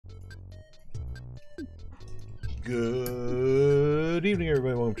Good evening,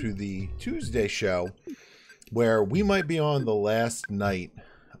 everybody. Welcome to the Tuesday show, where we might be on the last night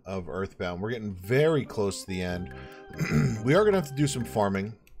of EarthBound. We're getting very close to the end. We are going to have to do some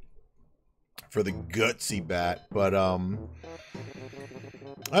farming for the gutsy bat, but other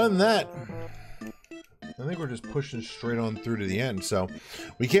than that, I think we're just pushing straight on through to the end. So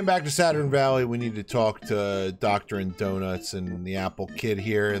we came back to Saturn Valley. We need to talk to Doctor and Donuts and the Apple Kid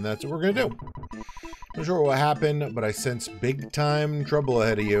here, and that's what we're going to do. Not sure what happened, but I sense big time trouble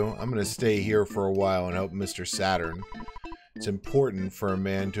ahead of you. I'm going to stay here for a while and help Mr. Saturn. It's important for a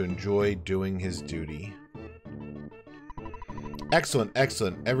man to enjoy doing his duty. Excellent,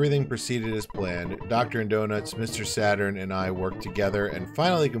 excellent. Everything proceeded as planned. Doctor and Donuts, Mr. Saturn, and I worked together and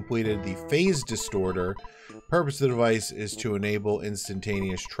finally completed the phase distorter. Purpose of the device is to enable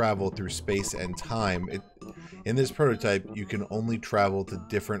instantaneous travel through space and time. In this prototype, you can only travel to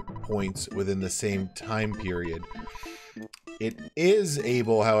different points within the same time period. It is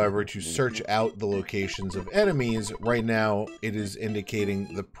able, however, to search out the locations of enemies. Right now, it is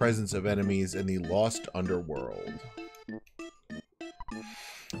indicating the presence of enemies in the Lost Underworld.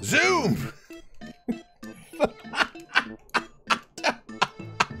 Zoom!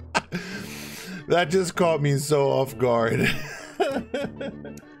 That just caught me so off guard.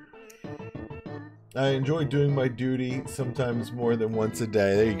 I enjoy doing my duty, sometimes more than once a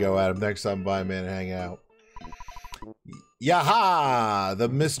day. There you go, Adam. Next time, bye, man, hang out. Yaha! The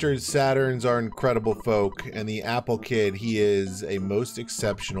Mr. Saturns are incredible folk, and the Apple Kid, he is a most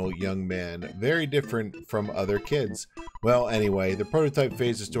exceptional young man. Very different from other kids. Well, anyway, the prototype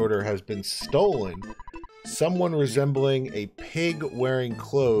phase distorter has been stolen. Someone resembling a pig wearing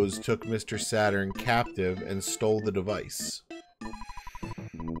clothes took Mr. Saturn captive and stole the device.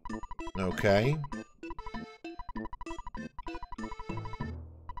 Okay.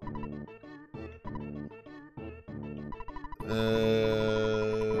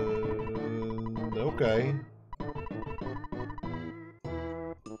 Okay.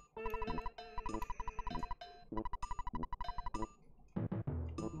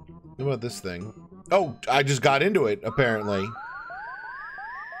 What about this thing? Oh, I just got into it, apparently.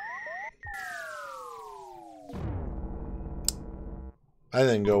 That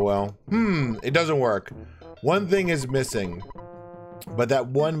didn't go well. It doesn't work. One thing is missing, but that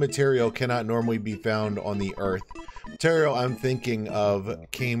one material cannot normally be found on the Earth. Material I'm thinking of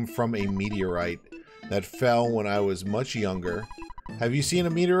came from a meteorite that fell when I was much younger. Have you seen a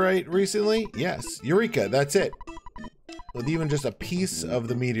meteorite recently? Yes. Eureka, that's it. With even just a piece of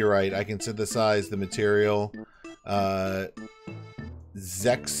the meteorite, I can synthesize the material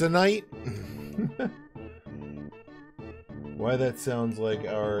Zexonite. Why that sounds like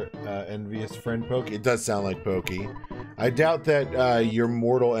our envious friend Pokey. It does sound like Pokey. I doubt that your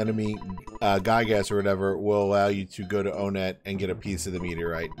mortal enemy, Gygas or whatever, will allow you to go to Onet and get a piece of the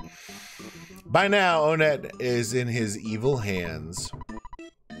meteorite. By now, Onet is in his evil hands.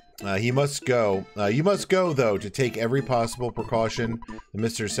 He must go. You must go, though, to take every possible precaution. The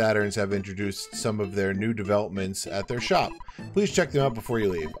Mr. Saturns have introduced some of their new developments at their shop. Please check them out before you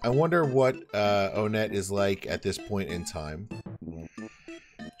leave. I wonder what Onet is like at this point in time.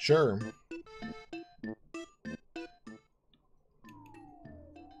 Sure.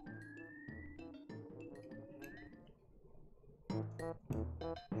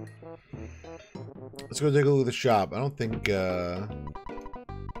 Let's go take a look at the shop. I don't think I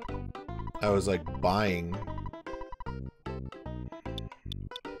was like buying.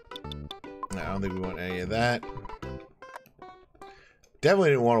 I don't think we want any of that. Definitely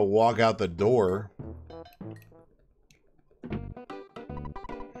didn't want to walk out the door.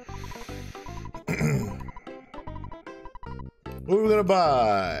 What are we gonna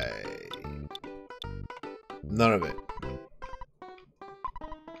buy? None of it.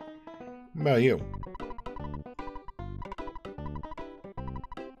 What about you?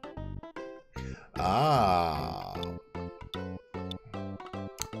 Ah.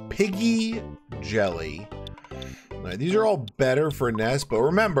 Piggy jelly. Right, these are all better for Ness, but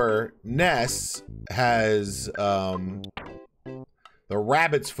remember, Ness has the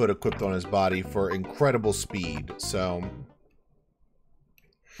rabbit's foot equipped on his body for incredible speed. So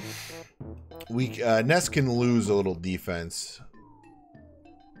Ness can lose a little defense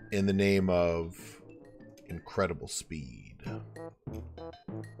in the name of incredible speed.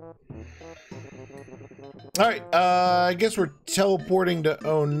 Alright, I guess we're teleporting to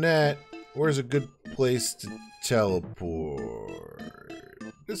Onet. Where's a good place to teleport?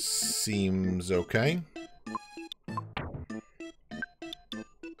 This seems okay.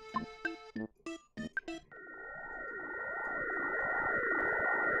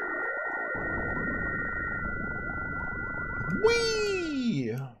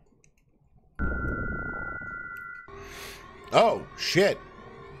 Whee! Oh, shit.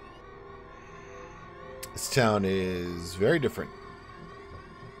 This town is very different.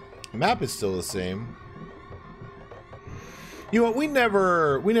 The map is still the same. You know what? We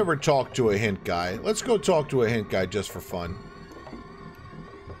never talked to a hint guy. Let's go talk to a hint guy just for fun.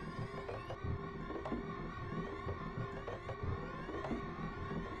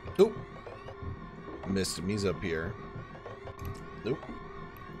 Oop. Missed him. He's up here. Nope.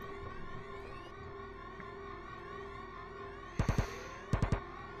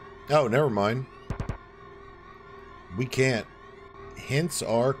 Oh, never mind. We can't. Hints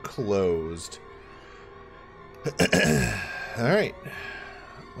are closed. Alright.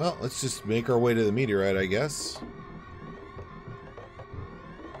 Well, let's just make our way to the meteorite, I guess.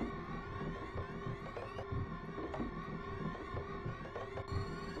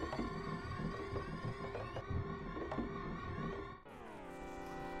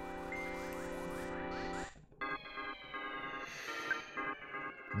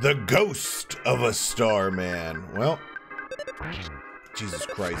 The ghost of a Starman. Well, Jesus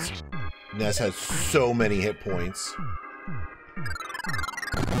Christ. Ness has so many hit points.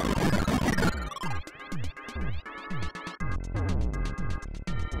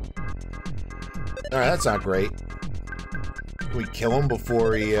 Alright, that's not great. Can we kill him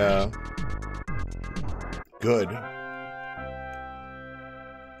before he, Good.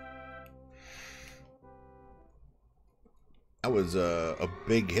 That was a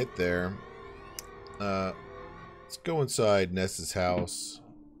big hit there. Let's go inside Ness's house.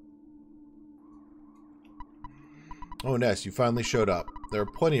 Oh, Ness, you finally showed up. There are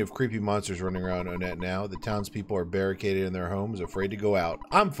plenty of creepy monsters running around Onett now. The townspeople are barricaded in their homes, afraid to go out.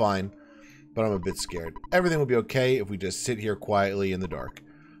 I'm fine, but I'm a bit scared. Everything will be okay if we just sit here quietly in the dark.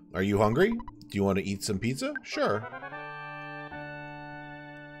 Are you hungry? Do you want to eat some pizza? Sure.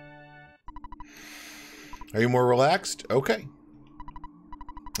 Are you more relaxed? Okay.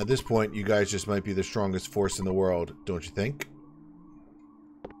 At this point, you guys just might be the strongest force in the world, don't you think?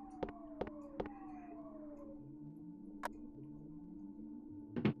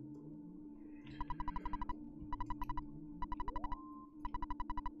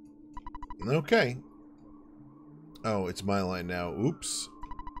 Okay. Oh, it's my line now. Oops.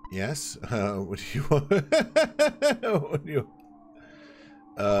 Yes. What do you want? What do you?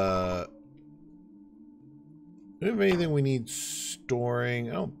 Do we have anything we need storing?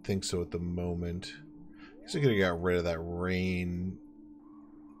 I don't think so at the moment. I guess I could have got rid of that rain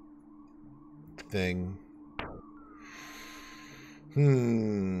thing.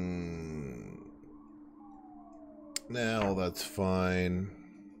 Now that's fine.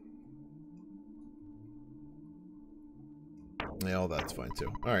 Yeah, all that's fine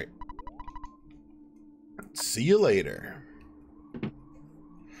too. Alright. See you later.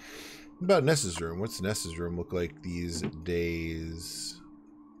 What about Ness's room? What's Ness's room look like these days?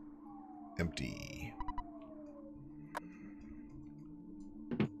 Empty.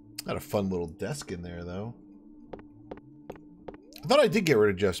 Got a fun little desk in there, though. I thought I did get rid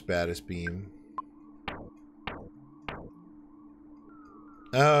of Jeff's baddest beam.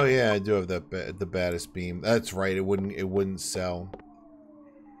 Oh yeah, I do have that the baddest beam. That's right. It wouldn't sell.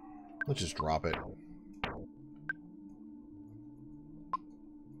 Let's just drop it.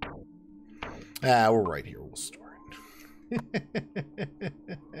 Ah, we're right here. We'll store it.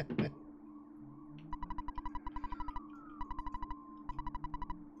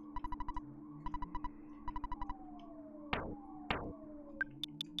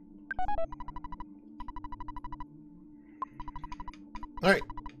 All right.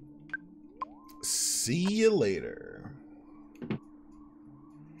 See you later. All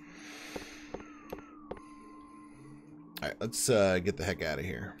right, let's get the heck out of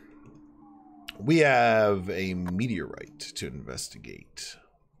here. We have a meteorite to investigate.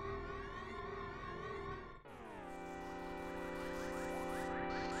 All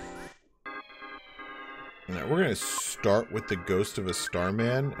right, we're going to start with the ghost of a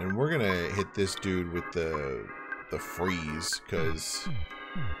Starman, and we're going to hit this dude with the freeze, because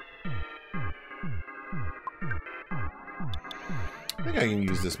I think I can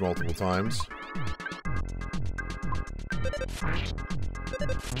use this multiple times.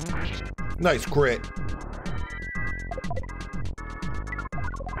 Nice crit.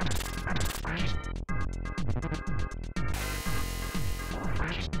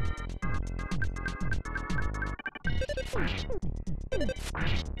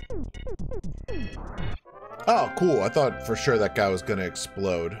 Oh, cool. I thought for sure that guy was going to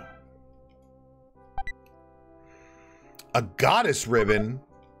explode. A goddess ribbon?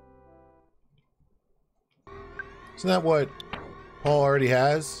 Isn't that what Paul already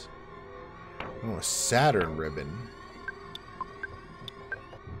has? Oh, a Saturn ribbon.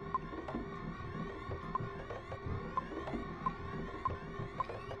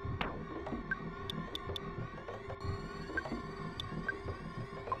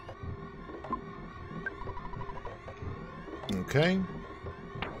 Okay.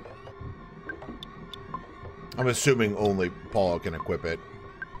 I'm assuming only Paul can equip it.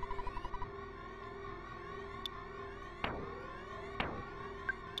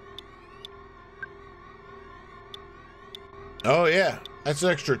 Oh, yeah. That's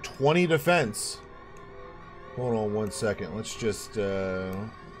an extra 20 defense. Hold on one second. Let's just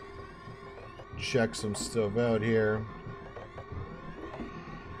check some stuff out here.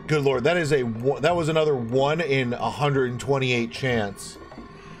 Good lord, that was another 1 in 128 chance.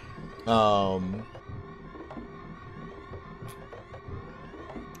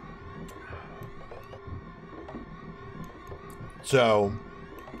 So,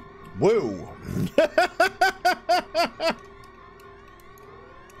 woo.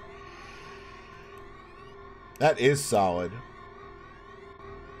 That is solid.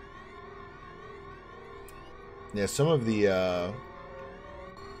 Yeah, some of the oh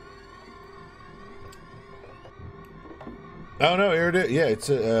no, here it is. Yeah, it's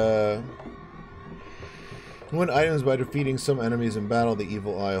win items by defeating some enemies in battle. The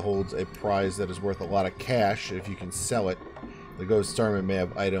Evil Eye holds a prize that is worth a lot of cash if you can sell it. The Ghost Starman may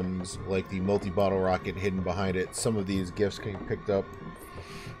have items like the multi-bottle rocket hidden behind it. Some of these gifts can be picked up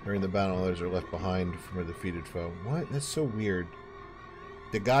during the battle. Others are left behind from a defeated foe. What? That's so weird.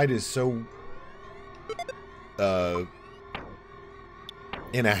 The guide is so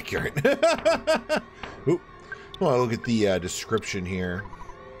inaccurate. Ooh. Well, look at the description here.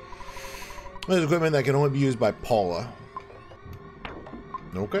 There's equipment that can only be used by Paula.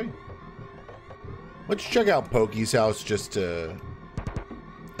 Okay. Let's check out Pokey's house just to...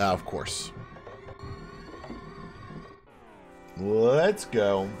 of course. Let's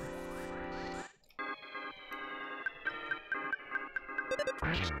go.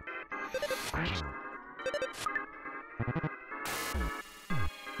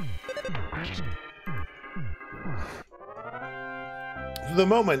 For the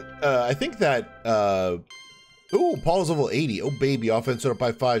moment, I think that... ooh, Paul's level 80. Oh, baby. Offense went up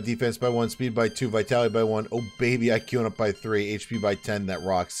by 5, defense by 1, speed by 2, vitality by 1. Oh, baby. IQ went up by 3, HP by 10. That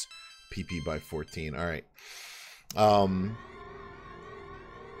rocks. PP by 14. All right.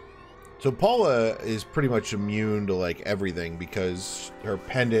 So Paula is pretty much immune to, like, everything because her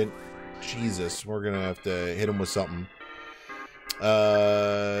pendant... Jesus, we're going to have to hit him with something.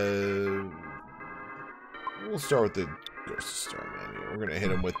 We'll start with the Ghost Starman here. We're going to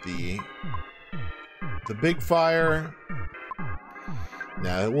hit him with the big fire.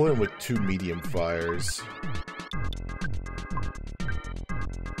 Nah, we'll hit him with 2 medium fires.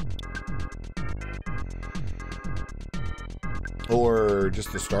 Or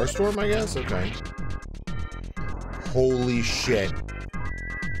just the Starstorm, I guess? Okay. Holy shit.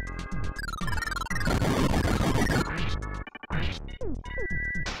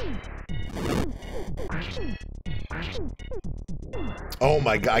 Oh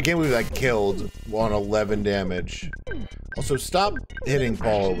my god, I can't believe that killed on 11 damage. Also, stop hitting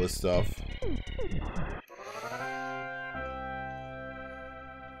Paula with stuff.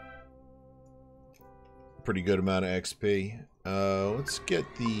 Pretty good amount of XP. Let's get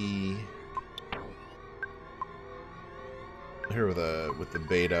the... here with the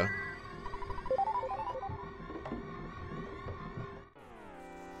beta.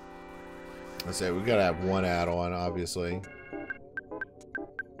 I say we gotta have one add-on, obviously.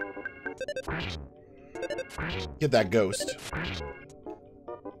 Get that ghost.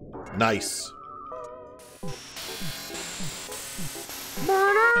 Nice.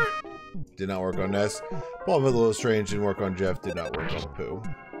 Did not work on Ness. Paul with a little strange didn't work on Jeff. Did not work on Pooh.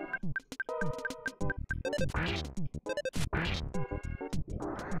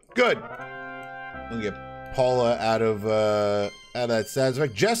 Good. We'll get Paula out of that status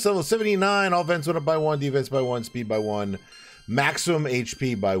effect. Jess level 79. Offense went up by 1, defense by 1, speed by 1, maximum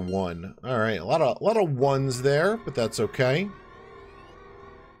HP by 1. All right, a lot of ones there, but that's okay.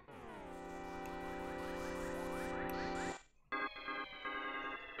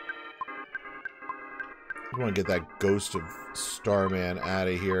 I want to get that Ghost of Starman out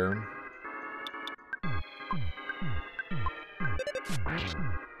of here.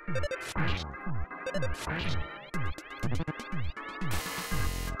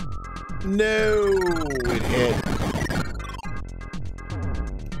 No, it hit.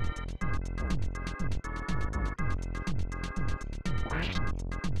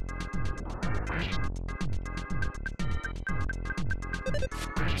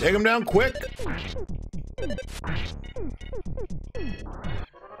 Take him down quick.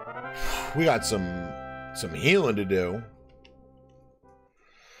 We got some healing to do.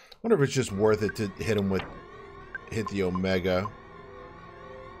 Wonder if it's just worth it to hit the Omega.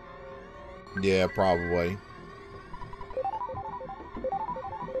 Yeah, probably.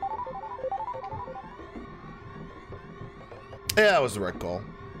 Yeah, that was the right call.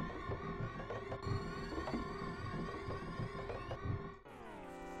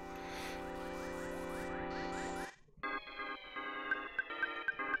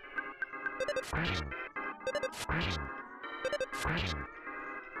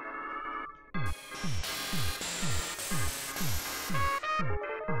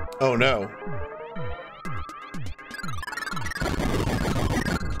 Oh no.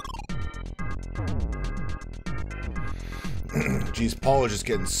 Jeez, Paul is just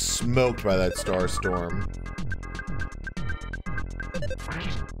getting smoked by that star storm.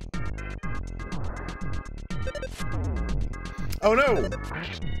 Oh no!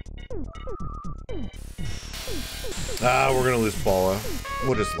 Ah, we're gonna lose Paula.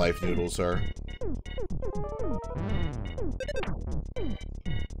 We'll just life noodles her.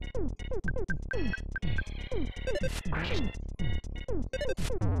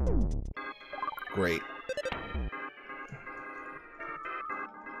 Great.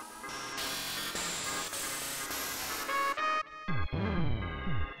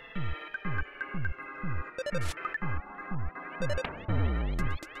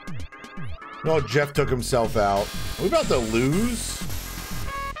 No, Jeff took himself out. Are we about to lose?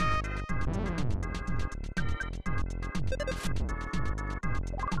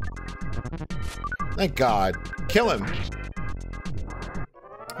 Thank God. Kill him.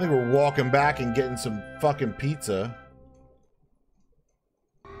 I think we're walking back and getting some fucking pizza.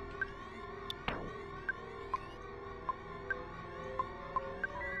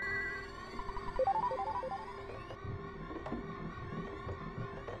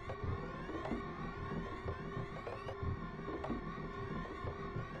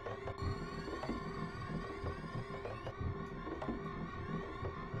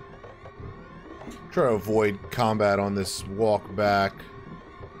 Try to avoid combat on this walk back.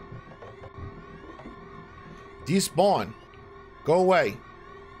 Despawn. Go away.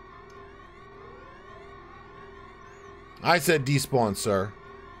 I said despawn, sir.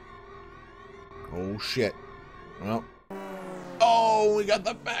 Oh, shit. Well. Oh, we got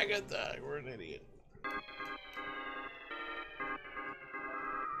the bag attack. We're an idiot.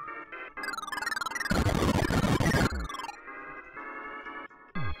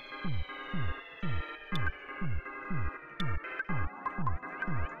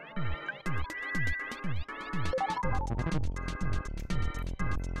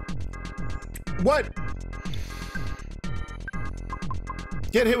 What?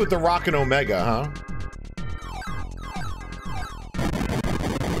 Get hit with the Rockin' Omega, huh?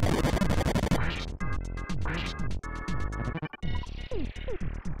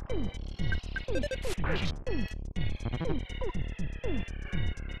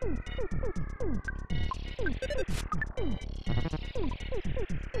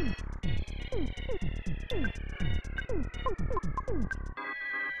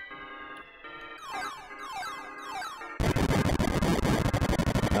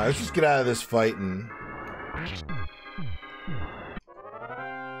 Let's just get out of this fight and...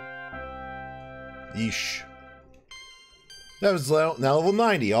 Yeesh. That was now level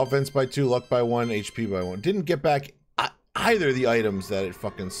 90. Offense by 2, luck by 1, HP by 1. Didn't get back either of the items that it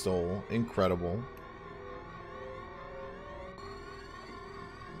fucking stole. Incredible.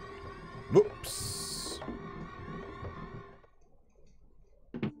 Whoops.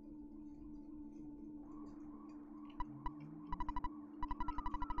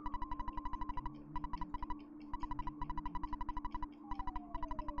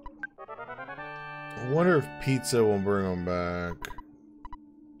 I wonder if pizza will bring them back.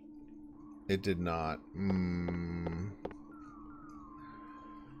 It did not.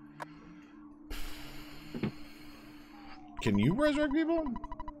 Can you resurrect people?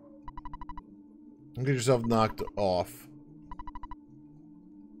 Don't get yourself knocked off.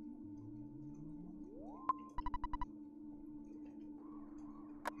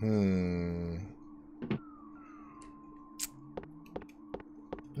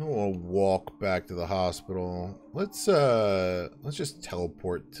 I want to walk back to the hospital. Let's just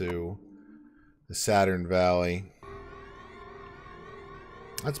teleport to the Saturn Valley.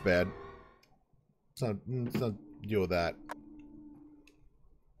 That's bad. Let's not deal with that.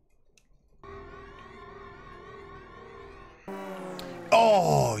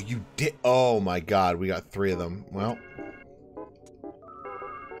 Oh, you did. Oh my God, we got 3 of them. Well,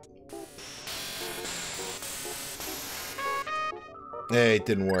 Hey, it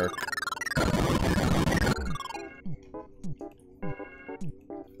didn't work.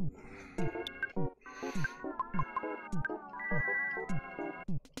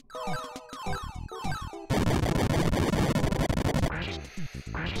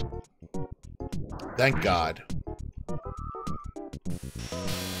 Thank God.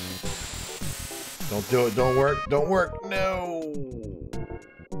 Don't do it. Don't work. Don't work. No.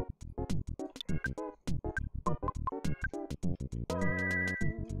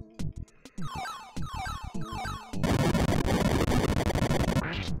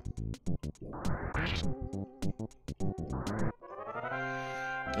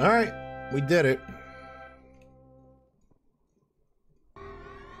 All right. We did it.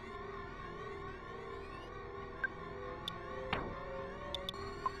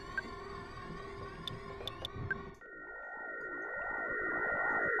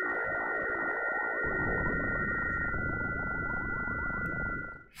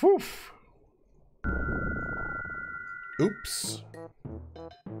 Whew. Oops.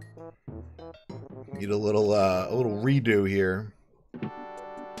 Need a little redo here.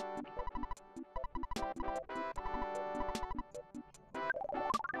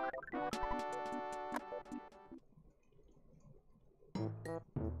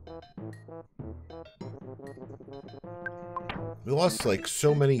 We lost like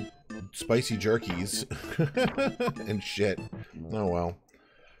so many spicy jerkies and shit. Oh well.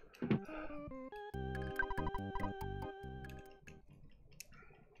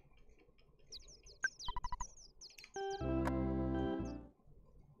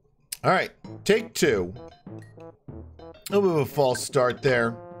 All right, take two. A little bit of a false start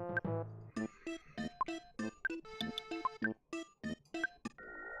there.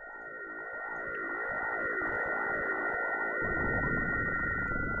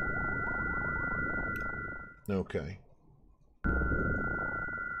 Okay.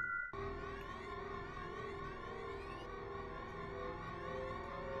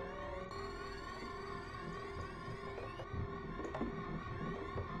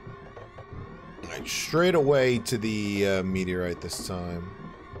 Right, straight away to the meteorite this time.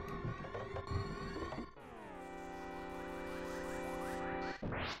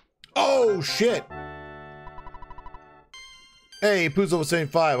 Oh, shit! Hey, Pooh's level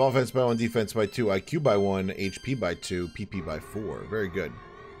 75, offense by 1, defense by 2, IQ by 1, HP by 2, PP by 4. Very good.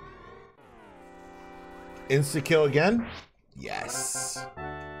 Insta-kill again? Yes.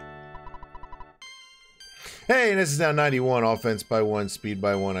 Hey, and this is now 91, offense by 1, speed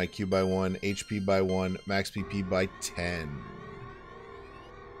by 1, IQ by 1, HP by 1, max PP by 10.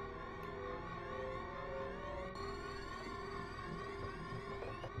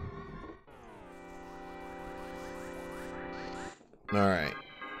 All right.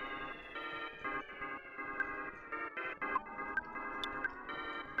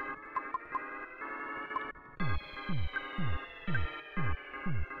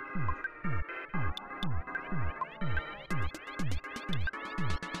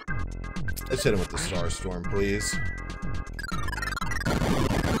 Let's hit him with the Star Storm, please.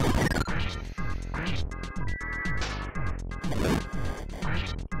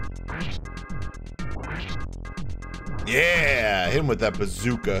 Yeah, hit him with that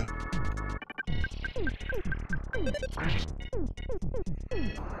bazooka.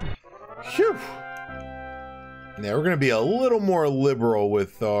 Phew. Now we're gonna be a little more liberal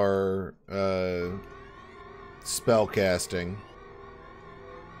with our spell casting.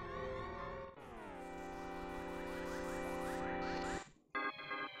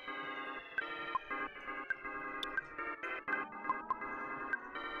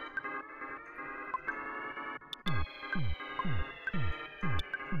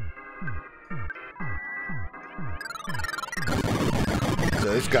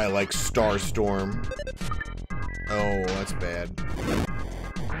 So this guy likes Starstorm. Oh, that's bad.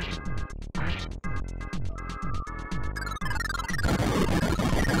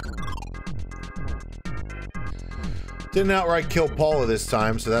 Didn't outright kill Paula this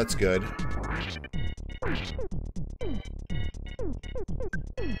time, so that's good.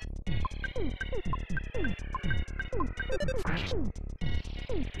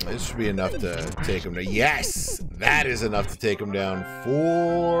 This should be enough to take him down. Yes! That is enough to take him down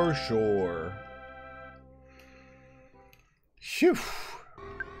for sure. Phew.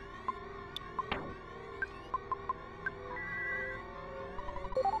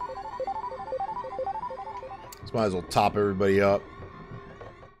 Let's might as well top everybody up.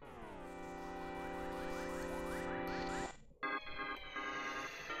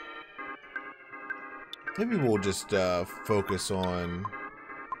 Maybe we'll just focus on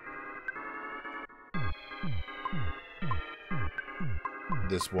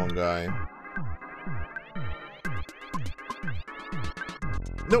this one guy.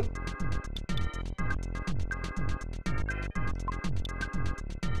 Nope.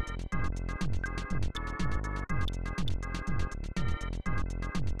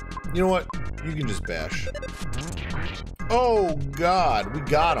 You know what? You can just bash. Oh, God. We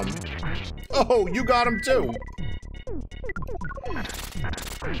got him. Oh, you got him, too.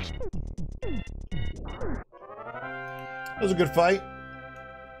 That was a good fight.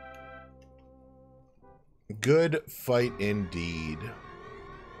 Good fight indeed.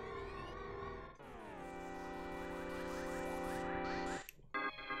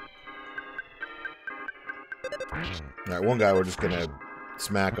 Alright, one guy we're just gonna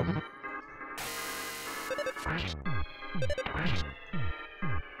smack him.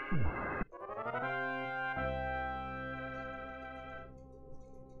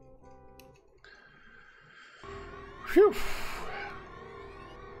 Phew.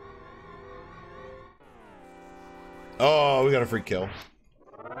 Oh, we got a free kill.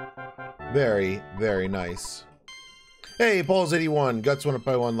 Very, very nice. Hey, Paul's 81. Guts went up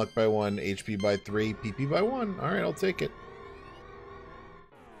by 1, luck by 1, HP by 3, PP by 1. Alright, I'll take it.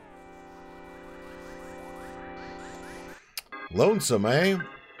 Lonesome, eh?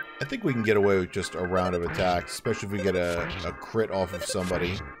 I think we can get away with just a round of attacks, especially if we get a crit off of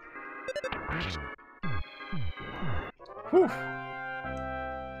somebody. Whew.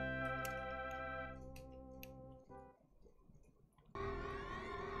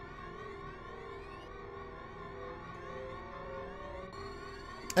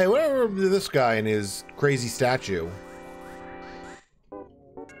 Hey, whatever happened to this guy and his crazy statue?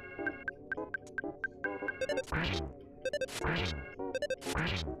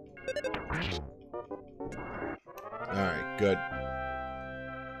 Alright, good.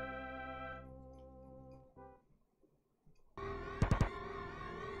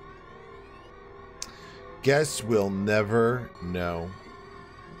 Guess we'll never know.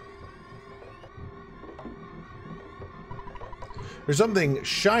 There's something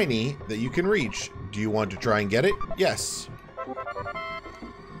shiny that you can reach. Do you want to try and get it? Yes.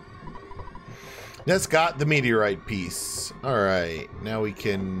 That's got the meteorite piece. Alright, now we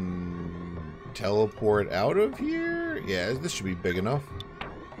can teleport out of here? Yeah, this should be big enough.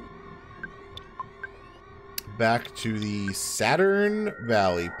 Back to the Saturn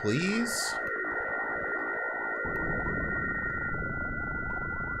Valley, please.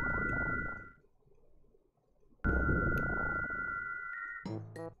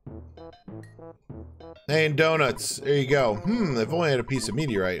 Hey, and donuts. There you go. If only I had a piece of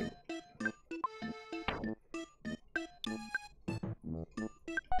meteorite.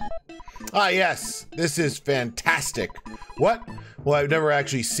 Ah, yes. This is fantastic. What? Well, I've never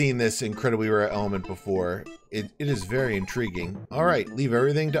actually seen this incredibly rare element before. It is very intriguing. All right, leave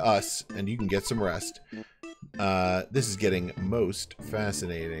everything to us, and you can get some rest. This is getting most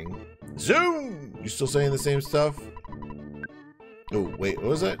fascinating. Zoom! You still saying the same stuff? Oh, wait, what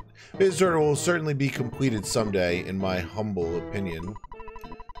was that? This sort of will certainly be completed someday, in my humble opinion.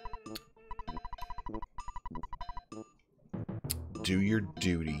 Do your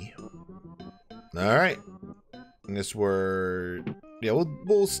duty. Alright. I guess we're... Yeah,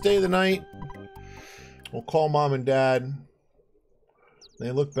 we'll stay the night. We'll call Mom and Dad.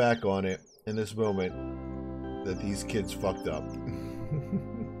 They look back on it in this moment that these kids fucked up.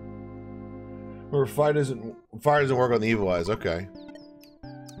 Or fire doesn't work on the evil eyes. Okay.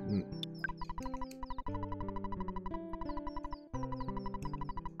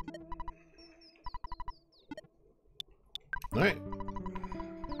 All right.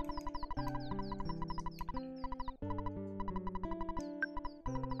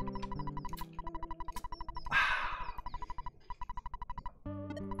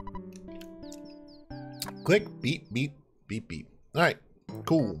 Click, beep, beep, beep, beep. All right,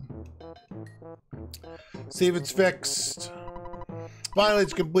 cool. See if it's fixed. Finally,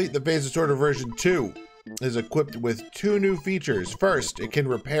 it's complete. The Phase Distorter version 2 is equipped with 2 new features. First, it can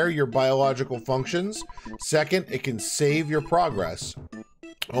repair your biological functions. Second, it can save your progress.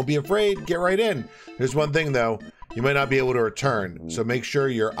 Don't be afraid. Get right in. There's one thing, though. You might not be able to return, so make sure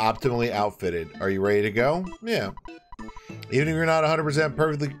you're optimally outfitted. Are you ready to go? Yeah. Even if you're not 100%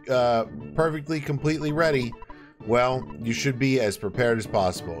 perfectly, completely ready, well, you should be as prepared as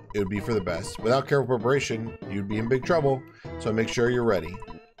possible. It would be for the best. Without careful preparation, you'd be in big trouble, so make sure you're ready.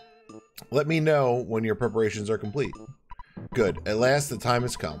 Let me know when your preparations are complete. Good. At last, the time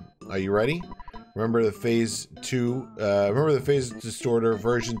has come. Are you ready? Remember the Phase Distorter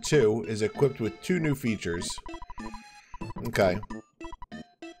version 2 is equipped with 2 new features. Okay.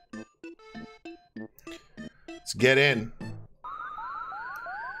 Let's get in.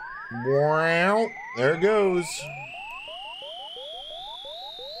 Wow. There it goes.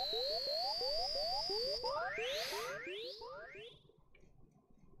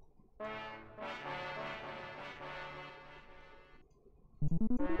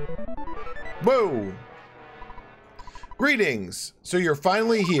 Whoa! Greetings! So you're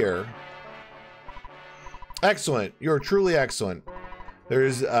finally here. Excellent. You're truly excellent.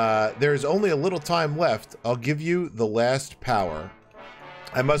 There's only a little time left. I'll give you the last power.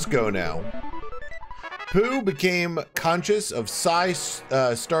 I must go now. Pooh became conscious of Psi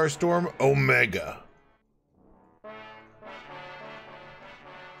Starstorm Omega.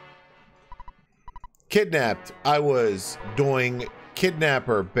 Kidnapped. I was doing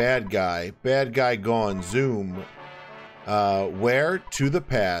kidnapper, bad guy gone, zoom. Where? To the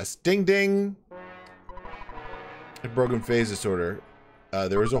past. Ding ding. A broken phase disorder.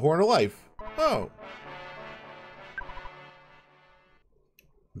 There was a horn of life. Oh.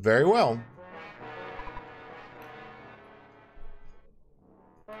 Very well.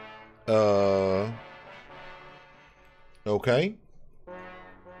 Okay.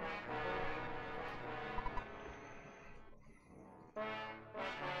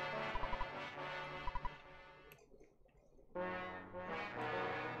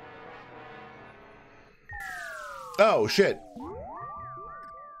 Oh, shit.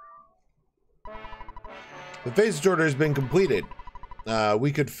 The phase disorder has been completed.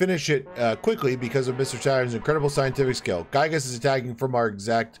 We could finish it quickly because of Mr. Saturn's incredible scientific skill. Gygus is attacking from our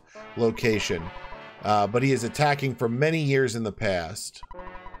exact location, but he is attacking from many years in the past.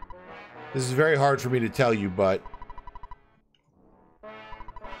 This is very hard for me to tell you, but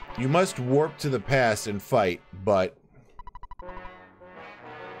you must warp to the past and fight, but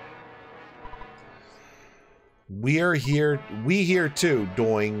we here too,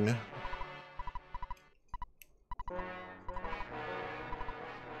 doing.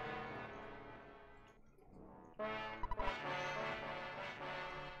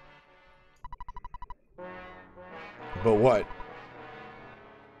 But what?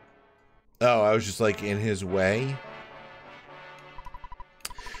 Oh, I was just like in his way. In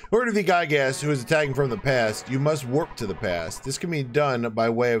order to defeat Gygas, who is attacking from the past, you must warp to the past. This can be done by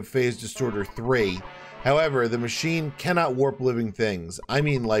way of Phase Distorter 3. However, the machine cannot warp living things. I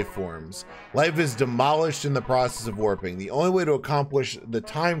mean life forms. Life is demolished in the process of warping. The only way to accomplish the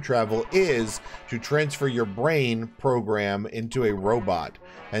time travel is to transfer your brain program into a robot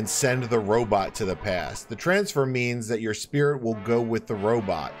and send the robot to the past. The transfer means that your spirit will go with the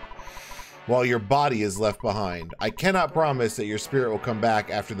robot, while your body is left behind. I cannot promise that your spirit will come back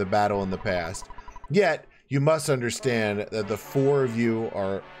after the battle in the past. Yet, you must understand that the four of you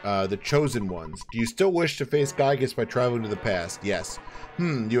are the chosen ones. Do you still wish to face Gygas by traveling to the past? Yes.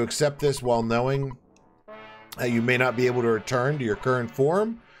 You accept this while knowing that you may not be able to return to your current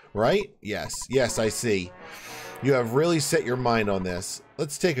form? Right? Yes. Yes, I see. You have really set your mind on this.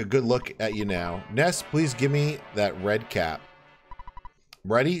 Let's take a good look at you now. Ness, please give me that red cap.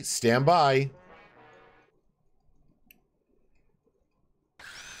 Ready? Stand by.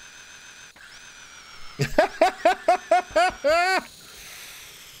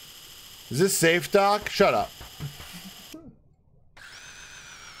 Is this safe, Doc? Shut up.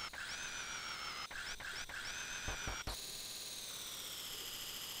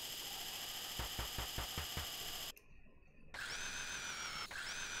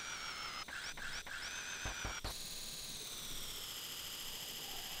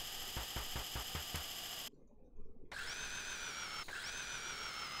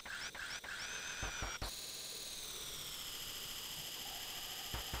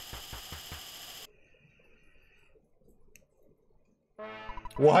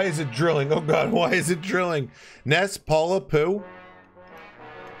 Why is it drilling? Oh god, why is it drilling? Ness, Paula, Pooh.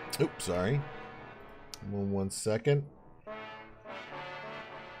 Oops, sorry. 1 second.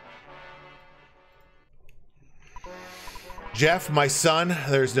 Jeff, my son,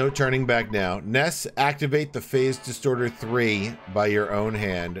 there's no turning back now. Ness, activate the Phase Distorter 3 by your own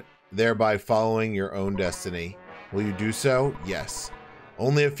hand, thereby following your own destiny. Will you do so? Yes.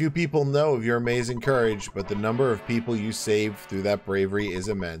 Only a few people know of your amazing courage, but the number of people you saved through that bravery is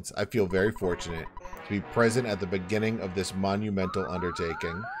immense. I feel very fortunate to be present at the beginning of this monumental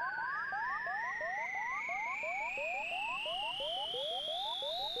undertaking.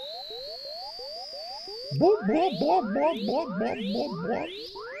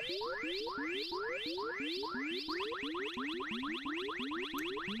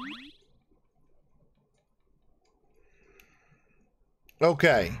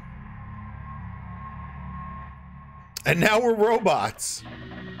 Okay. And now we're robots.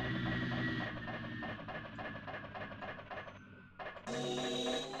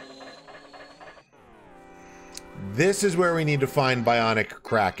 This is where we need to find bionic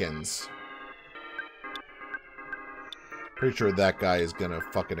krakens. Pretty sure that guy is gonna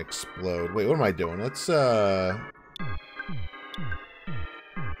fucking explode. Wait, what am I doing? Let's, I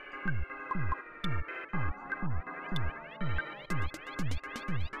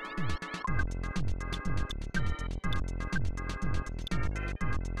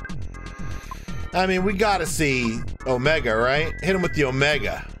mean, we gotta see Omega, right? Hit him with the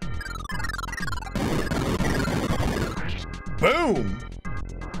Omega. Boom!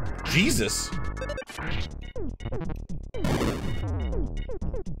 Jesus.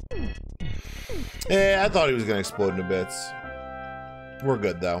 Yeah, I thought he was gonna explode into bits. We're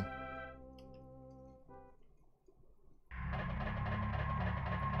good, though.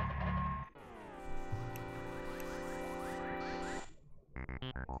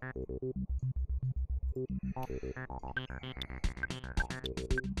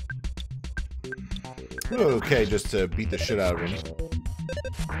 Okay, just to beat the shit out of him.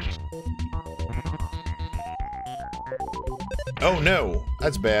 Oh no,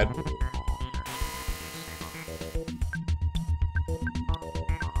 that's bad.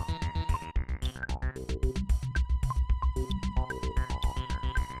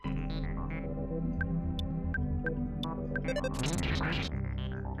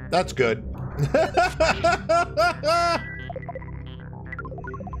 That's good.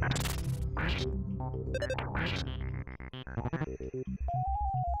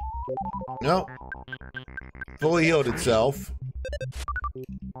 No. Fully healed itself.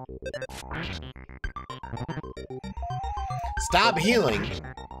 Stop healing.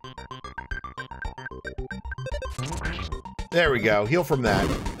 There we go. Heal from that.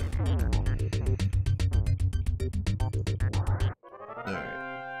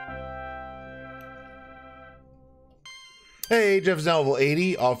 Hey, Jeff's now level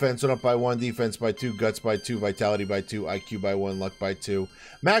 80. Offense went up by 1, defense by 2, guts by 2, vitality by 2, IQ by 1, luck by 2.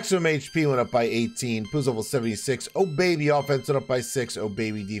 Maximum HP went up by 18. Pooh's level 76. Oh, baby. Offense went up by 6. Oh,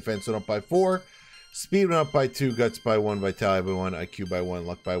 baby. Defense went up by 4. Speed went up by 2, guts by 1, vitality by 1, IQ by 1,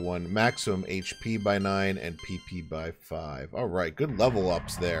 luck by 1. Maximum HP by 9, and PP by 5. All right. Good level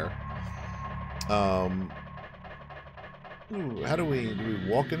ups there. Ooh, how do we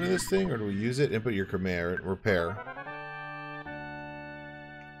walk into this thing, or do we use it? Input your command. Repair.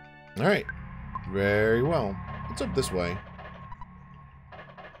 Alright. Very well. What's up this way?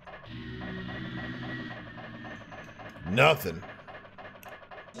 Nothing.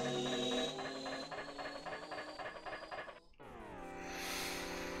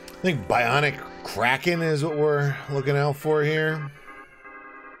 I think bionic kraken is what we're looking out for here.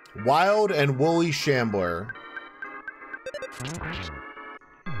 Wild and woolly shambler.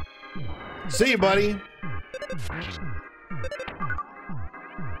 See you, buddy.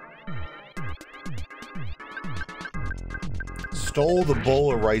 Stole the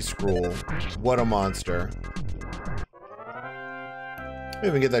bowl of rice gruel. What a monster. Maybe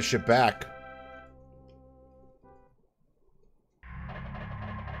we can get that shit back.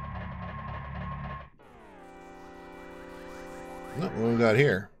 No, what we got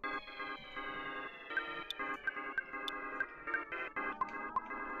here?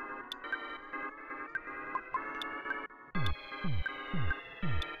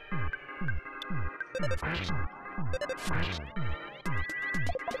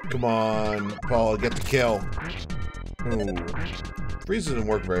 Come on, Paul, get the kill. Ooh. Freeze doesn't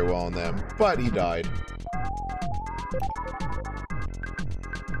work very well on them, but he died.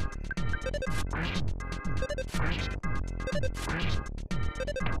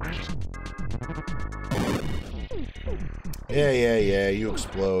 Yeah, you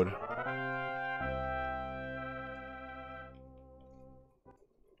explode.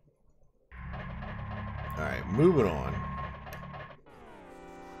 Alright, moving on.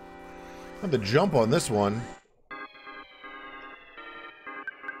 I have to jump on this one.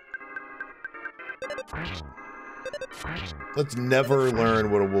 Let's never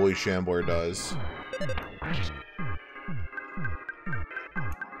learn what a woolly shambler does.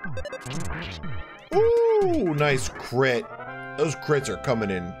 Ooh, nice crit. Those crits are coming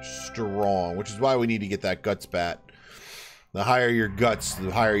in strong, which is why we need to get that guts bat. The higher your guts,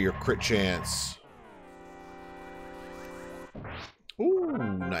 the higher your crit chance.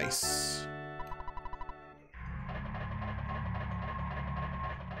 Ooh, nice.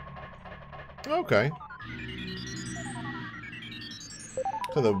 Okay.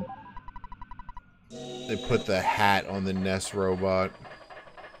 So they put the hat on the Nest robot.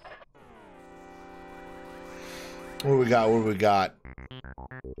 What do we got? What do we got?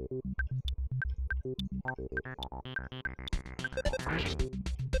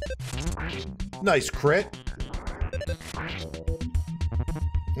 Nice crit.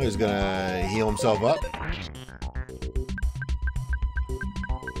 He's gonna heal himself up.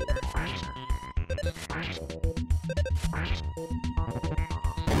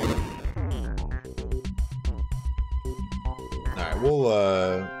 Alright,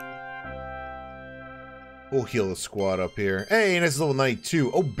 we'll heal the squad up here. Hey, and it's level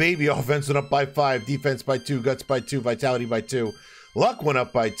 92. Oh, baby, offense went up by 5, defense by 2, guts by 2, vitality by 2. Luck went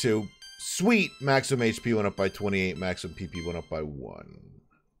up by 2. Sweet. Maximum HP went up by 28. Maximum PP went up by 1.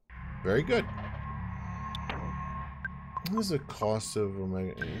 Very good. What is the cost of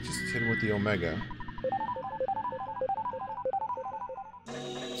Omega? Just hit him with the Omega.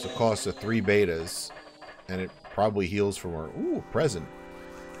 It's the cost of 3 betas. And it probably heals from our... Ooh, present.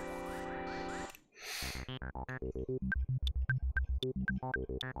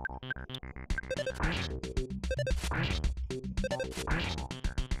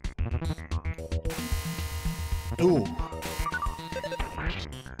 Ooh.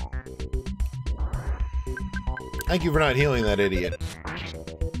 Thank you for not healing that idiot.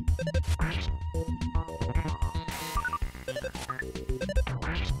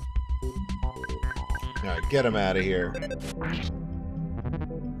 Alright, get him out of here.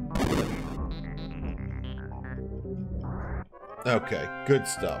 Okay, good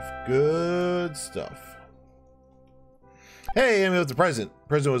stuff. Good stuff. Hey, I mean, it's a present.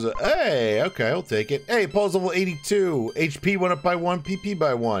 Present was a... Hey, okay, I'll take it. Hey, Paul's level 82. HP went up by 1, PP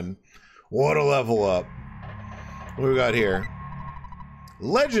by 1. What a level up. What do we got here?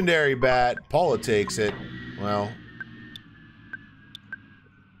 Legendary bat. Paula takes it. Well...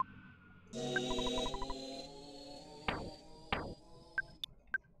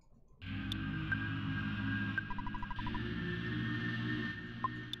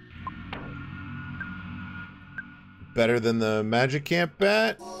 Better than the Magic Camp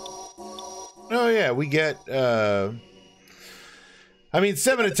bat? Oh yeah, we get, I mean,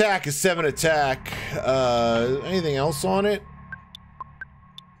 7 attack is 7 attack. Anything else on it?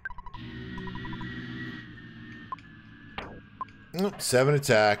 Nope, 7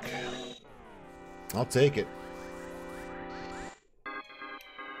 attack. I'll take it.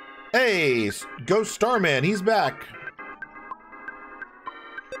 Hey, Ghost Starman, he's back.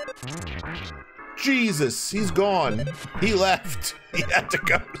 Jesus, he's gone. He left. He had to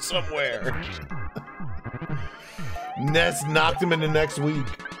go somewhere. Ness knocked him into next week.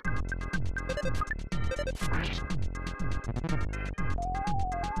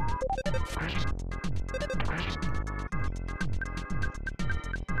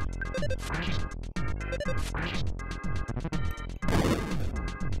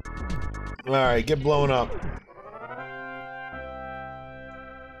 All right, get blown up.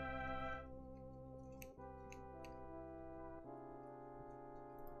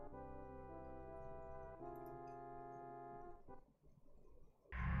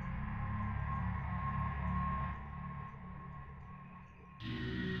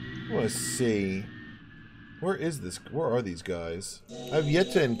 Let's see. Where is this? Where are these guys? I've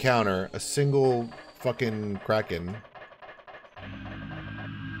yet to encounter a single fucking Kraken.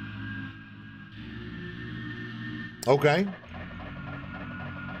 Okay.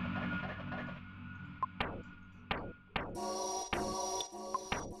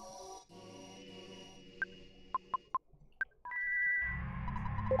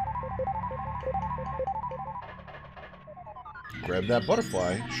 Grab that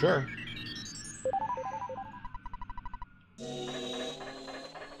butterfly, sure.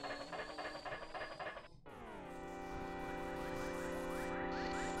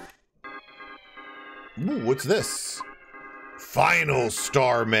 Ooh, what's this? Final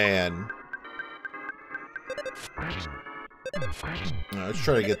Starman. Let's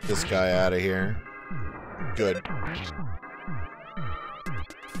try to get this guy out of here. Good.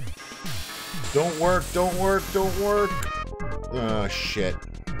 Don't work, don't work, don't work. Oh, shit.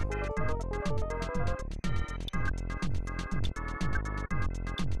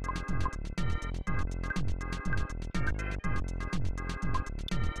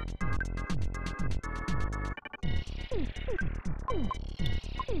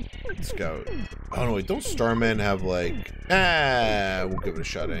 Let's go. Oh, no, wait. Don't Starmen have, like... Ah, we'll give it a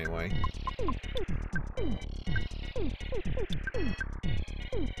shot anyway.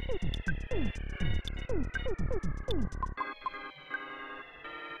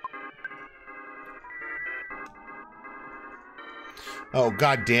 Oh,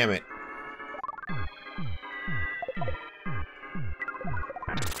 god damn it.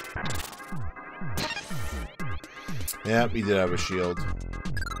 Yep, he did have a shield.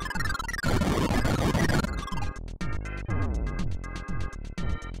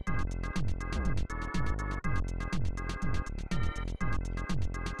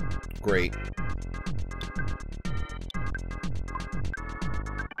 Great.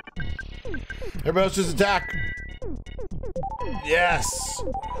 Everybody else just attack. Yes.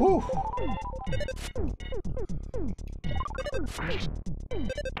 Whew.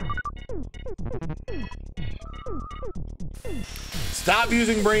 Stop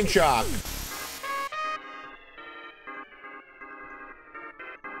using brain shock.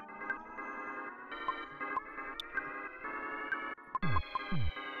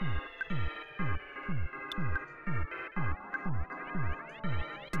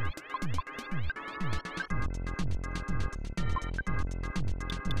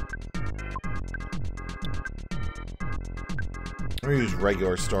 I'm gonna use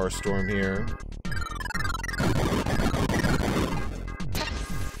regular Starstorm here.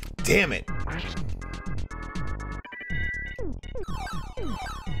 Damn it!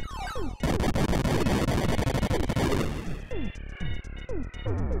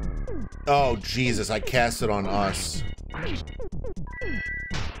 Oh, Jesus, I cast it on us.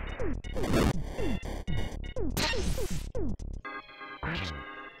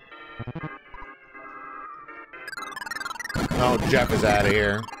 Oh, Jeff is out of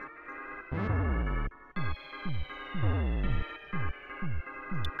here.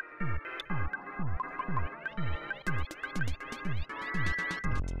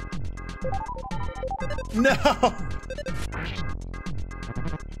 No!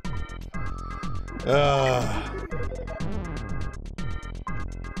 Ugh.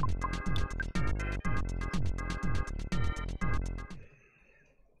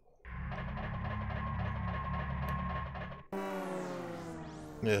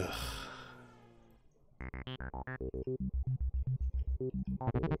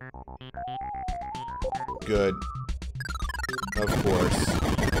 Good. Of course.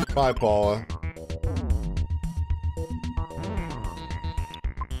 Bye, Paula.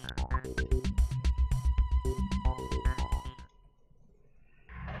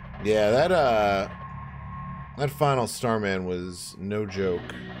 Yeah, that final Starman was no joke.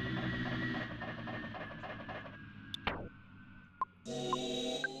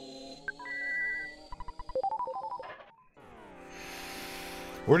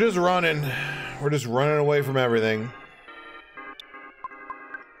 We're just running. We're just running away from everything.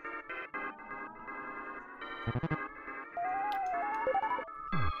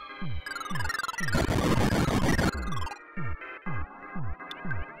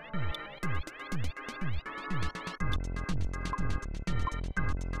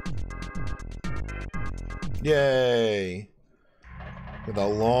 Yay! With a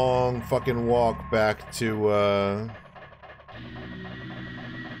long fucking walk back to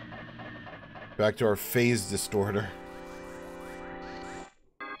our phase distorter.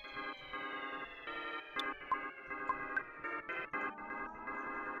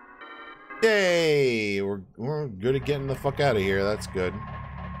 Yay! We're good at getting the fuck out of here. That's good.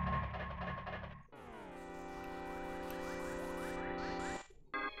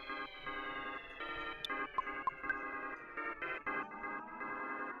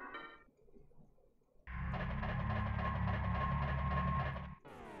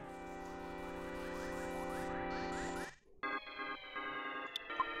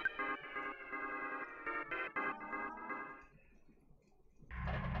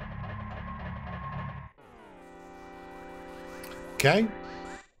 Okay.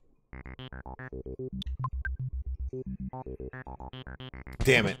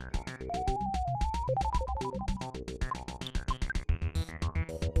 Damn it.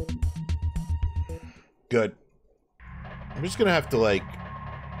 Good. I'm just gonna have to, like,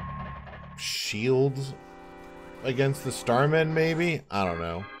 shield against the Starmen, maybe? I don't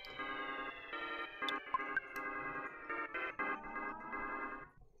know.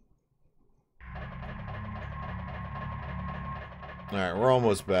 Alright, we're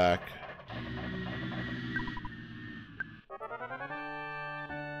almost back.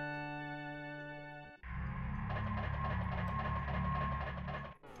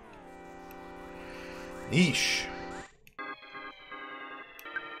 Yeesh.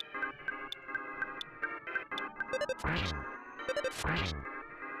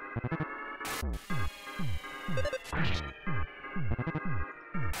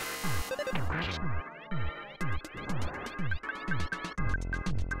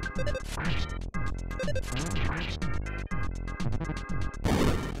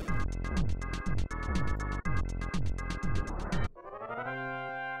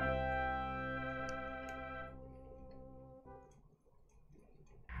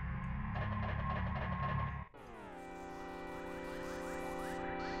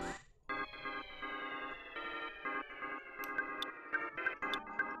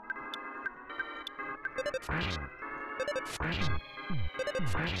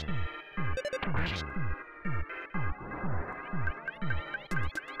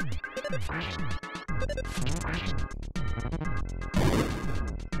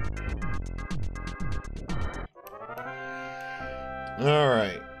 All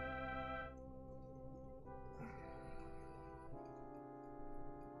right.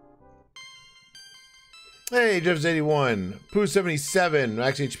 Hey, Jeff's 81. Pooh 77.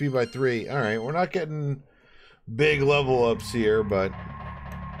 Max HP by 3. All right, we're not getting big level ups here, but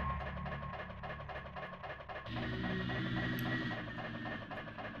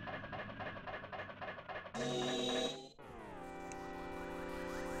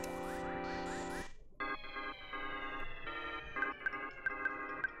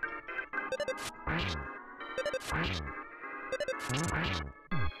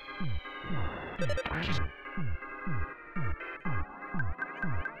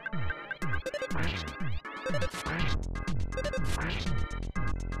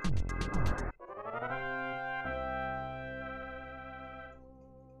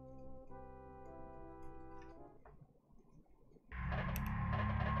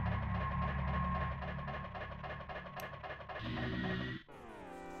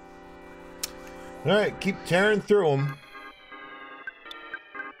all right, keep tearing through them.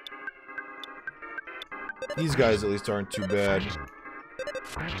 These guys at least aren't too bad.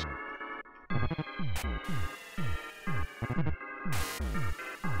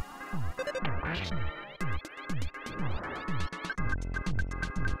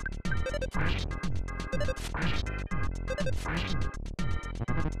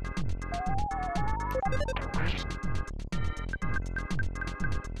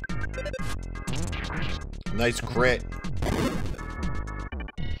 Nice crit.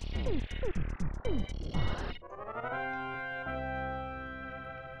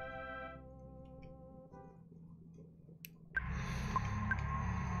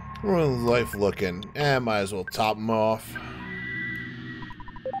 How's life looking? Might as well top him off.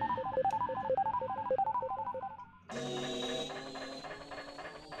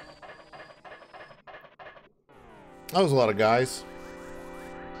 That was a lot of guys.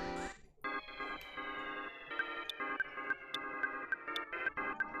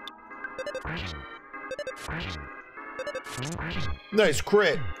 Nice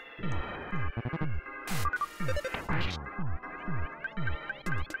crit.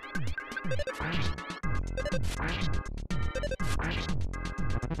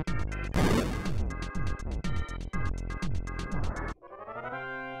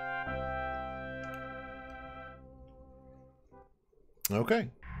 Okay.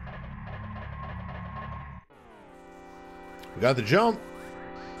 We got the jump.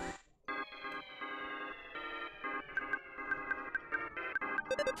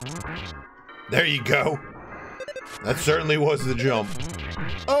 There you go. That certainly was the jump.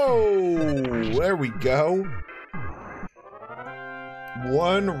 Oh, there we go.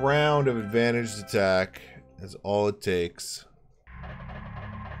 One round of advantaged attack is all it takes.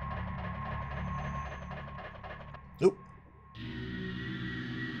 Oop.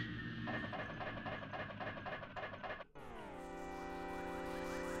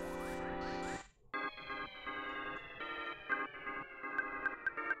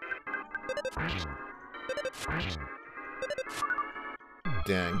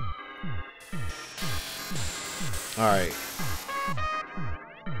 Dang. All right.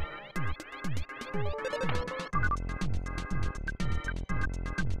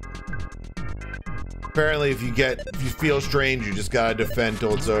 Apparently, if you feel strange, you just gotta defend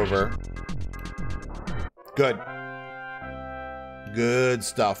till it's over. Good. Good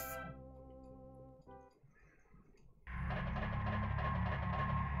stuff.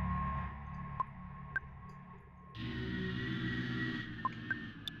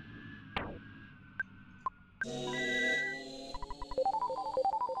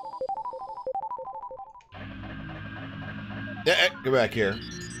 Get back here.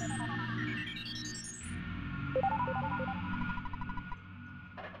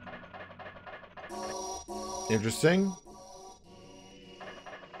 Interesting.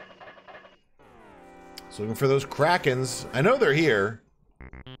 So looking for those Krakens. I know they're here.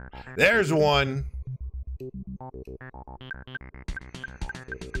 There's one.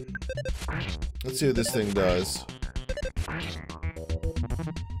 Let's see what this thing does.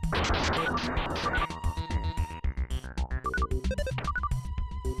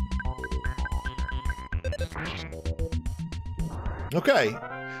 Okay.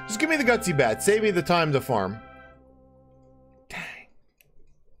 Just give me the gutsy bat. Save me the time to farm. Dang.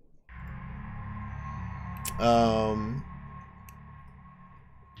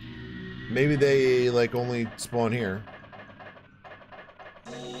 Maybe they, like, only spawn here.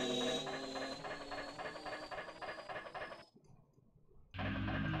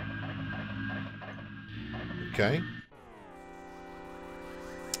 Okay.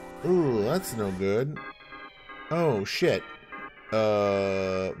 Ooh, that's no good. Oh, shit.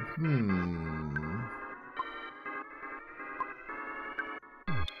 I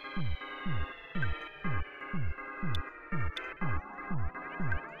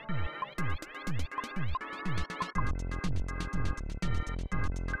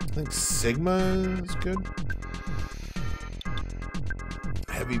think Sigma is good.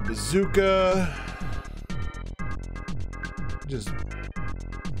 Heavy bazooka. Just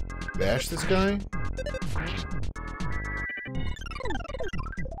bash this guy.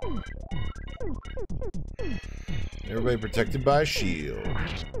 Everybody protected by a shield.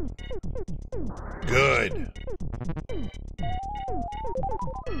 Good.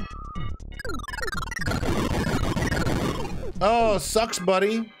 Oh, sucks,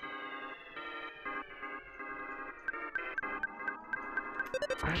 buddy.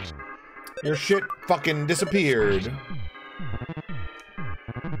 Your shit fucking disappeared.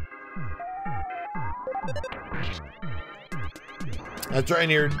 That's right,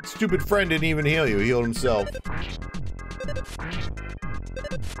 and your stupid friend didn't even heal you. He healed himself.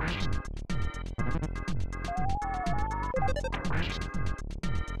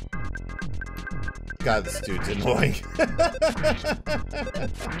 God, this dude's annoying.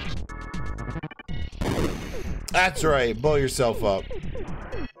 That's right. Blow yourself up.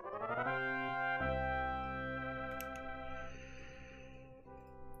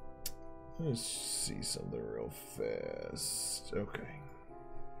 Let's see something real fast. Okay.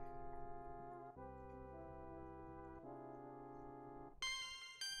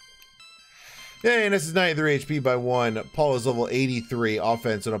 Hey, and this is 93 HP by 1. Paul is level 83.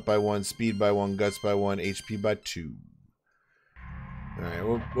 Offense went up by 1. Speed by 1. Guts by 1. HP by 2.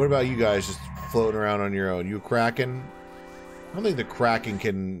 Alright, what about you guys just floating around on your own? You Kraken? I don't think the Kraken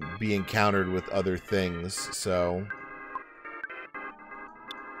can be encountered with other things, so...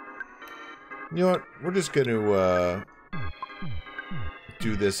 You know what? We're just gonna,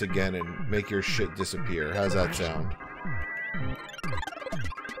 do this again and make your shit disappear. How's that sound?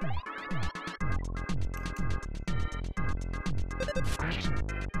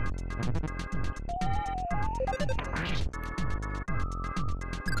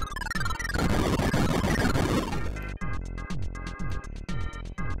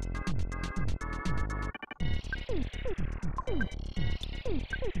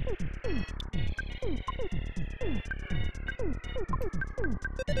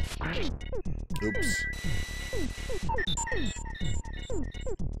 Oops.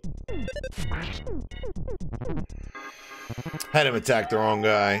 Had him attack the wrong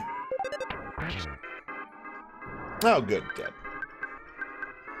guy. Oh, good, dead.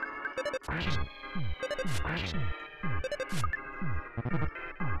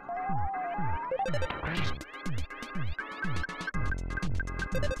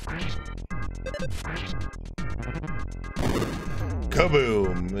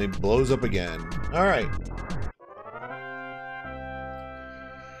 Kaboom! It blows up again. All right.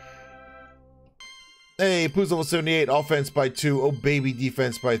 Hey, Pooh's level 78, offense by 2. Oh, baby,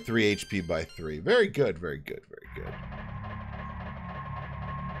 defense by 3, HP by 3. Very good, very good, very good.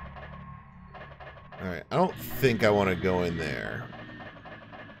 All right, I don't think I want to go in there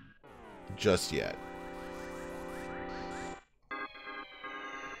just yet.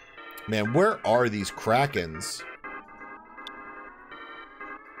 Man, where are these Krakens?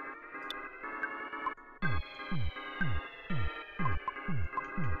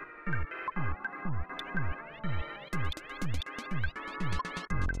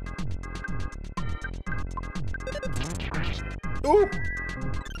 Ooh!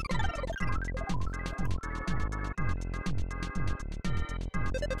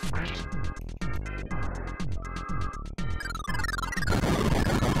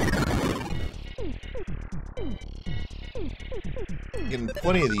 Getting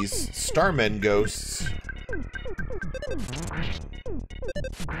plenty of these Starmen ghosts.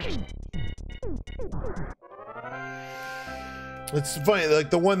 It's funny, like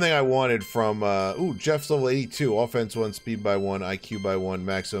the one thing I wanted from, ooh, Jeff's level 82, offense 1, speed by 1, IQ by 1,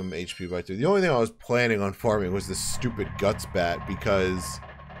 maximum HP by 2. The only thing I was planning on farming was this stupid Guts Bat because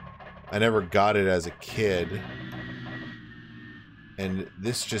I never got it as a kid. And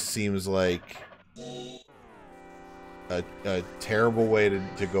this just seems like a terrible way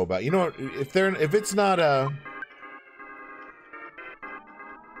to go about. You know, if it's not a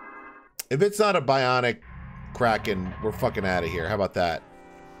bionic Kraken, we're fucking out of here. How about that?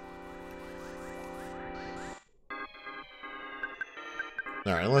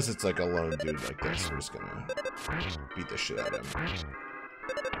 Alright, unless it's like a lone dude like this, I'm just gonna beat the shit out of him.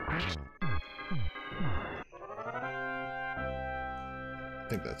 I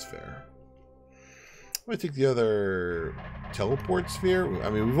think that's fair. I'm gonna take the other teleport sphere. I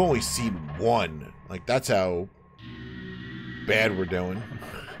mean, we've only seen one. Like, that's how bad we're doing.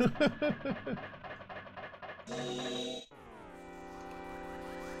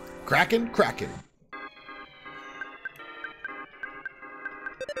 Kraken? Kraken.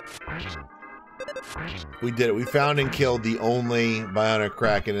 We did it. We found and killed the only bionic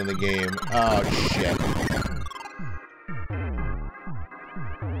Kraken in the game. Oh, shit.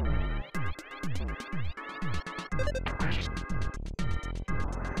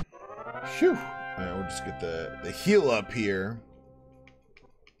 Phew. Alright, we'll just get the heal up here.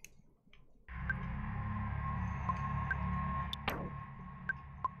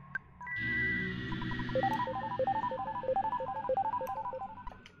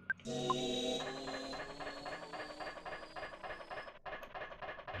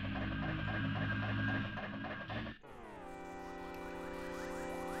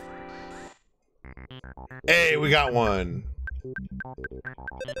 Hey, we got one.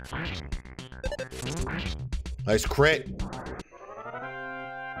 Nice crit.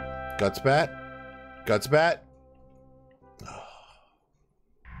 Guts bat. Guts bat.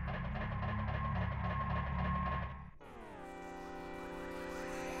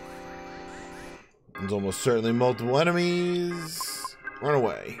 There's almost certainly multiple enemies. Run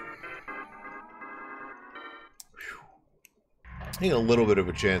away. I think a little bit of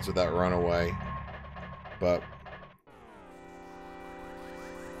a chance with that runaway. But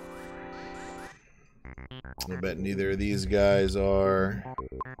I bet neither of these guys are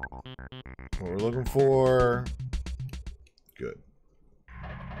what we're looking for. Good.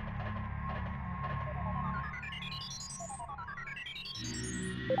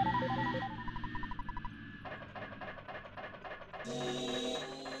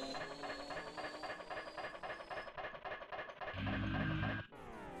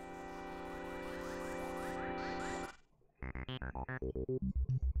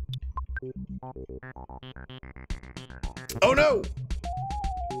 Oh no!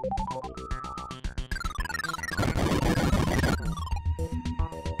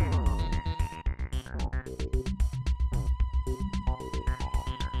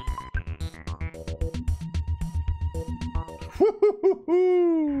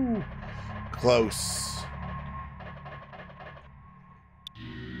 Woo-hoo-hoo-hoo! Close.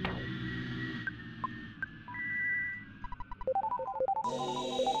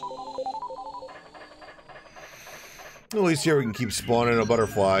 At least here we can keep spawning a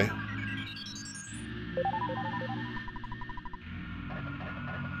butterfly.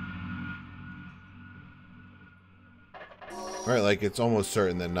 Alright, like it's almost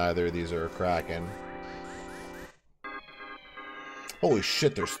certain that neither of these are a Kraken. Holy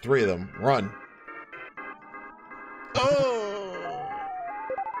shit, there's 3 of them. Run. Oh!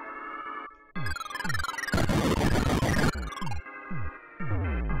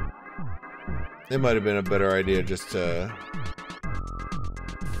 It might have been a better idea just to...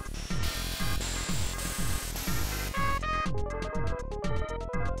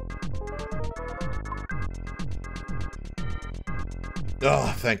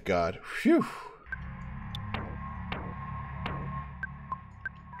 Oh, thank God. Phew.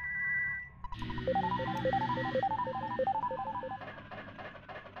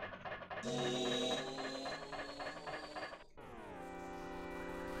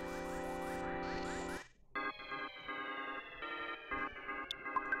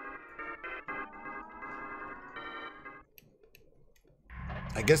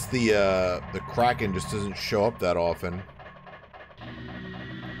 I guess the Kraken just doesn't show up that often.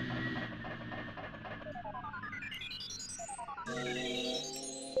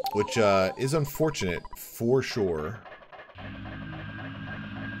 Which is unfortunate for sure.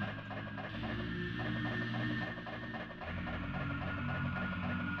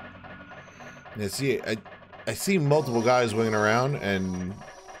 Yeah, see, I see multiple guys winging around, and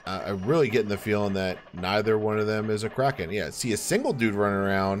I'm really getting the feeling that neither one of them is a Kraken. Yeah, see a single dude running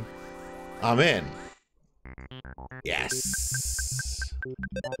around. I'm in. Yes.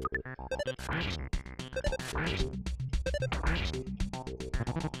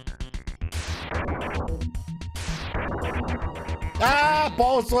 Ah,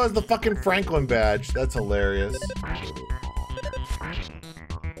 Paul still has the fucking Franklin badge. That's hilarious.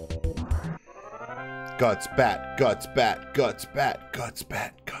 Guts, bat, guts, bat, guts, bat, guts,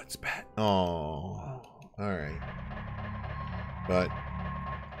 bat, guts, bat. Oh, alright. But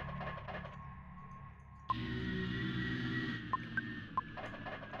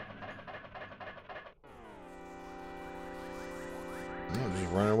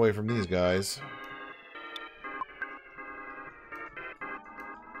away from these guys.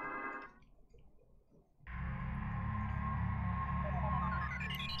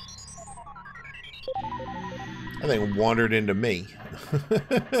 I think it wandered into me.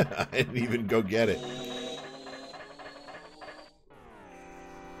 I didn't even go get it.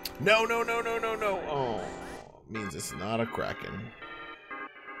 No, no, no, no, no, no. Oh, means it's not a Kraken.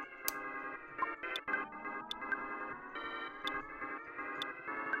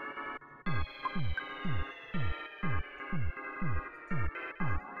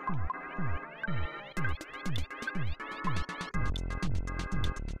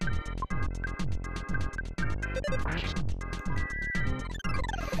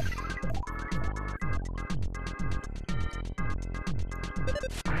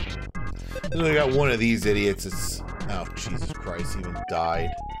 We got one of these idiots. It's oh Jesus Christ! Even died.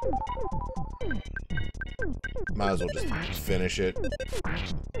 Might as well just finish it.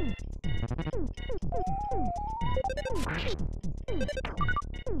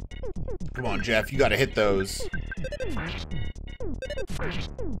 Come on, Jeff. You got to hit those.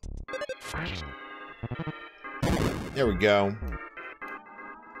 There we go.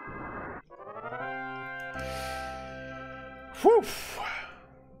 Whew.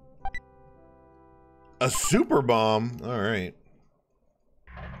 A super bomb. All right.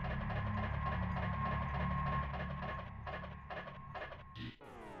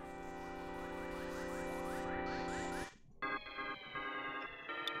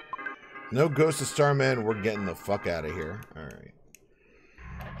 No Ghost of Starman. We're getting the fuck out of here. All right.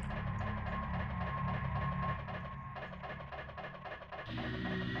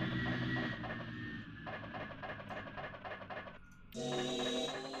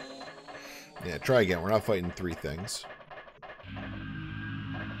 Yeah, try again. We're not fighting three things.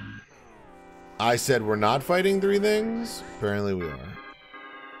 I said we're not fighting three things? Apparently we are.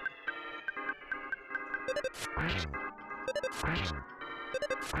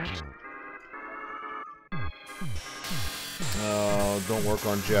 Oh, don't work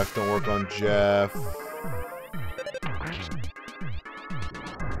on Jeff. Don't work on Jeff.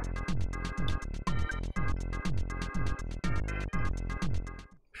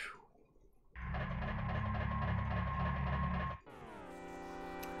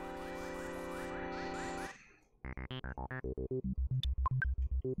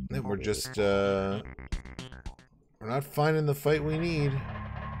 And we're just, we're not finding the fight we need.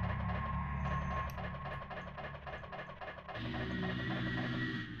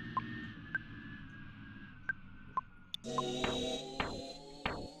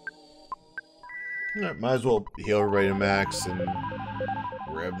 Right, might as well heal everybody to max and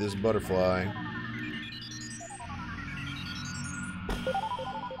grab this butterfly.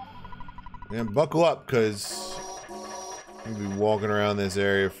 And buckle up, because I'm going to be walking around this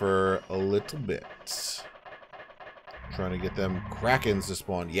area for a little bit. Trying to get them Krakens to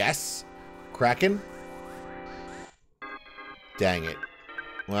spawn. Yes! Kraken? Dang it.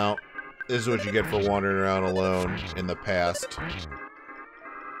 Well, this is what you get for wandering around alone in the past.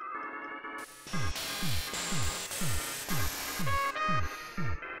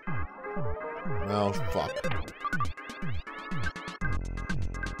 Oh, fuck.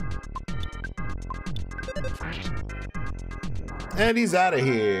 And he's out of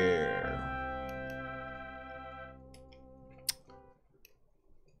here.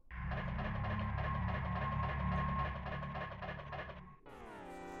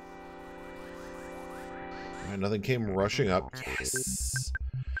 And nothing came rushing up. Yes.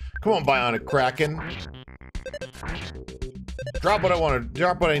 Come on, Bionic Kraken. Drop what I want to.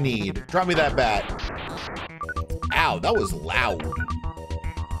 Drop what I need. Drop me that bat. Ow, that was loud.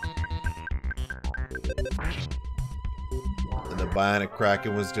 And the Bionic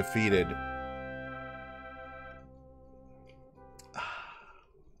Kraken was defeated.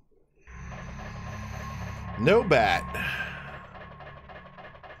 No bat.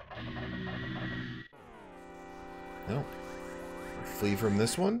 No. Flee from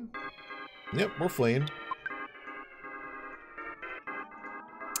this one? Yep, we're fleeing.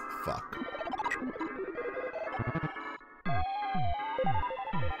 Fuck.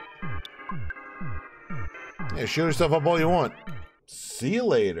 Yeah, shoot yourself up all you want. See you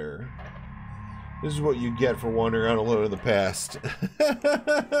later. This is what you get for wandering around alone in the past.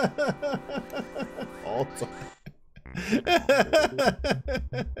 All time.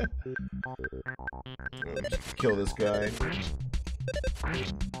 Just kill this guy.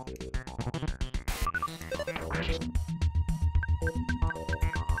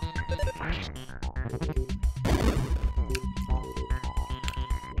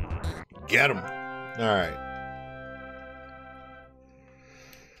 Get him. All right.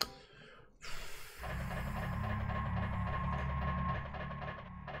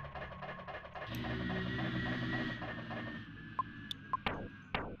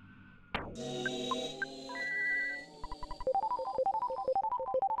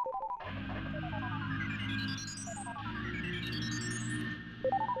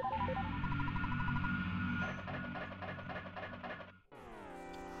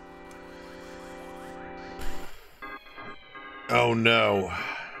 Oh no.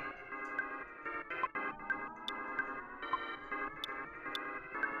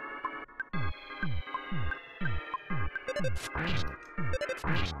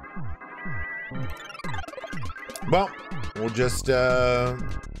 Well, we'll just let's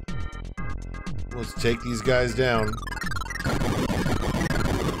take these guys down.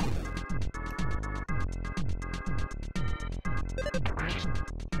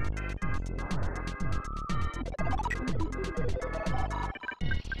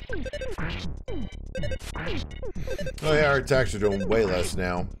 Oh yeah, our attacks are doing way less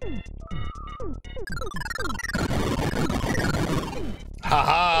now. Ha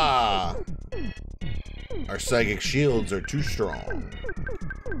ha! Our psychic shields are too strong.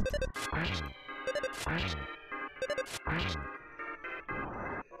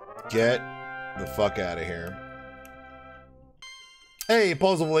 Get the fuck out of here. Hey,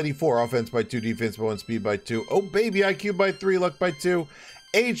 Paul's level 84, offense by 2, defense by 1, speed by 2. Oh baby, IQ by 3, luck by 2,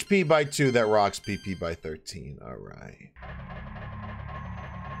 HP by 2, that rocks, PP by 13. Alright.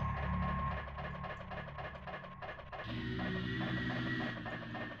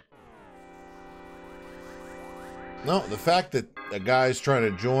 No, the fact that a guy's trying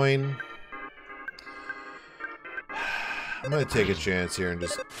to join, I'm gonna take a chance here and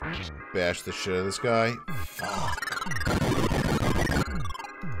just bash the shit out of this guy. Fuck.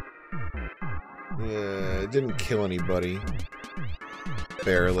 Yeah, it didn't kill anybody.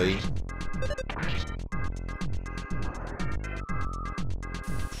 Barely.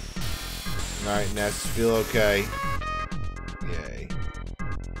 Alright, Ness, feel okay. Yay.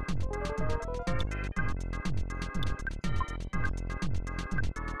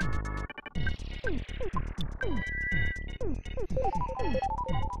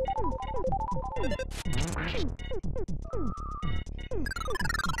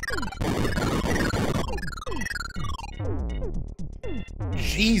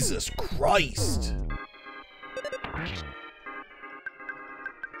 Jesus Christ!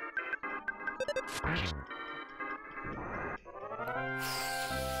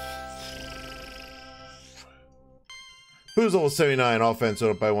 Who's level 79? Offense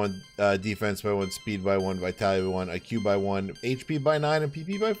up by 1, defense by 1, speed by 1, vitality by 1, IQ by 1, HP by 9, and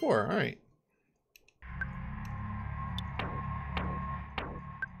PP by 4. Alright.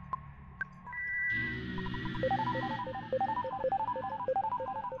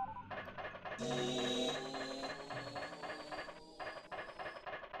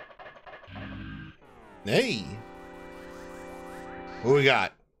 Hey! Who we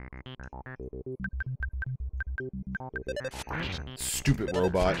got? Stupid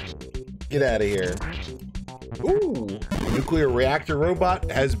robot. Get out of here. Ooh! Nuclear reactor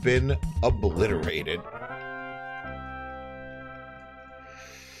robot has been obliterated.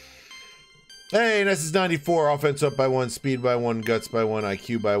 Hey, Ness is 94. Offense up by 1, speed by 1, guts by 1,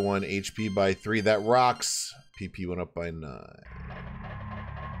 IQ by 1, HP by 3. That rocks. PP went up by 9.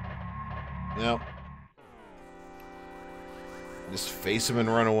 Now, just face him and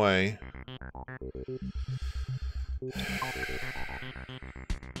run away.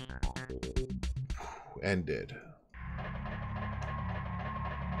 And did.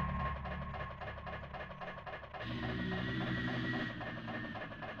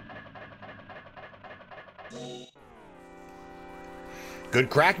 Good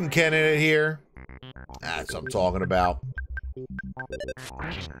Kraken candidate here. That's what I'm talking about.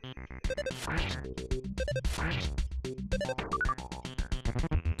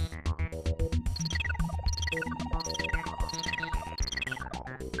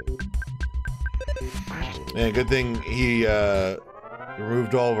 Man, good thing he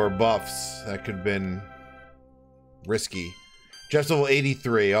removed all of our buffs. That could have been risky. Jeff's level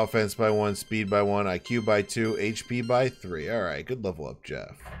 83. Offense by 1, speed by 1, IQ by 2, HP by 3. Alright, good level up,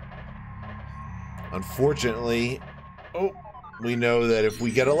 Jeff. Unfortunately, we know that if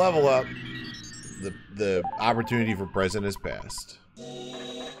we get a level up, the opportunity for present has passed.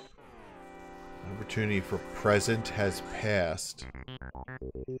 Opportunity for present has passed.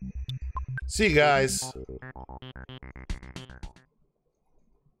 See you guys.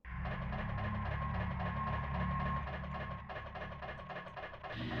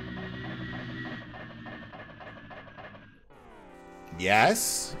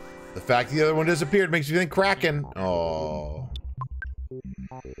 Yes. The fact the other one disappeared makes me think Kraken. Oh.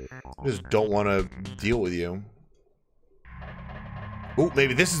 I just don't want to deal with you. Oh,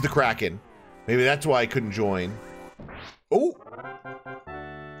 maybe this is the Kraken. Maybe that's why I couldn't join. Oh!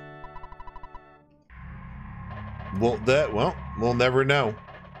 Well, we'll never know.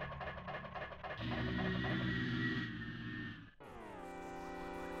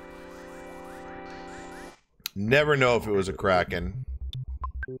 Never know if it was a Kraken.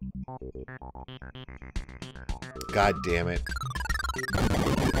 God damn it.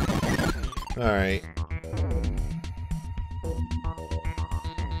 Alright.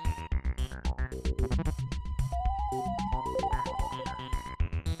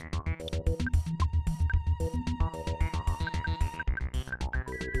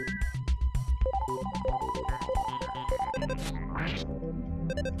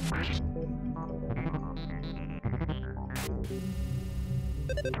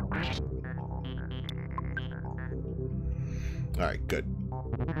 Alright, good.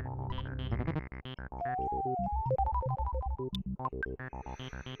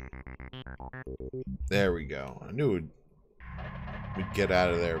 There we go. I knew we'd get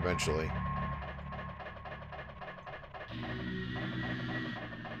out of there eventually.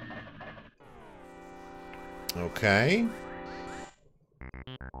 Okay.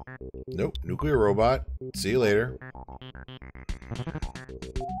 Nope. Nuclear robot. See you later.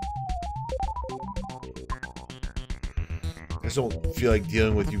 I just don't feel like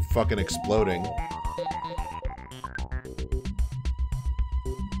dealing with you fucking exploding.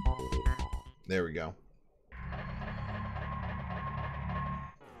 There we go.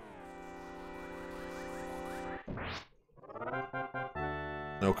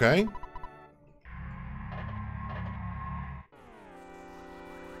 Okay.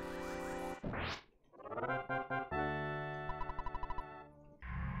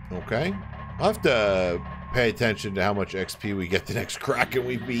 Okay. I'll have to pay attention to how much XP we get the next Kraken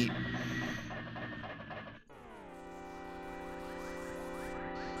we beat.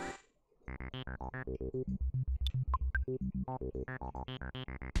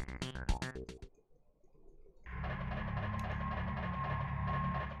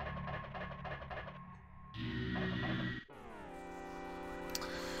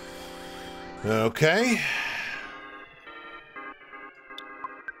 Okay.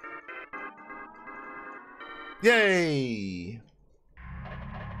 Yay!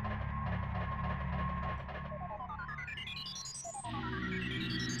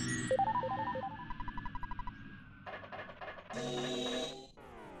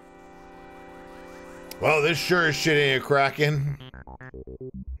 Well, this sure as shit ain't a Kraken.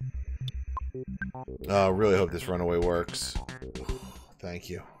 Oh, I really hope this runaway works. Thank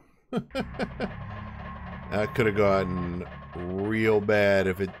you. That could have gotten real bad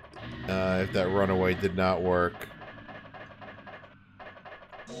if that runaway did not work.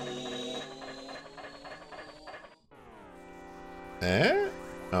 Eh?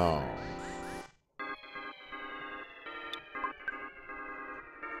 Oh.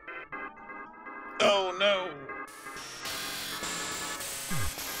 Oh no.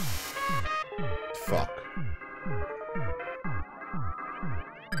 Fuck.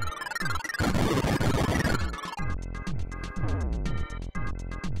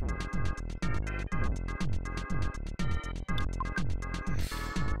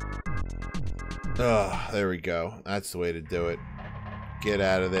 Oh, there we go. That's the way to do it. Get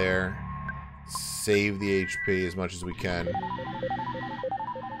out of there. Save the HP as much as we can.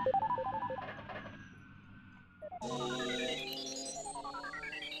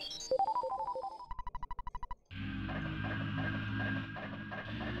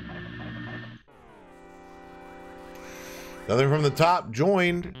 Nothing from the top.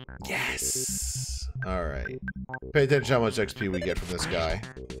 Joined. Yes. All right. Pay attention to how much XP we get from this guy.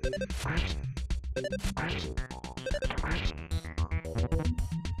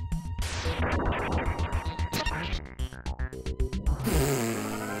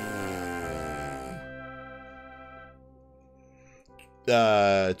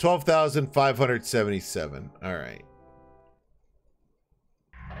 12,577. All right.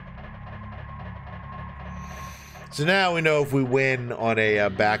 So now we know if we win on a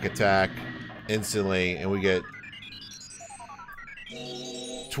back attack instantly and we get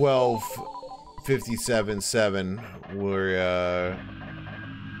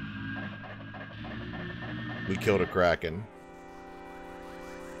 12,57.7, we killed a Kraken.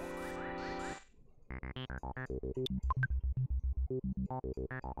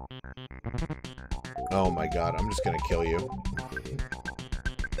 Oh my god, I'm just gonna kill you.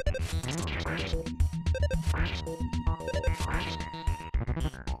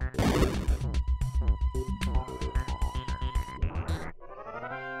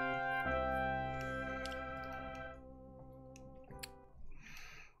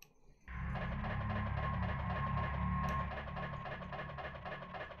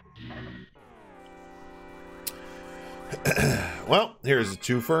 Well, here's a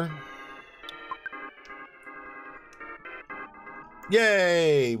twofer.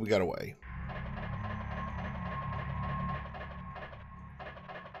 Yay! We got away.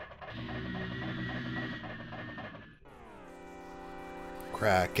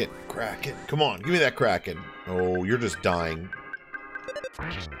 Kraken, Kraken. Come on, give me that Kraken. Oh, you're just dying.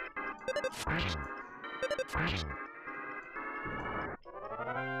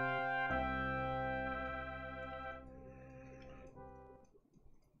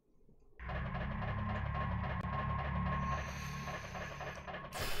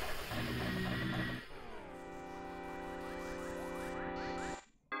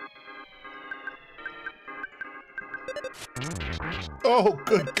 Oh,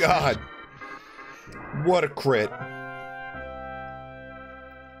 good God. What a crit.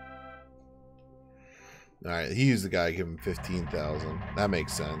 Alright, he's the guy. Give him 15,000. That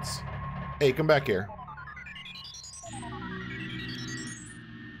makes sense. Hey, come back here.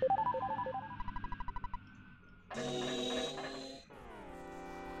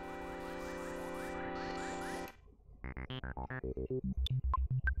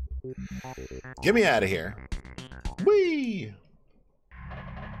 Get me out of here. Whee!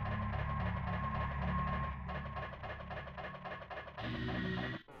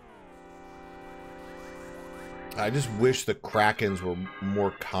 I just wish the Krakens were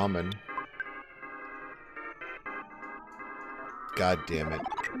more common. God damn it.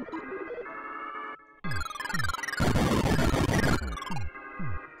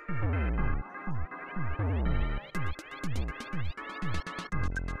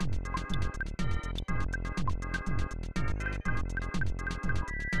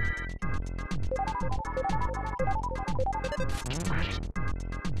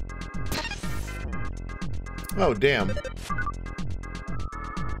 Oh, damn.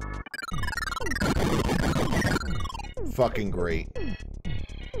 Fucking great.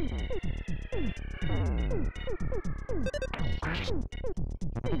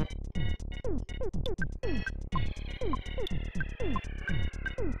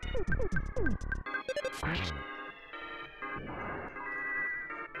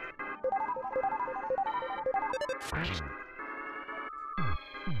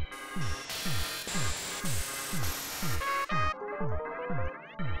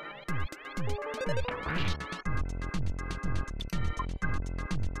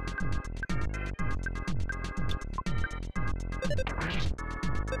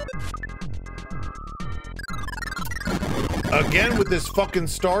 Again with this fucking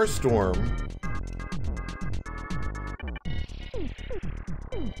Starstorm.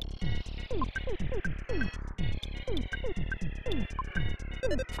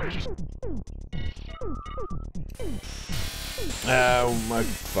 Oh, I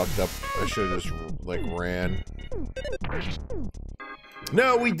fucked up. I should have just, like, ran.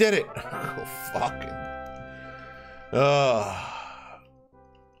 No, we did it! Oh, fucking...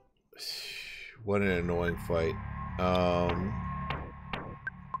 What an annoying fight.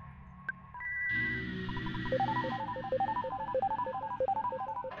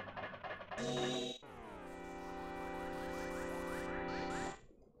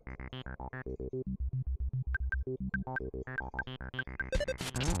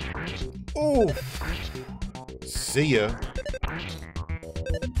 Oh, see ya.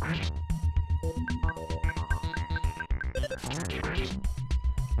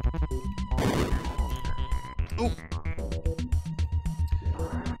 Ooh.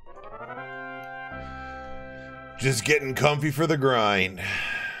 Just getting comfy for the grind.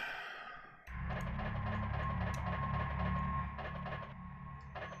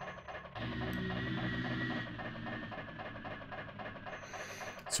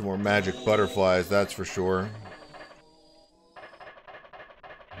 Some more magic butterflies, that's for sure.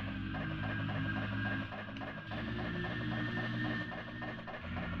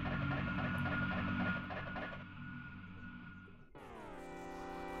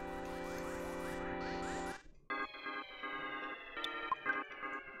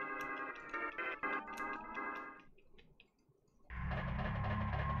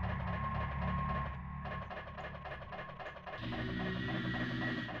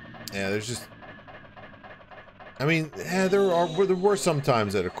 Yeah, there's just... I mean, yeah, there were some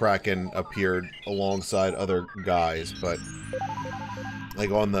times that a Kraken appeared alongside other guys, but...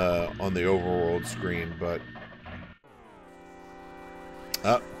 Like, on the overworld screen, but...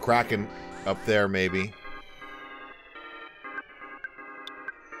 Kraken up there, maybe.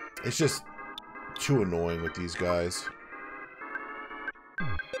 It's just too annoying with these guys.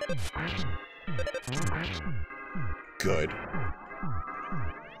 Good.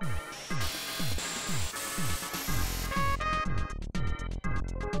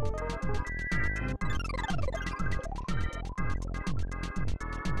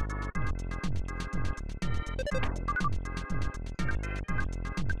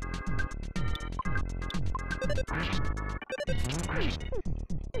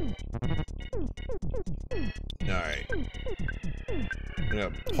 Alright. We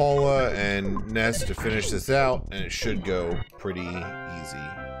got Paula and Ness to finish this out, and it should go pretty easy.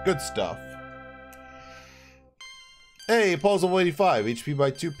 Good stuff. Hey, Paul's level 85, HP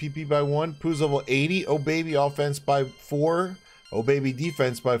by 2, PP by 1. Pooh's level 80, oh baby, offense by 4. Oh baby,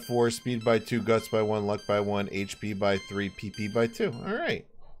 defense by 4, speed by 2, guts by 1, luck by 1, HP by 3, PP by 2. Alright.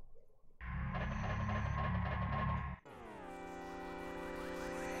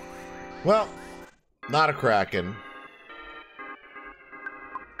 Well, not a Kraken.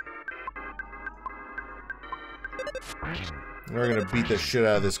 We're gonna beat the shit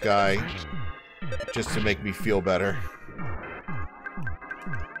out of this guy just to make me feel better.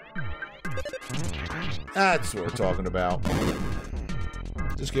 That's what we're talking about.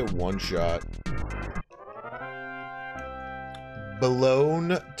 Just get one shot.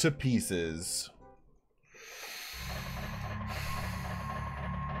 Blown to pieces.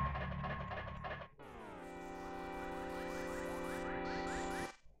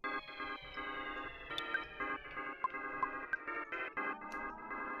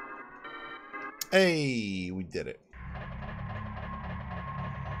 Hey, we did it.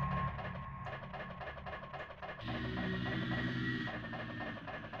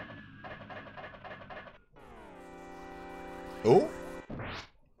 Oh.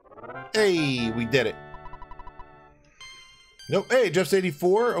 Hey, we did it. Nope. Hey, Jeff's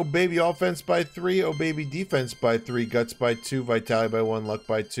 84. Oh, baby, offense by 3. Oh, baby, defense by 3. Guts by 2. Vitality by 1. Luck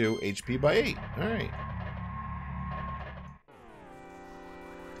by 2. HP by 8. All right.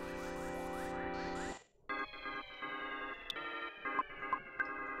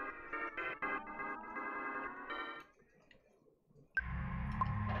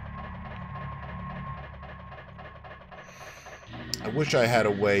 I wish I had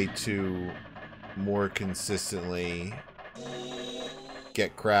a way to more consistently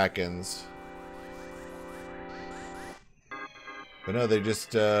get Krakens. But no, they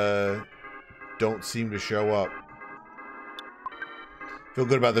just don't seem to show up. Feel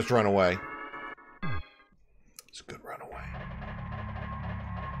good about this runaway. It's a good runaway.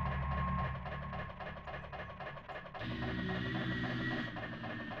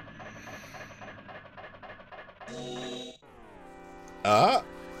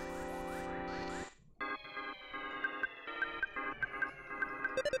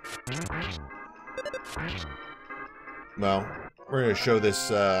 Well, we're going to show this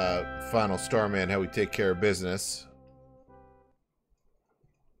final Starman how we take care of business.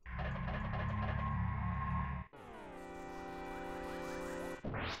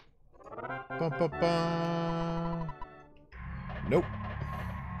 Ba-ba-ba. Nope.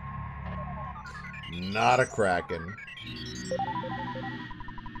 Not a Kraken.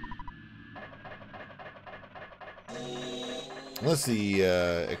 Unless the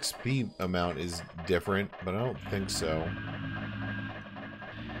XP amount is different, but I don't think so.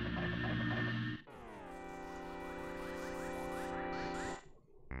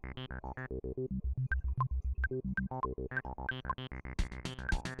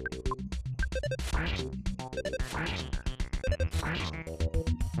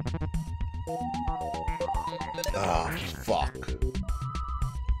 Ah, fuck.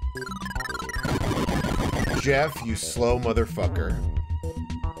 Jeff, you slow motherfucker.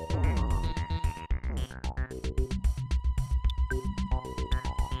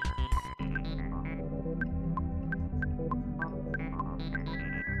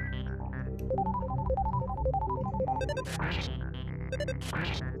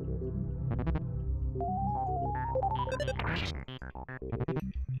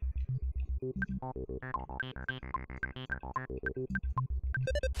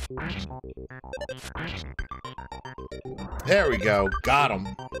 There we go. Got him.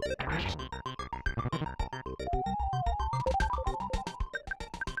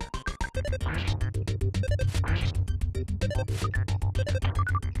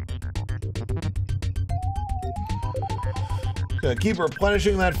 Gonna keep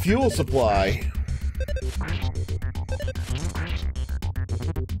replenishing that fuel supply.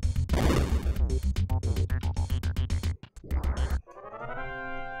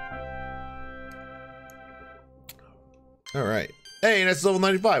 All right. Hey, that's level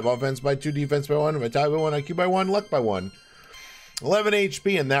 95. Offense by 2, defense by 1, vitality by 1, IQ by 1, luck by 1. 11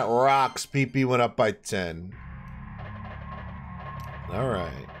 HP, and that rocks. PP went up by 10. All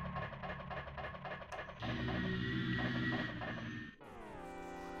right.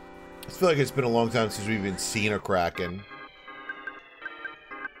 I feel like it's been a long time since we've even seen a Kraken.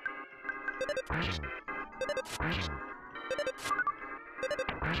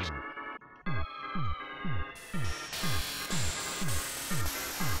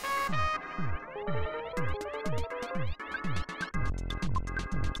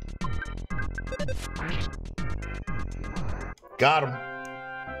 Got him.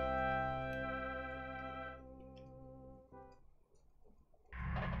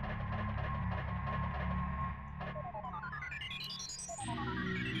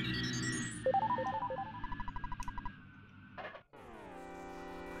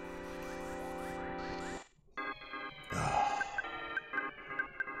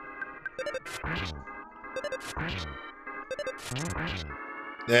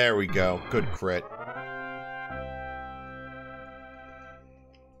 There we go. Good crit.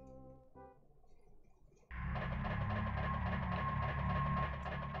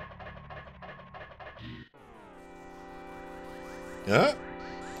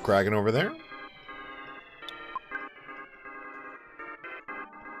 Kraken over there.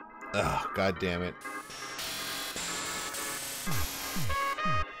 Ugh, god damn it.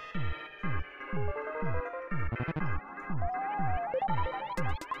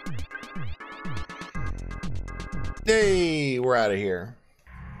 Hey, we're out of here.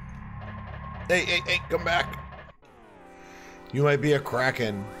 Hey, come back. You might be a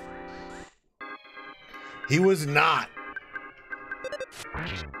Kraken. He was not.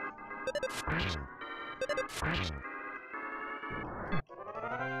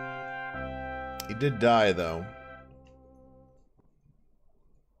 He did die, though.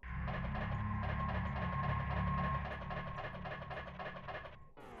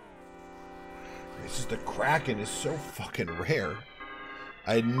 It's just the Kraken is so fucking rare.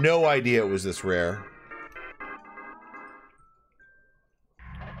 I had no idea it was this rare.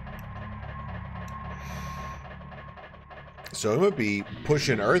 So I'm gonna be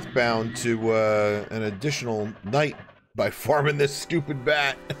pushing EarthBound to an additional night by farming this stupid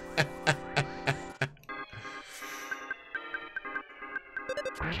bat.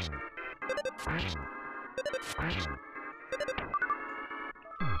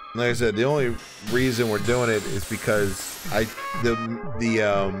 Like I said, the only reason we're doing it is because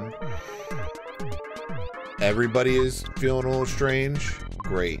everybody is feeling a little strange.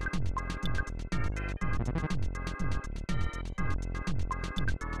 Great.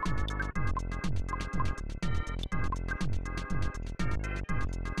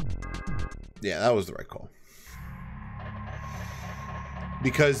 Yeah, that was the right call.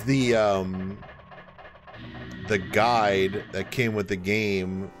 Because the guide that came with the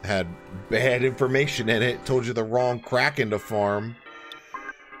game had bad information in it, told you the wrong Kraken to farm.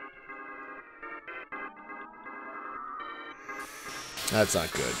 That's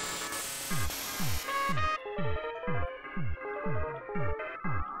not good.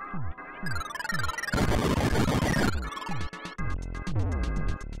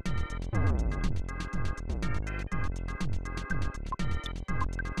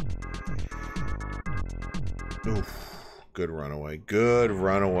 Oof. Good runaway. Good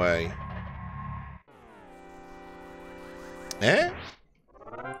runaway. Eh?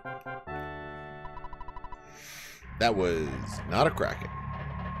 That was not a Kraken.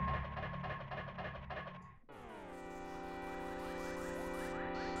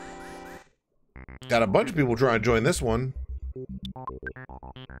 Got a bunch of people trying to join this one.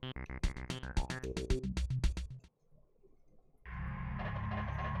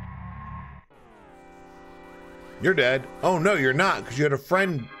 You're dead. Oh, no, you're not, because you had a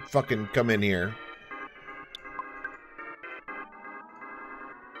friend fucking come in here.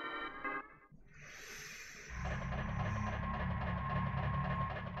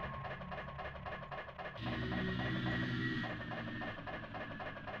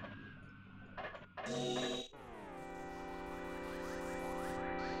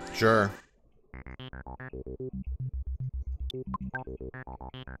 Sure.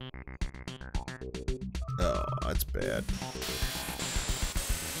 Oh, that's bad.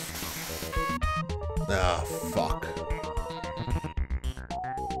 Ah, fuck.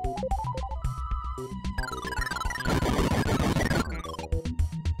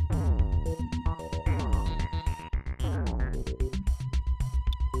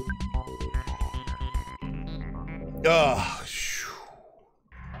 Ugh.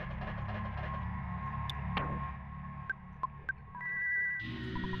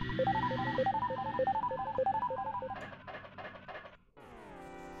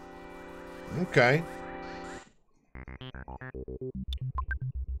 Okay.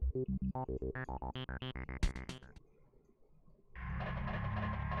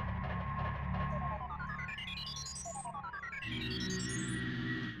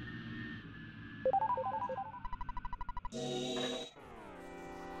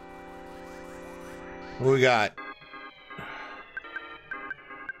 What we got?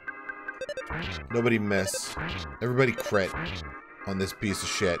 Nobody miss. Everybody crit on this piece of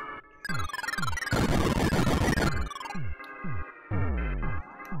shit.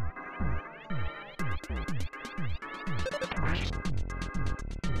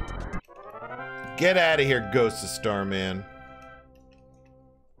 Get out of here, Ghost of Starman.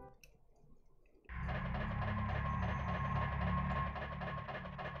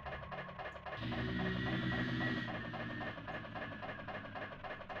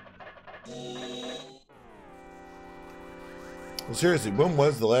 Well, seriously, when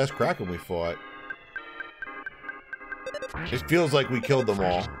was the last Kraken we fought? It feels like we killed them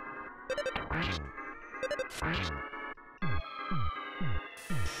all.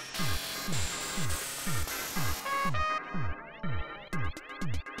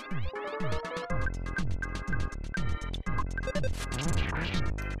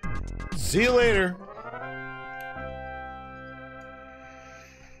 See you later.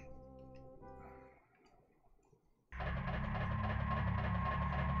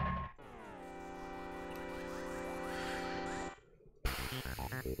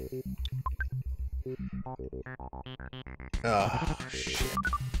 Oh, shit.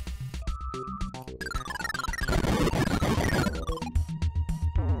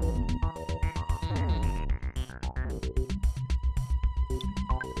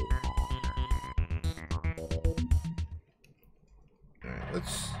 Alright,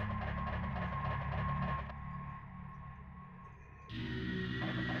 let's...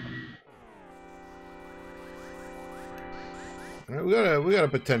 Alright, we got a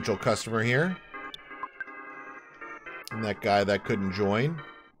potential customer here. And that guy that couldn't join.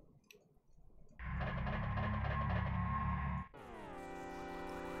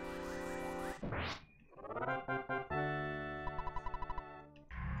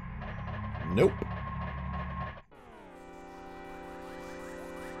 Nope.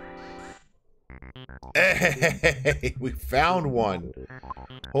 Hey, we found one.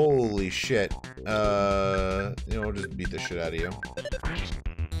 Holy shit. You know, we'll just beat the shit out of you.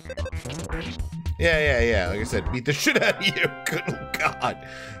 Yeah. Like I said, beat the shit out of you. Good God.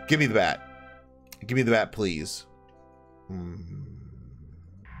 Give me the bat. Give me the bat, please.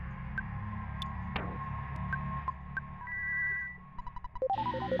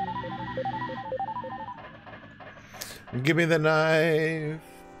 Give me the knife,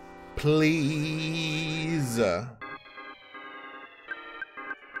 please.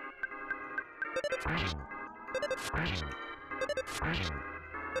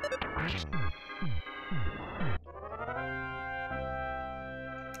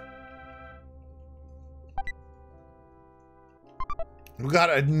 We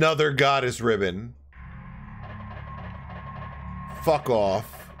got another goddess ribbon. Fuck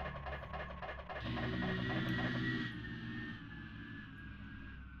off.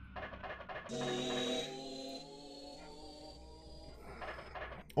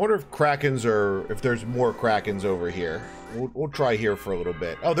 I wonder if Krakens are... if there's more Krakens over here. We'll try here for a little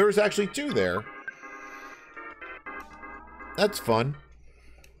bit. Oh, there was actually two there. That's fun.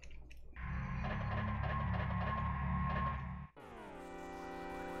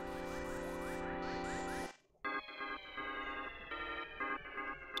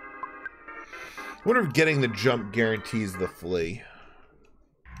 I wonder if getting the jump guarantees the flee.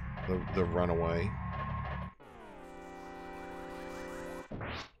 The runaway.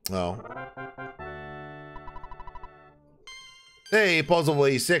 Oh. Hey, Puzzle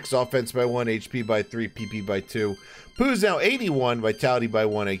 86, offense by 1, HP by 3, PP by 2. Pooh's now 81, vitality by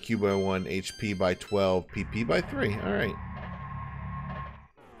 1, AQ by 1, HP by 12, PP by 3. Alright.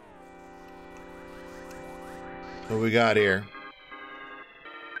 What we got here?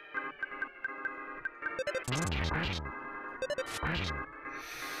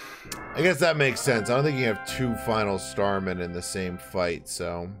 I guess that makes sense. I don't think you have two final Starmen in the same fight,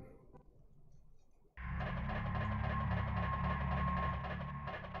 so...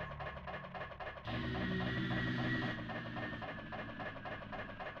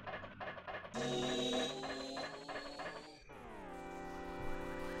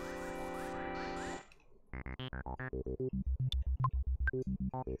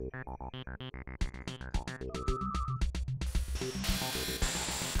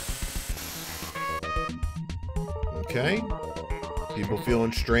 Okay. People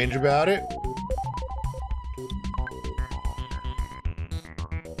feeling strange about it.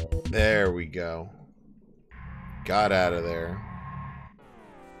 There we go. Got out of there.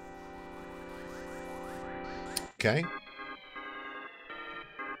 Okay.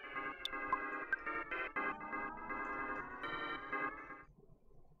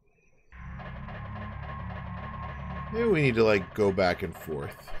 Maybe we need to, like, go back and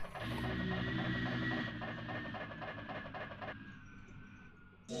forth.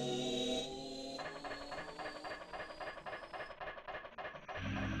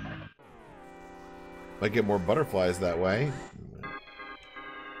 Might get more butterflies that way.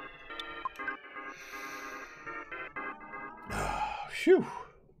 Phew.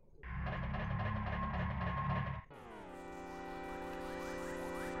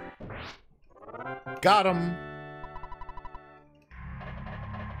 Got him.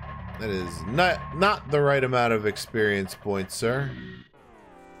 That is not the right amount of experience points, sir.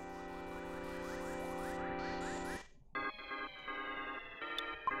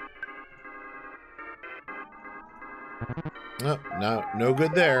 Oh, no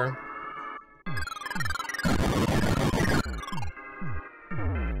good there.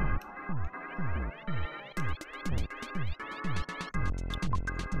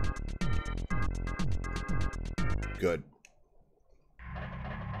 Good.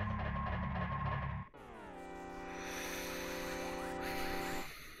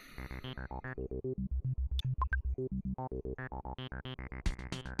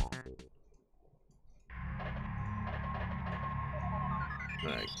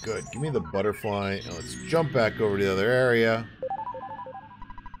 Alright, good. Give me the butterfly. Now let's jump back over to the other area.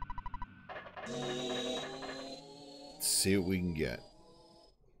 Let's see what we can get.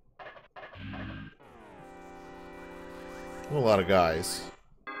 A lot of guys.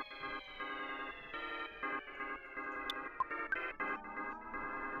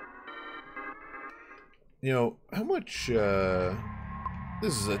 You know, how much, this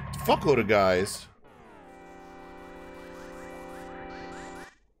is a fuckload of guys.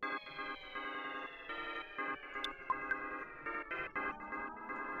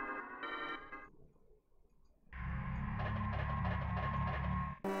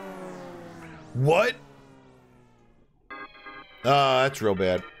 What? Ah, that's real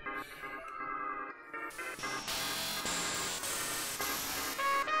bad.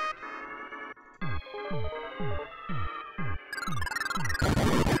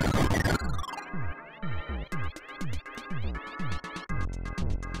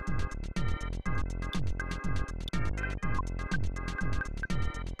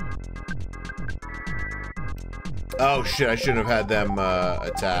 Oh shit, I shouldn't have had them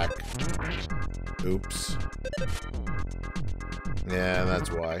attack. Oops. Yeah, that's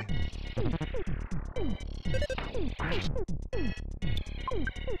why.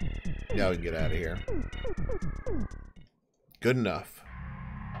 Now we can get out of here. Good enough.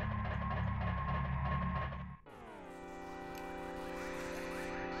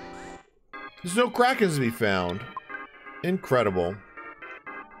 There's no Krakens to be found. Incredible.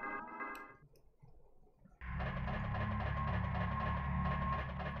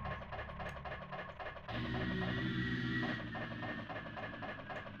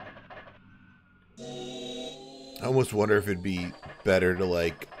 I almost wonder if it'd be better to,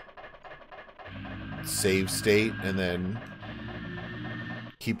 like, save state and then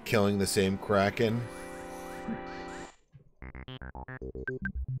keep killing the same Kraken.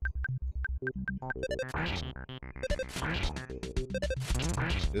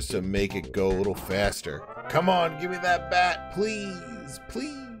 Just to make it go a little faster. Come on, give me that bat, please,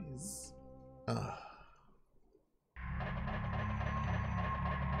 please.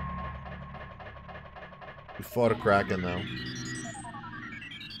 We fought a Kraken, though.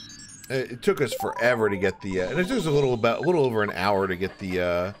 It took us forever to get the, and it took us a little over an hour to get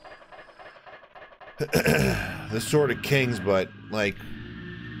the, the Sword of Kings, but, like,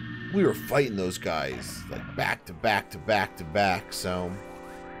 we were fighting those guys, like, back to back to back to back, so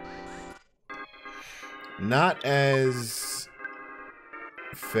not as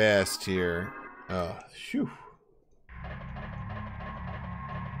fast here. Oh, phew.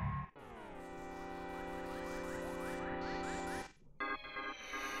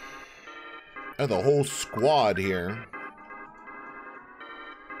 Oh, the whole squad here.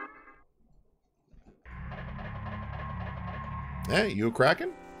 Hey, you a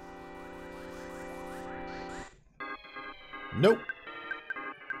Kraken? Nope.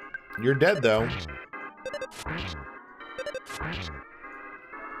 You're dead, though.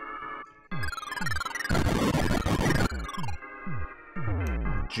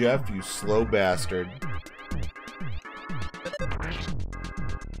 Jeff, you slow bastard.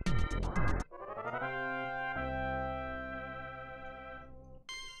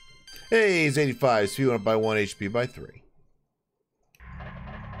 Hey, he's 85, so you want to buy 1 HP by 3.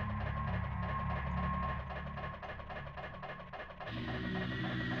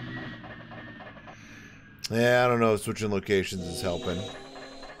 Yeah, I don't know if switching locations is helping.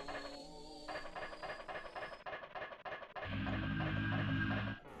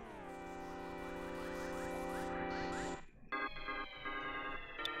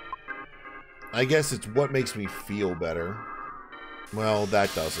 I guess it's what makes me feel better. Well,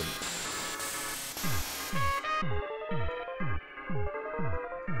 that doesn't.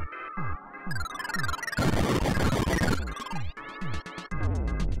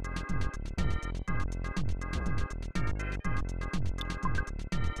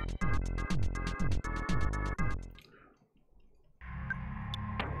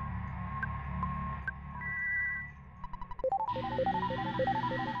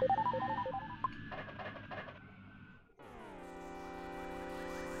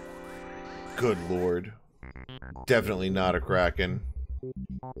 Good lord. Definitely not a Kraken.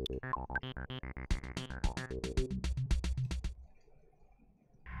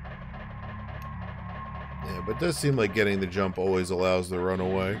 Yeah, but it does seem like getting the jump always allows the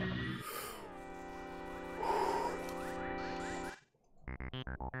runaway.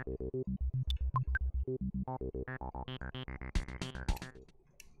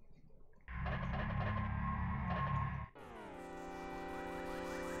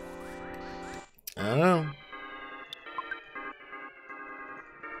 I don't know.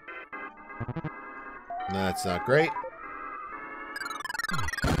 That's not great.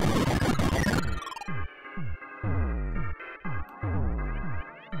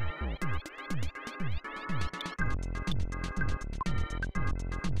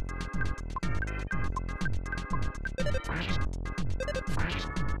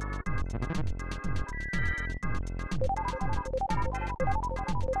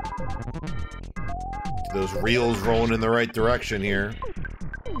 Those reels rolling in the right direction here.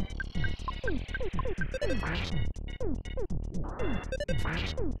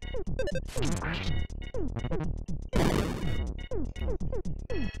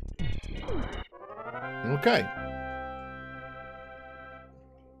 Okay.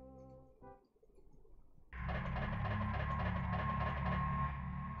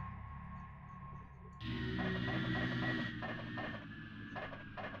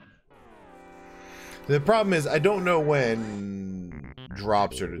 The problem is I don't know when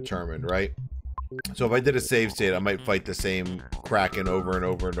drops are determined, right? So if I did a save state, I might fight the same Kraken over and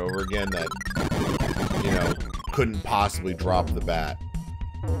over and over again that, you know, couldn't possibly drop the bat.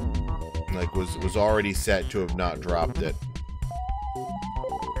 Like, was already set to have not dropped it.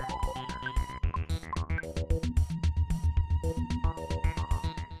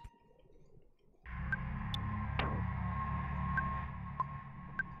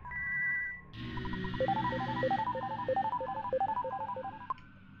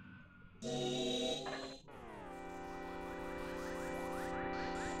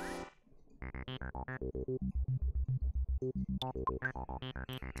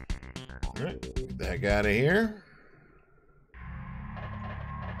 Alright, get the heck out of here.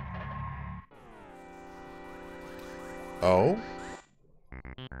 Oh.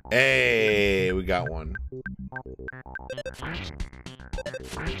 Hey, we got one.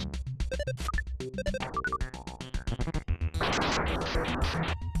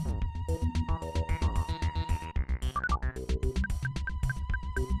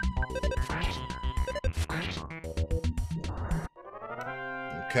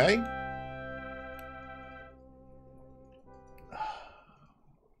 Okay.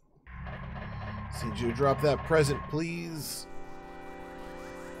 Need you to drop that present, please.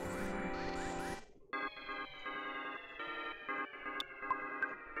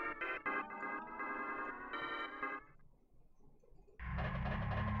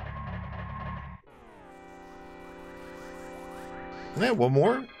 Yeah, one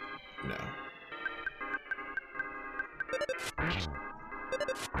more? No.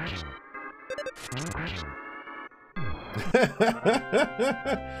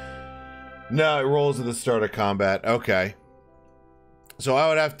 No, it rolls at the start of combat. Okay. So I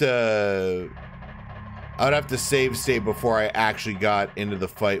would have to save state before I actually got into the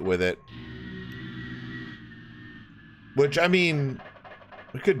fight with it. Which, I mean,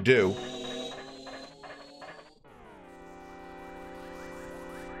 we could do.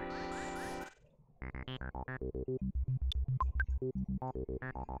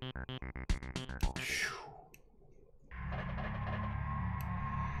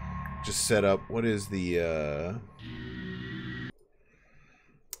 Just set up. What is the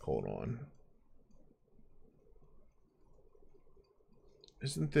hold on.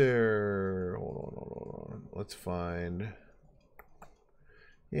 Isn't there, hold on. Let's find,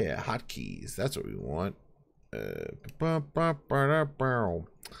 yeah, hotkeys. That's what we want.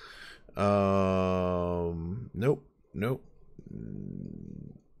 Nope.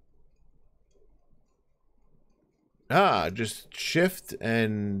 Just shift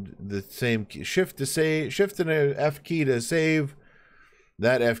and the same key. Shift to save, shift and a F key to save,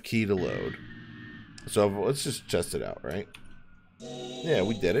 that F key to load. So let's just test it out, right? Yeah,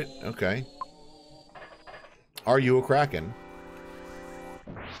 we did it. Okay. Are you a Kraken?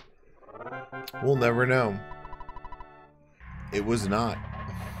 We'll never know. It was not.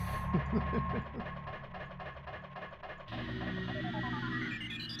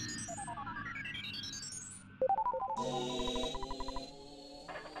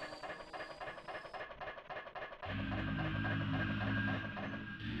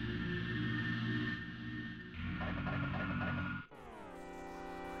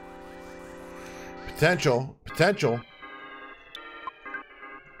 Potential. Potential.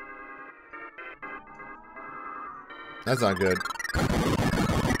 That's not good.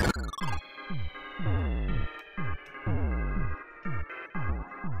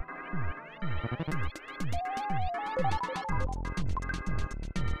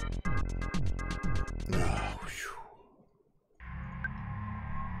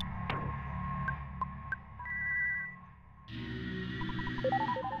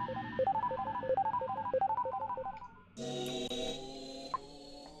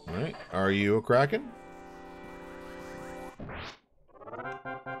 Alright, are you a Kraken?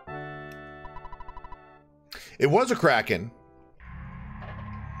 It was a Kraken.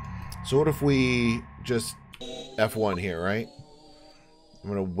 So what if we just F1 here, right? I'm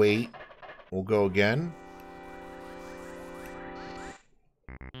gonna wait. We'll go again.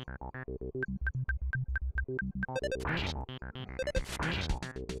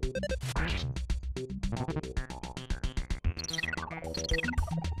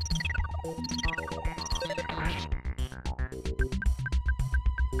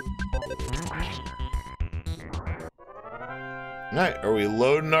 Alright, are we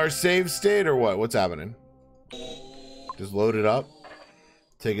loading our save state or what? What's happening? Just load it up?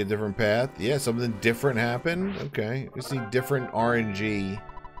 Take a different path? Yeah, something different happened? Okay, we see different RNG.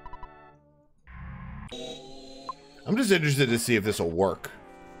 I'm just interested to see if this will work.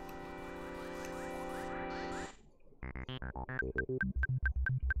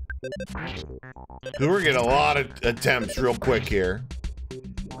 We're getting a lot of attempts real quick here.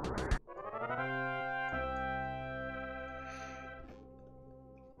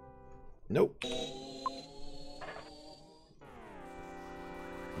 Nope.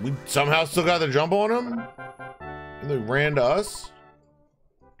 We somehow still got the jump on him? And they ran to us?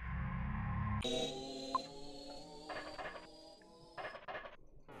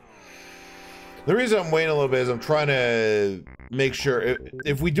 The reason I'm waiting a little bit is I'm trying to make sure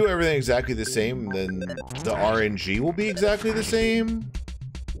if we do everything exactly the same, then the RNG will be exactly the same.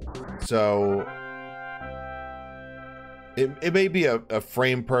 So it may be a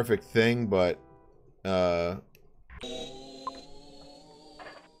frame perfect thing, but I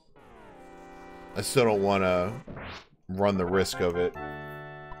still don't want to run the risk of it.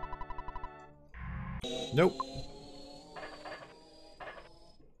 Nope.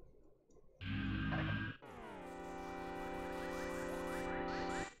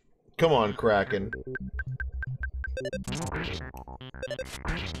 Come on, Kraken.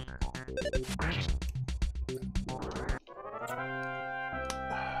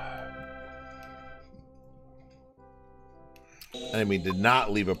 Enemy did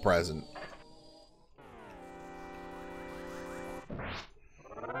not leave a present.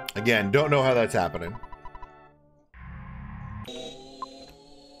 Again, don't know how that's happening.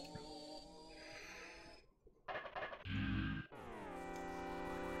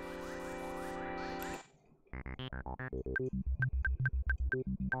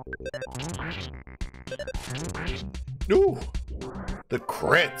 Ooh, the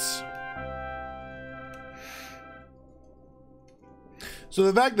crits. So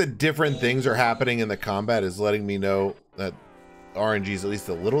the fact that different things are happening in the combat is letting me know that RNG is at least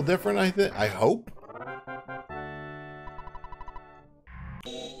a little different, I hope.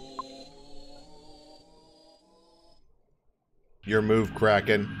 Your move,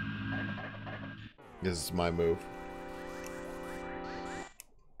 Kraken. This is my move.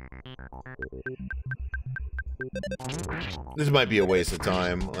 This might be a waste of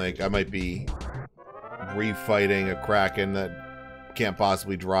time. Like, I might be refighting a Kraken that can't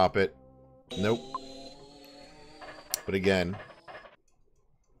possibly drop it. Nope. But again,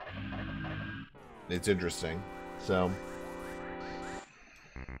 it's interesting. So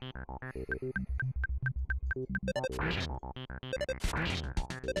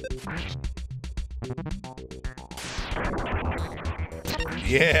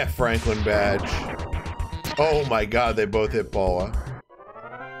yeah, Franklin badge. Oh my god, they both hit Paula.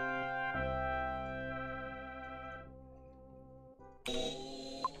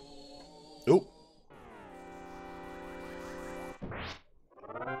 Oop.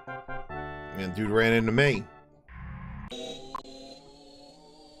 And dude ran into me.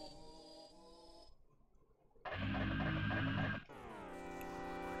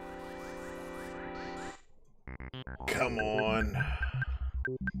 Come on.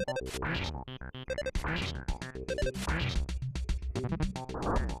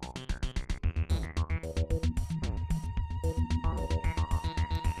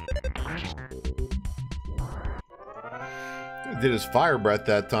 Did his fire breath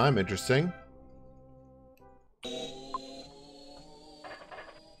that time. Interesting.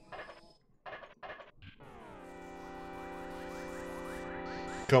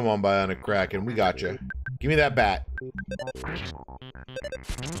 Come on, Bionic Kraken. We got you. Give me that bat.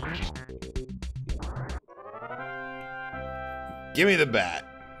 Give me the bat.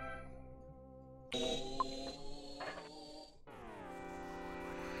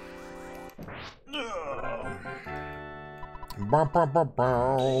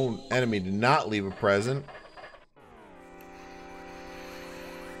 Enemy did not leave a present.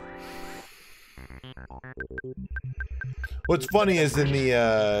 What's funny is in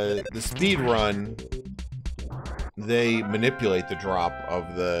the speed run, they manipulate the drop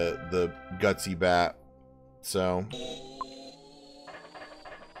of the gutsy bat. So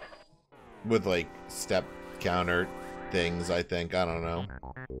with like step counter things, I think. I don't know.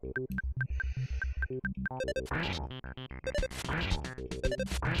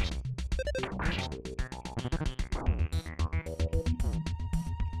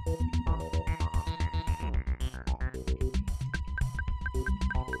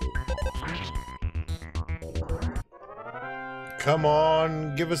 Come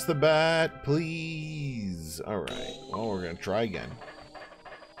on, give us the bat, please. All right. Well, we're gonna try again.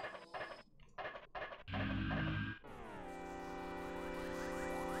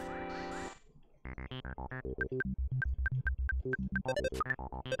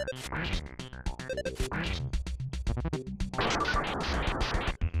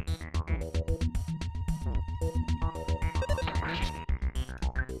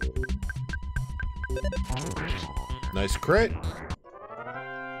 Nice crit.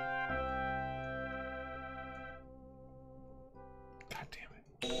 God damn it.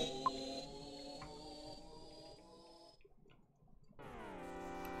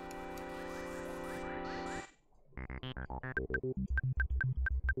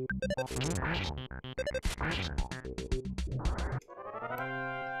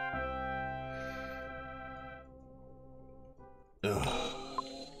 Ugh.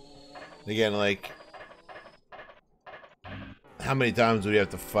 Again, like, how many times do we have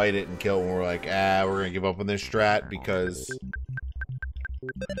to fight it and kill it when we're like, we're gonna give up on this strat because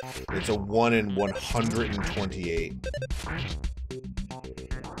it's a 1 in 128.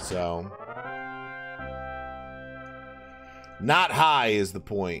 So, not high is the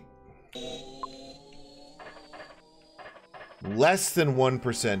point. Less than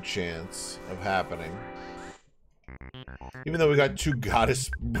 1% chance of happening. Even though we got 2 goddess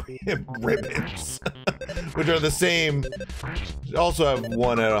ribbons, which are the same, also have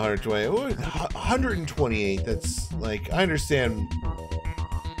 1 out of 120. Ooh, 128, that's, like, I understand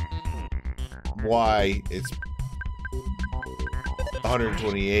why it's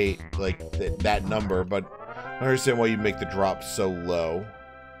 128, like, that number, but I understand why you make the drop so low.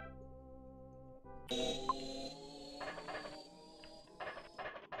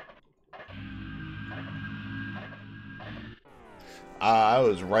 I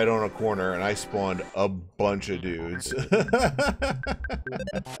was right on a corner and I spawned a bunch of dudes.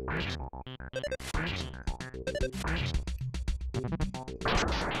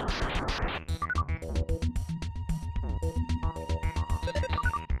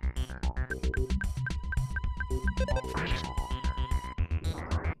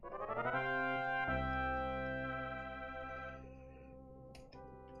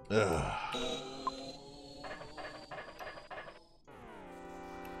 Ugh.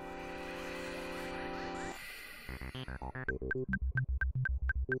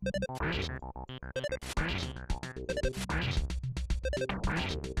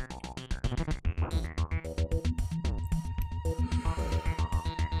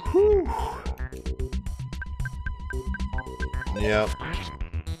 Whew. Yep.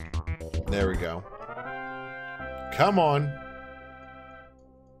 There we go. Come on.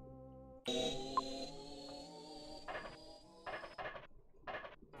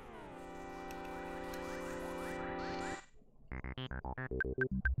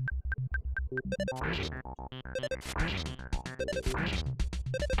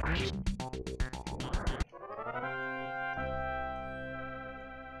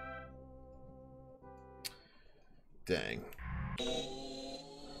 Dang.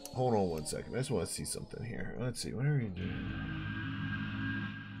 Hold on one second. I just want to see something here. Let's see. What are you doing?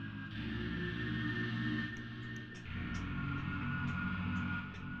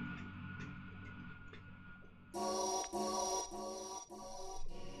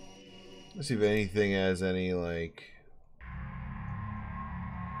 Let's see if anything has any, like...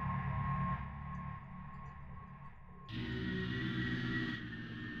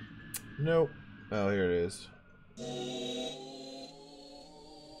 Nope. Oh, here it is.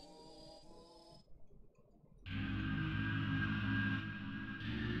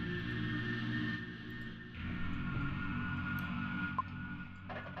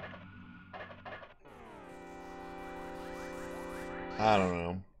 I don't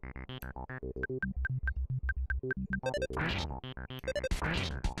know.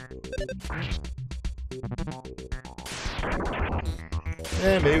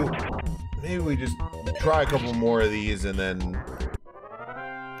 Yeah, maybe we just try a couple more of these and then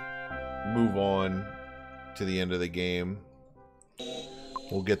move on to the end of the game.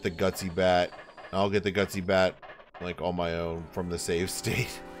 We'll get the gutsy bat. I'll get the gutsy bat like on my own from the save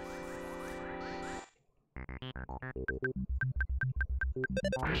state.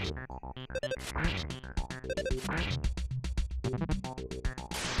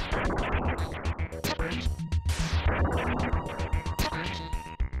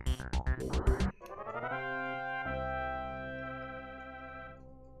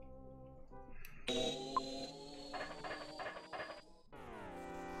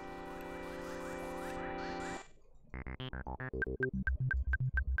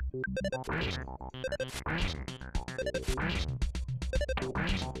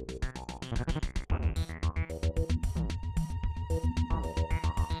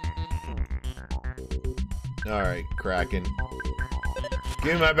 Alright, Kraken.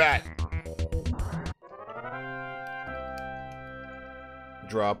 Give me my bat!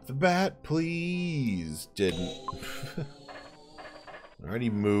 Drop the bat, please. Didn't. Already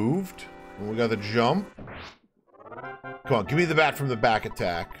moved. And we got the jump. Come on, give me the bat from the back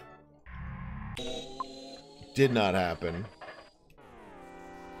attack. Did not happen.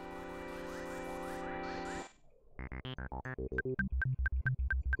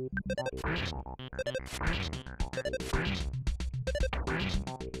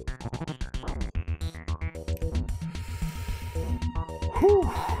 Whew.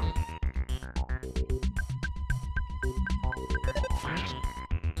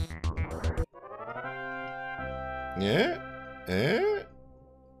 Yeah.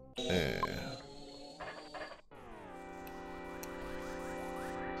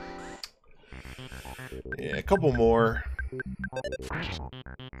 Yeah, a couple more.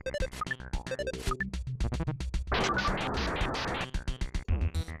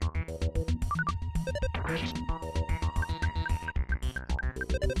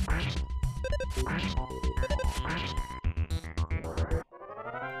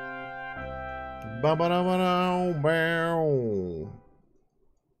 Ba-ba-da-ba-da-bow.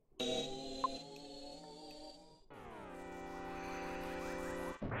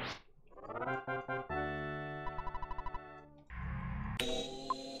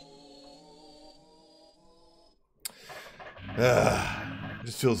 It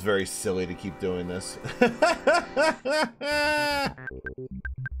just feels very silly to keep doing this.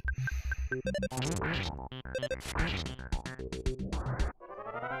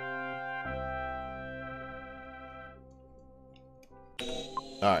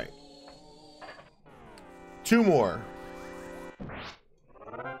 Alright. 2 more.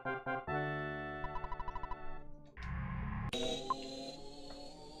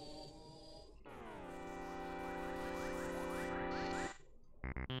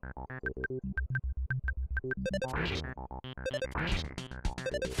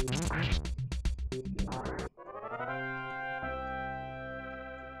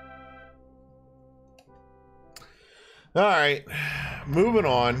 All right, moving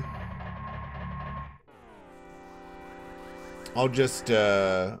on. I'll just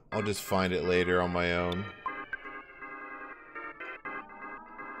find it later on my own.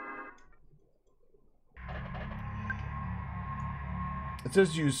 It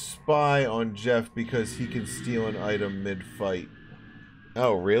says you spy on Jeff because he can steal an item mid-fight.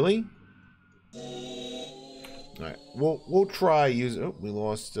 Oh, really? All right, we'll try use. Oh, we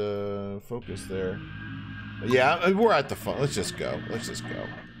lost focus there. Yeah, we're at the fun. Let's just go. Let's just go.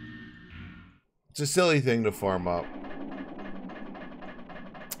 It's a silly thing to farm up.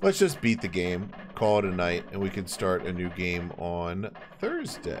 Let's just beat the game, call it a night, and we can start a new game on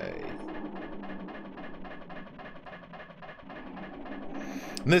Thursday.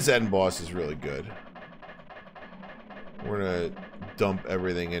 And this end boss is really good. We're gonna dump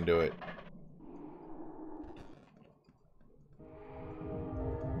everything into it.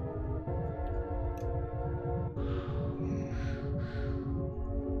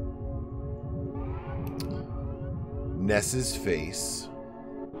 Ness's face.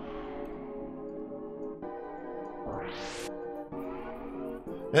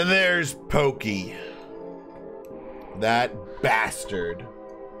 And there's Pokey. That bastard.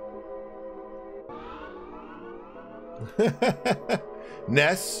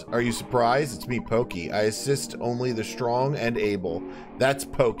 Ness, are you surprised? It's me, Pokey. I assist only the strong and able. That's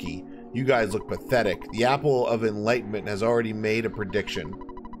Pokey. You guys look pathetic. The apple of enlightenment has already made a prediction.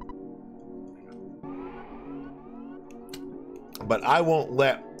 but I won't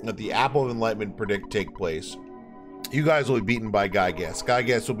let the Apple of Enlightenment take place. You guys will be beaten by Gygas.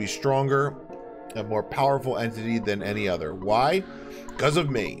 Gygas will be stronger, a more powerful entity than any other. Why? Because of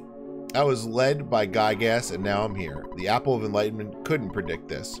me. I was led by Gygas, and now I'm here. The Apple of Enlightenment couldn't predict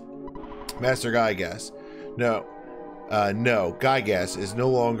this. Master Gygas. No, Gygas is no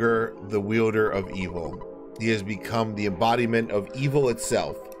longer the wielder of evil. He has become the embodiment of evil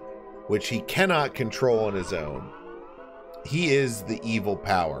itself, which he cannot control on his own. He is the evil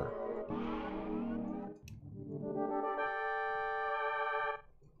power.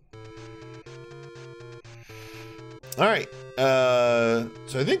 All right.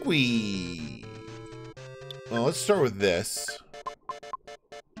 So I think well, let's start with this.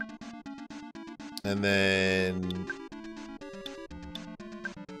 And then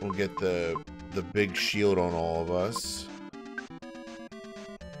we'll get the big shield on all of us.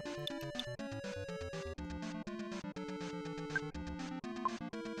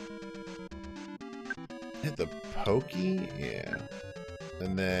 Hit the pokey? Yeah.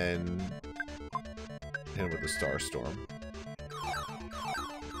 And then hit him with the Star Storm.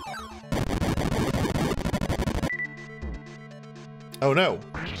 Oh no!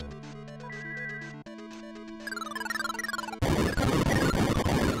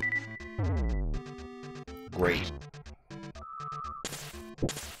 Great.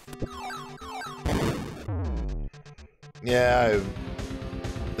 Yeah,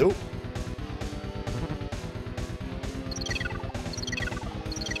 nope.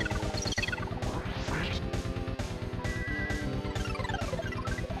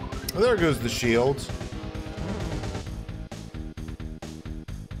 Well, there goes the shield.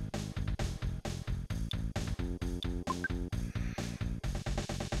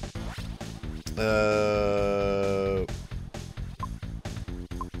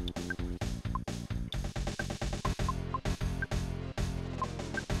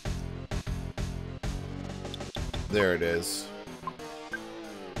 There it is.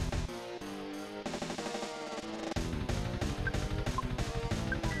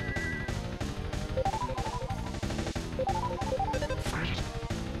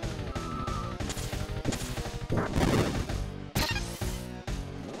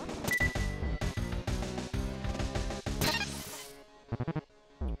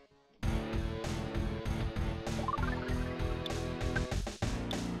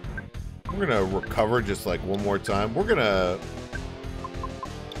 We're gonna recover just like one more time. We're gonna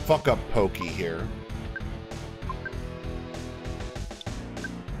fuck up Pokey here.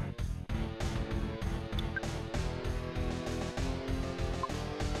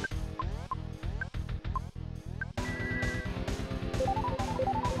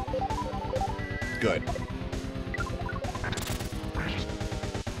 Good.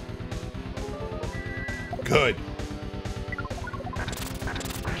 Good.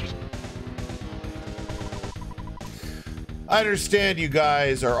 I understand you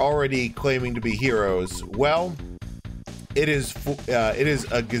guys are already claiming to be heroes. Well, it is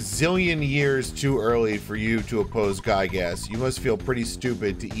a gazillion years too early for you to oppose Gygas. You must feel pretty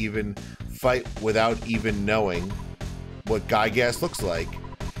stupid to even fight without even knowing what Gygas looks like.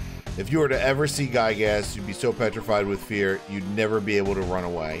 If you were to ever see Gygas, you'd be so petrified with fear, you'd never be able to run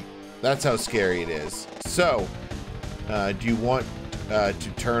away. That's how scary it is. So, do you want to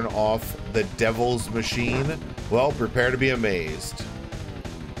turn off the devil's machine? Well, prepare to be amazed.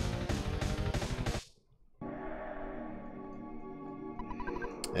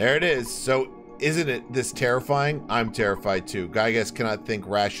 There it is. So, isn't it this terrifying? I'm terrified too. Gygas cannot think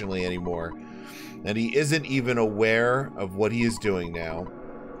rationally anymore. And he isn't even aware of what he is doing now.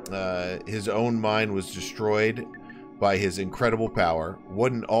 His own mind was destroyed by his incredible power.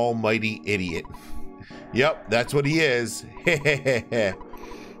 What an almighty idiot. Yep, that's what he is.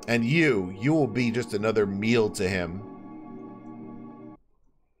 And you will be just another meal to him.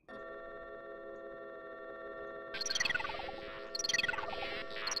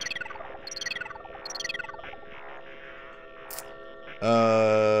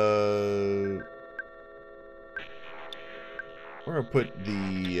 We're gonna put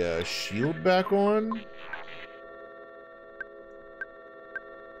the shield back on.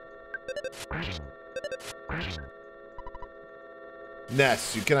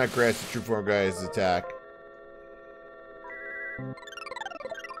 Ness, you cannot grasp the true form guy's attack.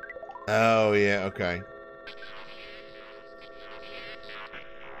 Oh, yeah, okay.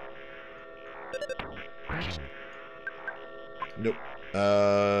 Nope.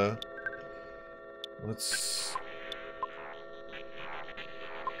 Let's...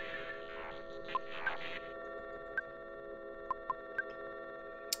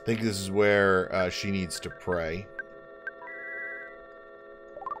 I think this is where she needs to pray.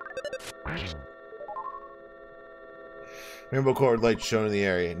 Rainbow colored light shown in the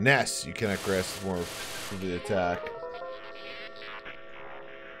area. Ness, you cannot grasp more of the attack.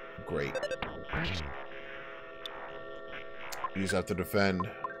 Great. You just have to defend.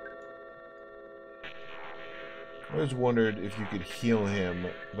 I always wondered if you could heal him,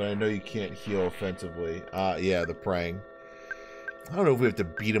 but I know you can't heal offensively. Yeah, the praying. I don't know if we have to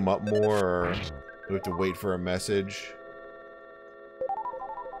beat him up more or we have to wait for a message.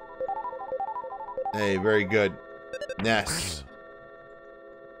 Hey, very good. Ness.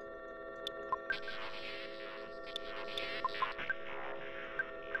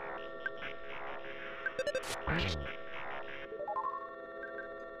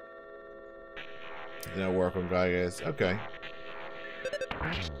 Did not work on guys. Okay.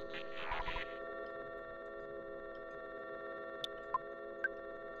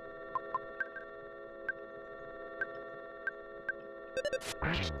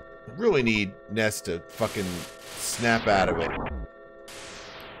 Really need Ness to fucking snap out of it.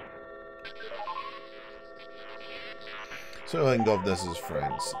 So I can go with Ness's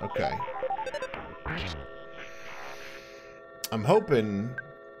friends. Okay. I'm hoping...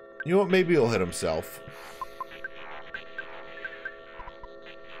 You know what? Maybe he'll hit himself.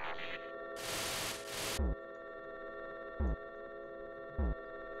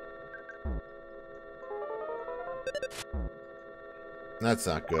 That's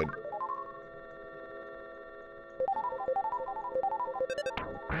not good.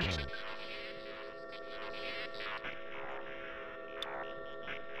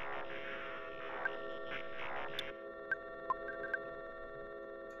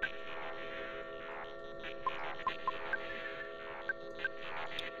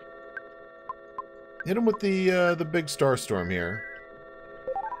 Hit him with the big star storm here.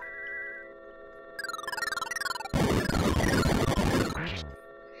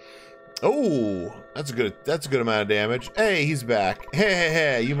 Oh, that's a good amount of damage. Hey, he's back.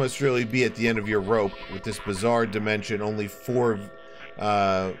 Hey, you must really be at the end of your rope with this bizarre dimension. Only four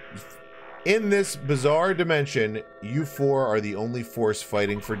in this bizarre dimension, you four are the only force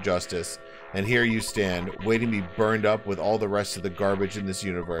fighting for justice. And here you stand, waiting to be burned up with all the rest of the garbage in this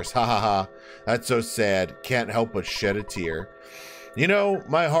universe. Ha ha ha. That's so sad. Can't help but shed a tear. You know,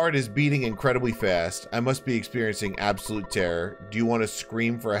 my heart is beating incredibly fast. I must be experiencing absolute terror. Do you want to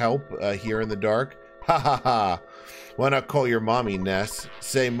scream for help here in the dark? Ha ha ha. Why not call your mommy, Ness?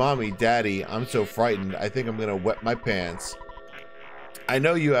 Say, Mommy, Daddy, I'm so frightened. I think I'm going to wet my pants. I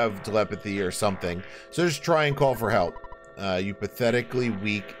know you have telepathy or something, so just try and call for help. You pathetically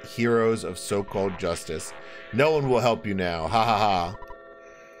weak heroes of so-called justice. No one will help you now. Ha ha ha.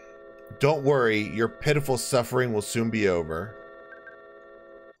 Don't worry, your pitiful suffering will soon be over.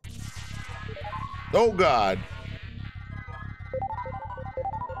 Oh God.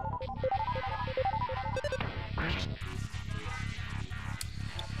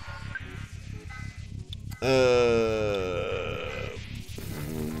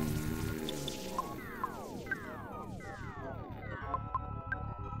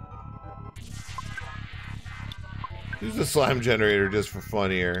 Use the slime generator just for fun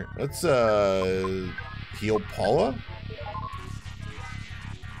here. Let's heal Paula.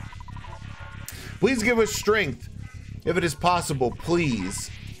 Please give us strength. If it is possible, please.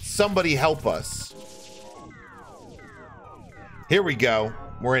 Somebody help us. Here we go.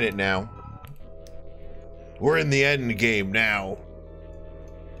 We're in it now. We're in the end game now.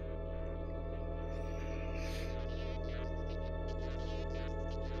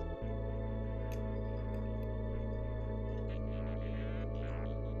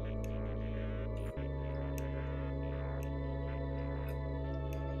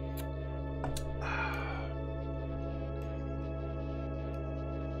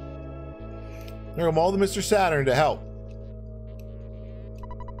 There come all the Mr. Saturn to help.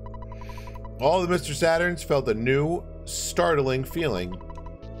 All the Mr. Saturns felt a new, startling feeling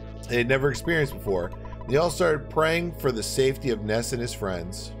they had never experienced before. They all started praying for the safety of Ness and his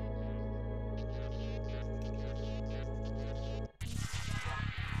friends.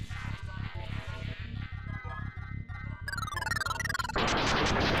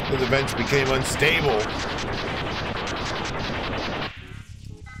 The events became unstable.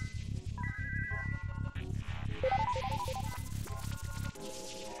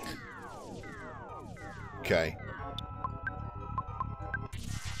 Okay.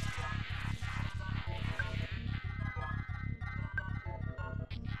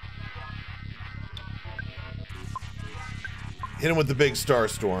 Hit him with the big star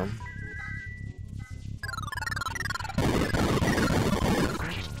storm.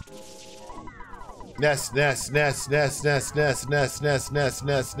 Nest, nest, nest, nest, nest, nest, nest, nest, nest,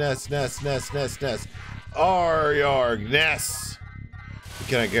 nest, nest, nest, nest, nest, nest. Yarg, nest.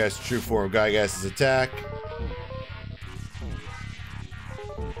 Can I guess true form of Gygas's attack?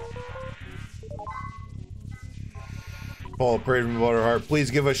 Paul, pray from the water heart. Please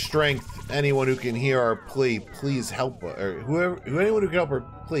give us strength. Anyone who can hear our plea, please help us. Or anyone who can help our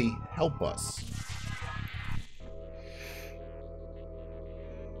plea, help us.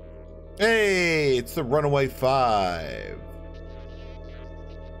 Hey, it's the Runaway 5.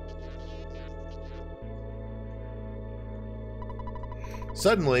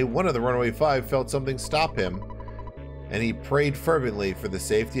 Suddenly, one of the Runaway 5 felt something stop him, and he prayed fervently for the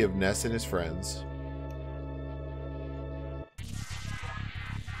safety of Ness and his friends.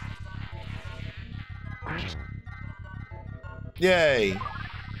 Yay!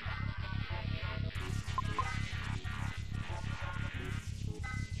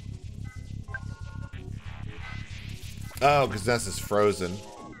 Oh, because Ness is frozen.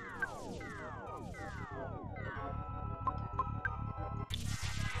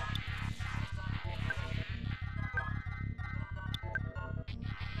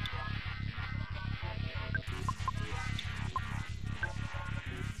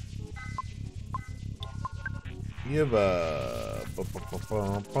 You have a...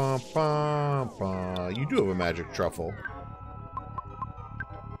 You do have a magic truffle.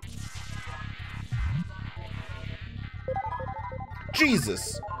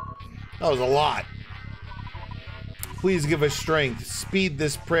 Jesus! That was a lot. Please give us strength. Speed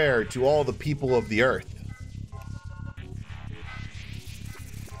this prayer to all the people of the earth.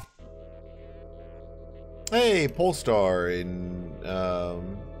 Hey, Polestar in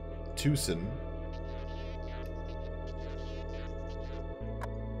Tucson.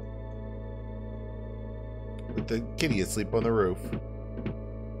 With the kitty asleep on the roof.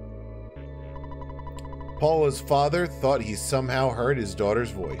 Paula's father thought he somehow heard his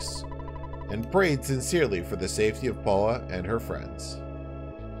daughter's voice and prayed sincerely for the safety of Paula and her friends.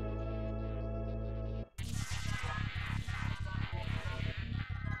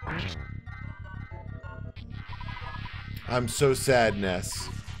 I'm so sad, Ness.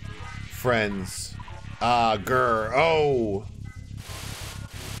 Friends. Ah, grr. Oh!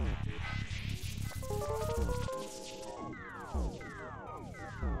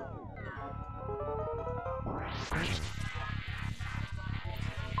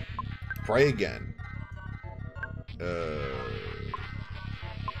 Pray again.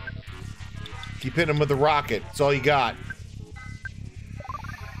 Keep hitting him with the rocket. That's all you got.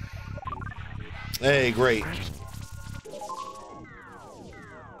 Hey, great.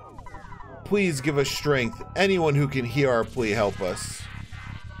 Please give us strength. Anyone who can hear our plea, help us.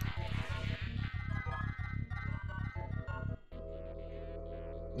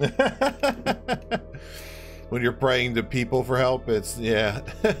 When you're praying to people for help, it's, yeah.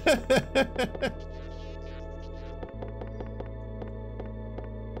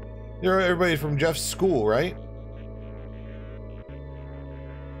 You're everybody from Jeff's school, right?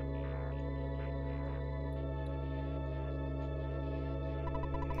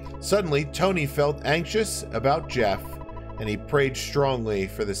 Suddenly, Tony felt anxious about Jeff, and he prayed strongly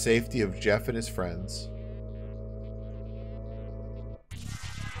for the safety of Jeff and his friends.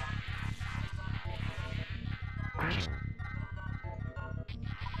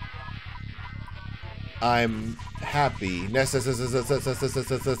 I'm happy. I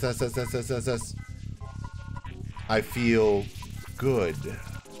feel good.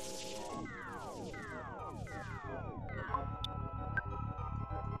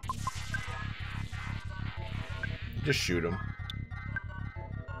 Just shoot him.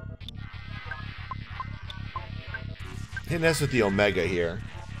 Hit us with the Omega here,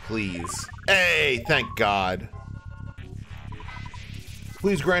 please. Hey, thank God.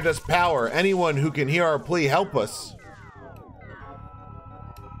 Please grant us power. Anyone who can hear our plea, help us.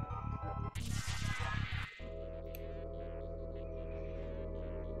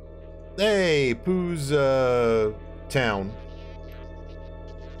 Hey, Pooh's town.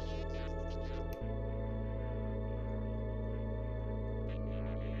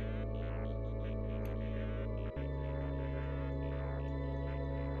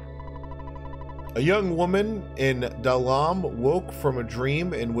 A young woman in Dalam woke from a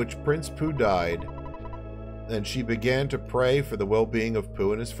dream in which Prince Pooh died. Then she began to pray for the well-being of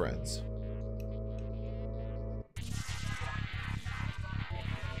Pooh and his friends.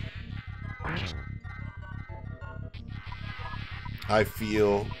 I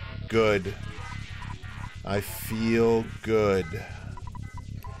feel good. I feel good.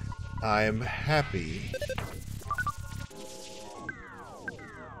 I'm happy.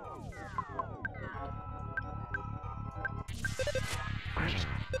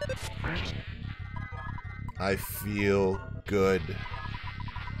 I feel good.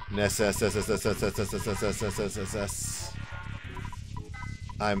 Ness, S, S, S, S, S, S, S, S, S, S, S, S, S, S.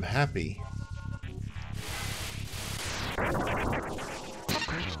 I'm happy.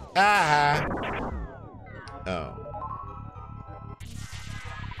 Ah! Oh.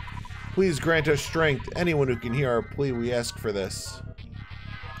 Please grant us strength. Anyone who can hear our plea, we ask for this.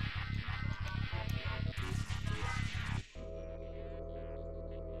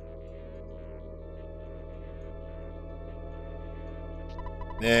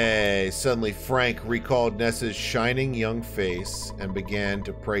 Hey, suddenly Frank recalled Ness's shining young face and began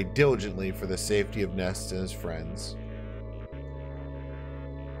to pray diligently for the safety of Ness and his friends.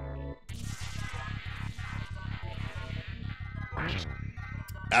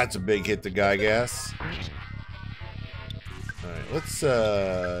 That's a big hit to Gygas. Alright, let's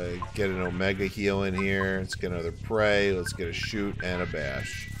get an Omega heal in here. Let's get another pray. Let's get a shoot and a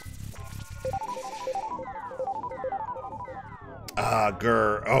bash. Ah,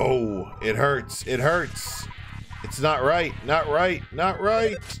 grr. Oh, it hurts. It hurts. It's not right. Not right. Not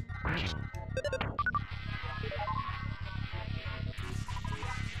right.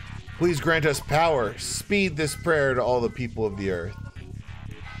 Please grant us power. Speed this prayer to all the people of the earth.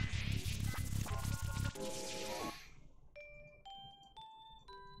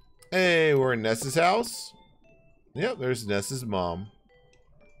 Hey, we're in Ness's house. Yep, there's Ness's mom.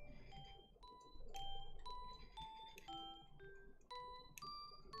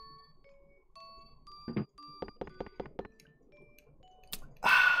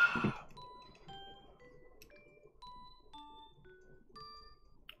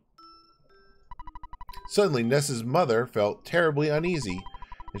 Suddenly, Ness's mother felt terribly uneasy,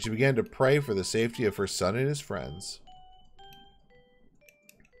 and she began to pray for the safety of her son and his friends.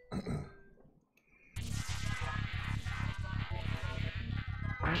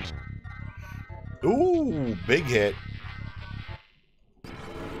 Ooh, big hit.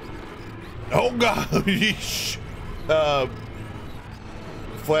 Oh gosh!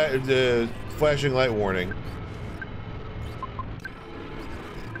 Flashing light warning.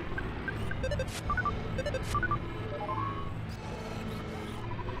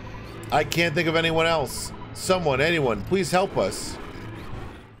 I can't think of anyone else. Someone, anyone, please help us.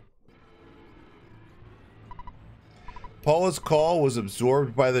 Paula's call was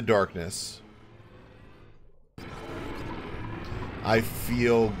absorbed by the darkness. I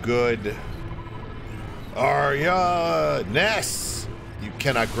feel good. Arya! Ness! You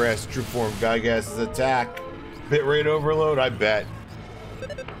cannot grasp true form Gygas's attack. Bitrate overload, I bet.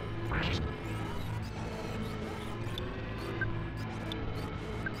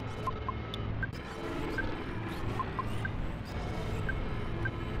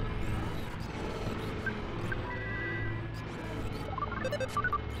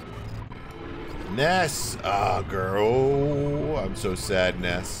 Ness! Ah, girl. Oh, I'm so sad,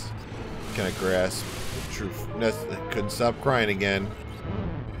 Ness. Can I grasp the truth? Ness couldn't stop crying again.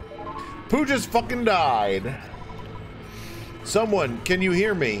 Pooh just fucking died. Someone, can you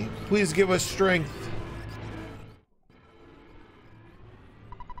hear me? Please give us strength.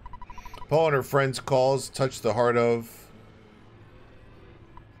 Paul and her friend's calls touched the heart of...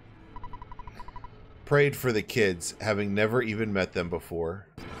 Prayed for the kids, having never even met them before.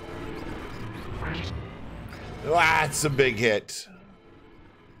 That's a big hit.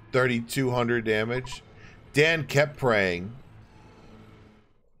 3,200 damage. Dan kept praying.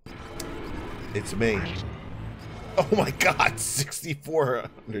 It's me. Oh my god,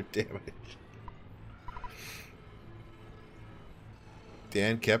 6,400 damage.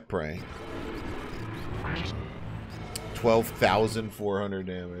 Dan kept praying. 12,400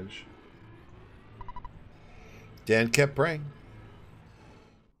 damage. Dan kept praying.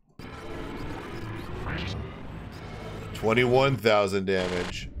 21,000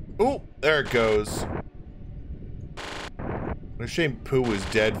 damage. Oh, there it goes. What a shame Pooh was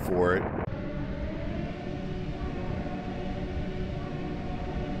dead for it.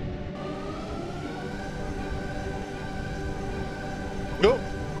 Oh,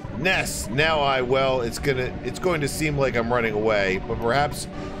 Ness. Now it's going to seem like I'm running away, but perhaps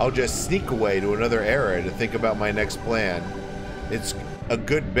I'll just sneak away to another era to think about my next plan. It's a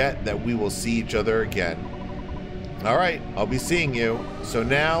good bet that we will see each other again. Alright, I'll be seeing you. So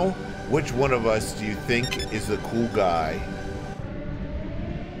now, which one of us do you think is the cool guy?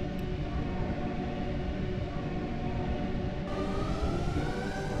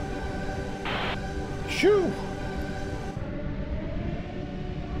 Shoo!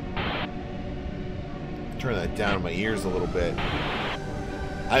 Turn that down in my ears a little bit.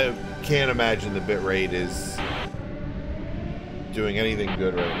 I can't imagine the bitrate is doing anything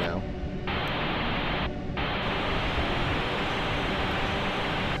good right now.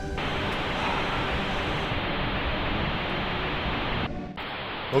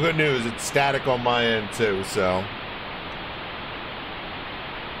 Well, good news. It's static on my end, too, so.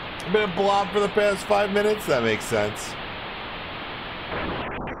 I've been a blob for the past 5 minutes? That makes sense.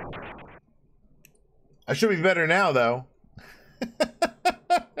 I should be better now, though.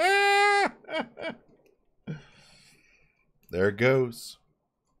 There it goes.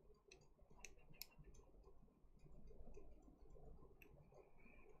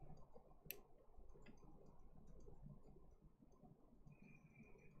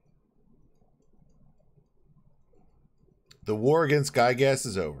 The war against Gygas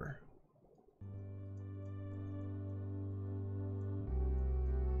is over.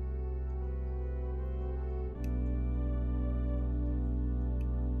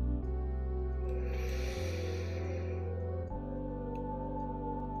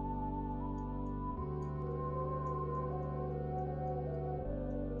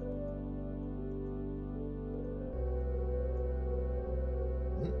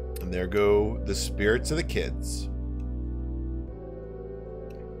 And there go the spirits of the kids.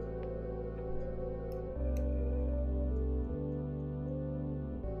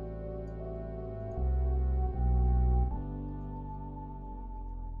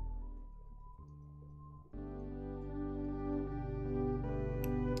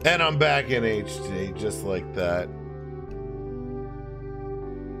 And I'm back in HD, just like that.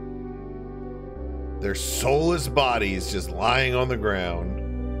 Their soulless bodies just lying on the ground.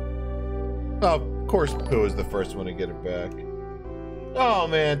 Oh, of course, Pooh is the first one to get it back. Oh,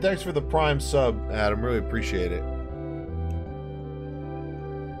 man, thanks for the Prime sub, Adam. Really appreciate it.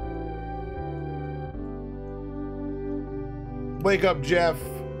 Wake up, Jeff.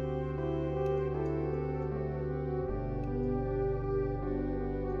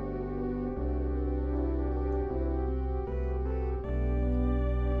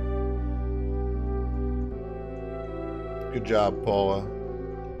 Good job, Paula.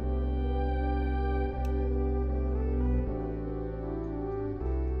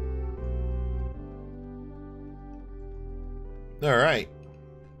 All right.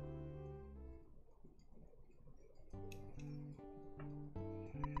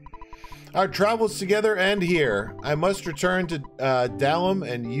 Our travels together end here. I must return to Dalem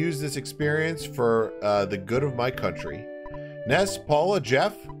and use this experience for the good of my country. Ness, Paula,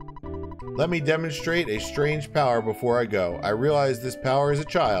 Jeff, let me demonstrate a strange power before I go. I realize this power is a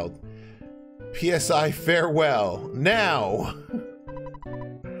child. PSI farewell. Now!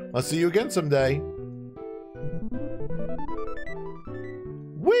 I'll see you again someday.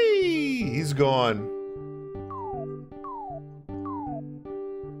 Whee! He's gone.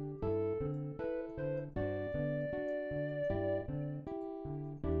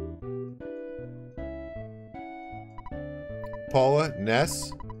 Paula,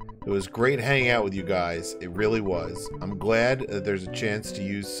 Ness, it was great hanging out with you guys. It really was. I'm glad that there's a chance to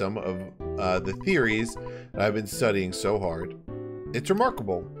use some of the theories that I've been studying so hard. It's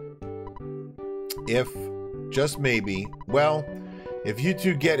remarkable. If, just maybe, well, if you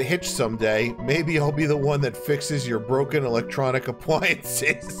two get hitched someday, maybe I'll be the one that fixes your broken electronic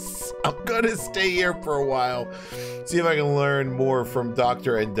appliances. I'm gonna stay here for a while. See if I can learn more from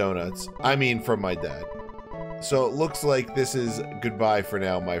Doctor and Donuts. I mean, from my dad. So it looks like this is goodbye for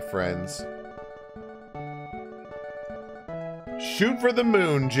now, my friends. Shoot for the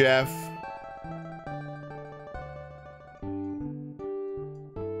moon, Jeff.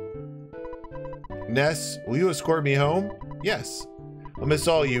 Ness, will you escort me home? Yes. I'll miss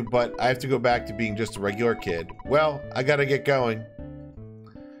all you, but I have to go back to being just a regular kid. Well, I gotta get going.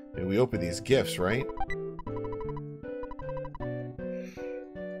 Maybe we open these gifts, right?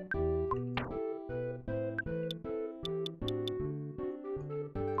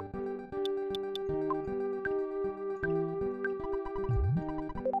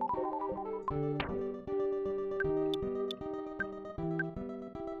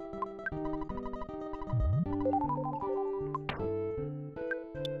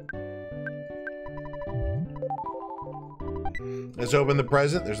 Let's open the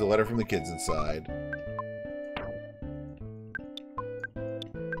present. There's a letter from the kids inside.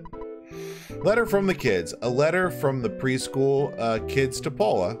 Letter from the kids. A letter from the preschool kids to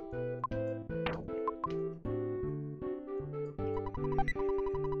Paula.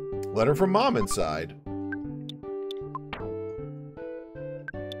 Letter from Mom inside.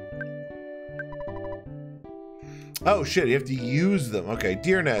 Oh shit, you have to use them. Okay,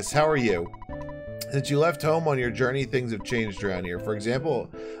 dear Ness, how are you? Since you left home on your journey, things have changed around here. For example,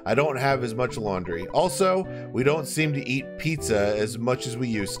 I don't have as much laundry. Also, we don't seem to eat pizza as much as we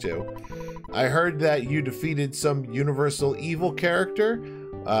used to. I heard that you defeated some universal evil character.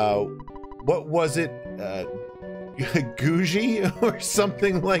 What was it? Gougie or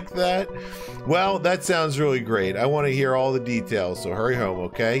something like that? Well, that sounds really great. I want to hear all the details, so hurry home,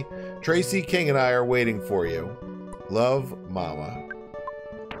 okay? Tracy, King, and I are waiting for you. Love, Mama.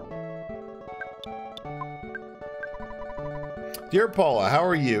 Dear Paula, how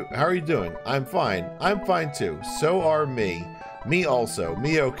are you? How are you doing? I'm fine. I'm fine too. So are me. Me also.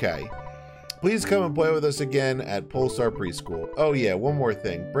 Me okay. Please come and play with us again at Pulsar Preschool. Oh yeah, one more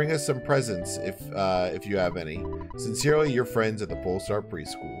thing. Bring us some presents if you have any. Sincerely, your friends at the Pulsar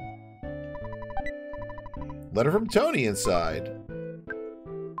Preschool. Letter from Tony inside.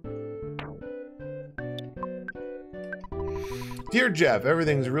 Dear Jeff,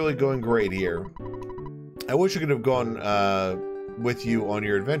 everything's really going great here. I wish I could have gone with you on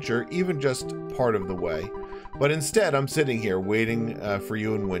your adventure, even just part of the way. But instead, I'm sitting here waiting for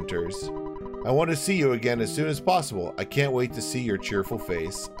you in Winters. I want to see you again as soon as possible. I can't wait to see your cheerful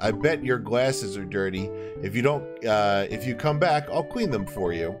face. I bet your glasses are dirty. If you come back, I'll clean them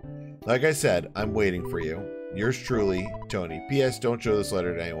for you. Like I said, I'm waiting for you. Yours truly, Tony. P.S. Don't show this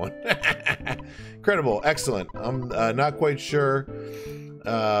letter to anyone. Incredible. Excellent. I'm not quite sure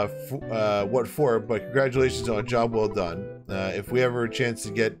what for, but congratulations on a job well done. If we ever a chance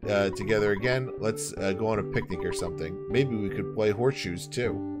to get together again, let's go on a picnic or something. Maybe we could play horseshoes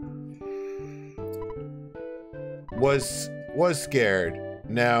too. Was scared.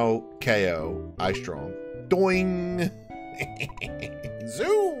 Now KO. I strong. Doing.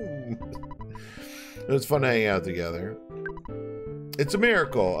 Zoom. It was fun hanging out together. It's a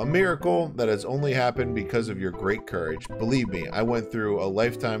miracle that has only happened because of your great courage. Believe me, I went through a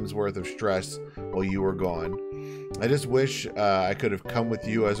lifetime's worth of stress while you were gone. I just wish I could have come with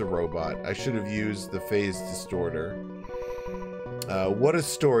you as a robot. I should have used the phase distorter. What a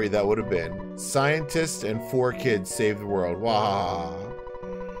story that would have been. Scientists and 4 kids saved the world. Wow.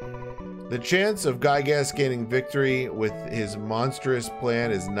 The chance of Gygas gaining victory with his monstrous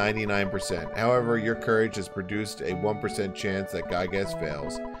plan is 99%. However, your courage has produced a 1% chance that Gygas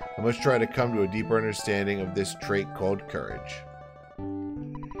fails. I must try to come to a deeper understanding of this trait called courage.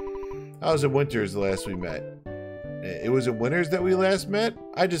 I was in Winters the last we met. It was in Winters that we last met?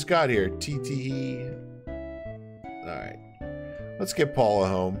 I just got here. TTE. Alright. Let's get Paula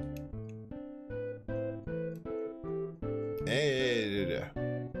home.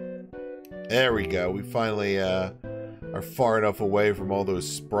 There we go. We finally are far enough away from all those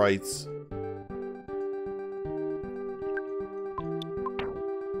sprites.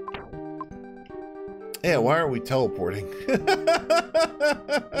 Yeah, why aren't we teleporting?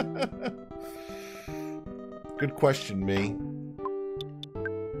 Good question, me.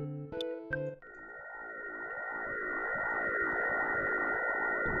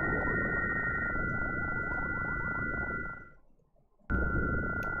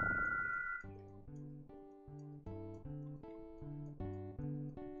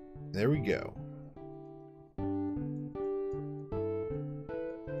 There we go.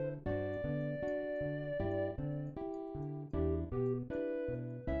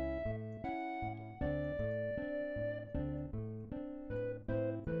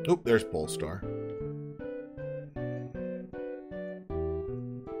 Oh, there's Polestar.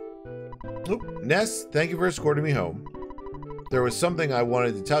 Oh, Ness, thank you for escorting me home. There was something I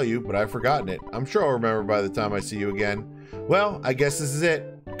wanted to tell you, but I've forgotten it. I'm sure I'll remember by the time I see you again. Well, I guess this is it.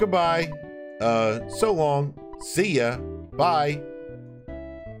 Goodbye. So long. See ya. Bye.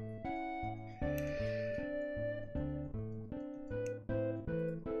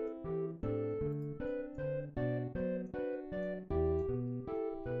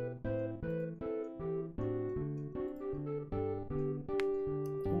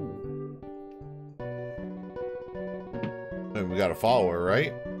 And we got a follower,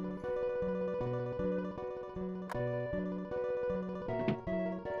 right?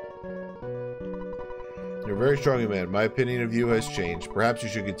 You're a very strong man. My opinion of you has changed. Perhaps you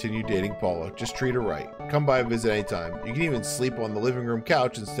should continue dating Paula. Just treat her right. Come by and visit anytime. You can even sleep on the living room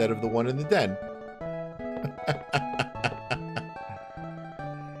couch instead of the one in the den.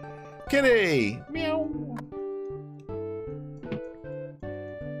 Kitty! Meow.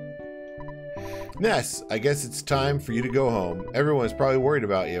 Ness, I guess it's time for you to go home. Everyone's probably worried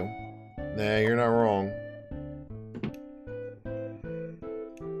about you. Nah, you're not wrong.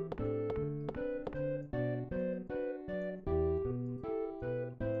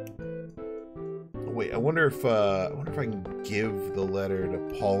 Wait, I wonder if I can give the letter to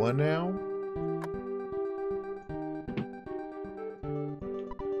Paula now.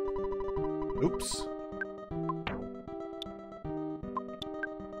 Oops.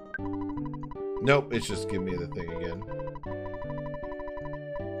 Nope, it's just give me the thing again.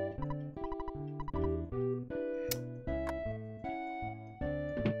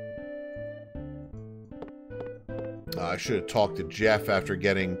 I should have talked to Jeff after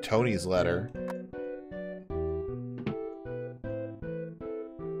getting Tony's letter.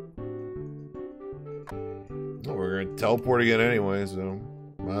 Well, we're going to teleport again anyway, so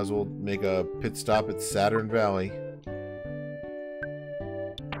might as well make a pit stop at Saturn Valley.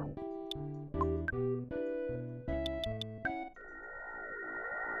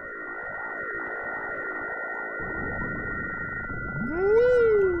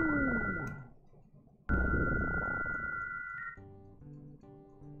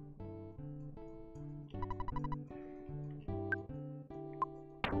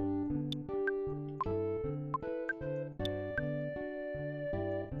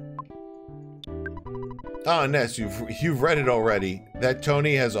 Ah, Ness, you've read it already. That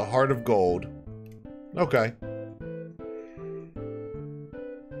Tony has a heart of gold. Okay.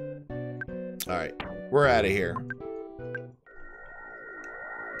 Alright, we're out of here.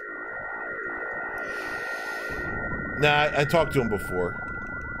 Nah, I talked to him before.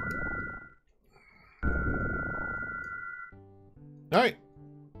 Alright.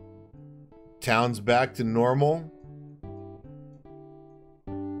 Town's back to normal.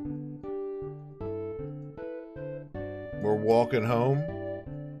 We're walking home.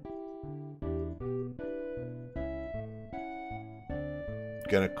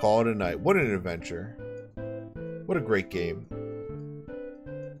 Gonna call it a night. What an adventure. What a great game.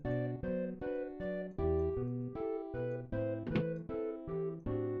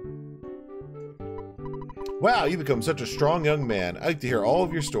 Wow, you become such a strong young man. I like to hear all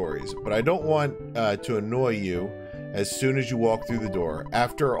of your stories, but I don't want to annoy you as soon as you walk through the door.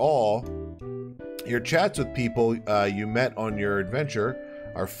 After all, your chats with people you met on your adventure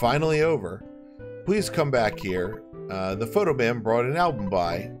are finally over. Please come back here. The photo man brought an album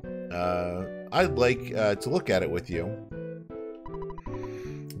by. I'd like to look at it with you.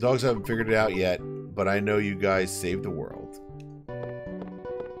 Dogs haven't figured it out yet, but I know you guys saved the world.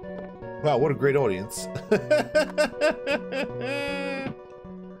 Wow, what a great audience.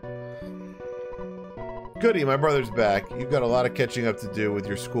 Goody, my brother's back. You've got a lot of catching up to do with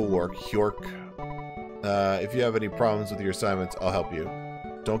your schoolwork, York. If you have any problems with your assignments, I'll help you.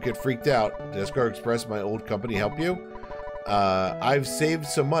 Don't get freaked out. Did Escar Express, my old company, help you? I've saved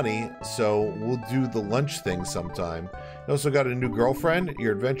some money, so we'll do the lunch thing sometime. You also got a new girlfriend?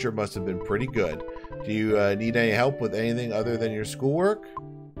 Your adventure must have been pretty good. Do you need any help with anything other than your schoolwork?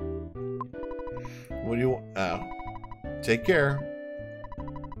 What do you want? Take care.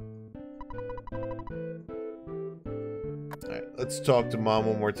 Alright, let's talk to Mom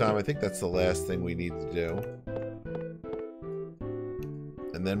one more time. I think that's the last thing we need to do.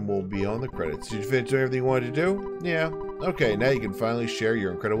 And then we'll be on the credits. Did you finish doing everything you wanted to do? Yeah. Okay, now you can finally share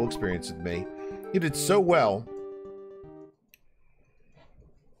your incredible experience with me. You did so well.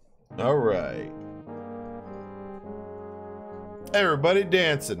 Alright. Everybody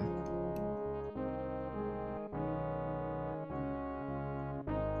dancing.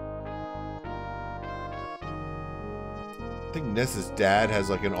 I think Ness's dad has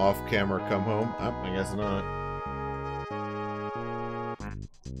like an off-camera come home. Oh, I guess not.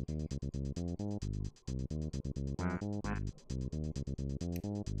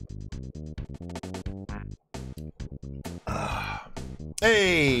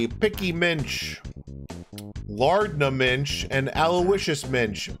 Hey, Picky Minch, Lardna Minch, and Aloysius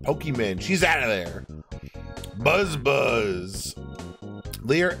Minch. Pokey Minch, he's out of there. Buzz Buzz,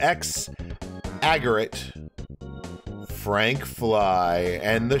 Lear X Agaret, Frank Fly,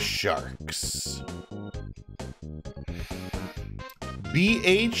 and the Sharks.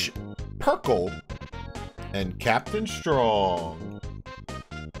 B.H. Perkle, and Captain Strong.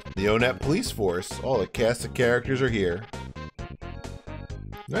 The Onet Police Force. All the cast of characters are here.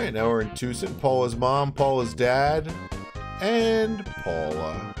 Alright, now we're in Tucson. Paula's mom, Paula's dad, and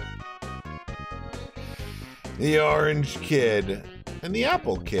Paula. The Orange Kid, and the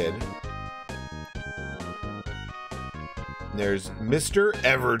Apple Kid. There's Mr.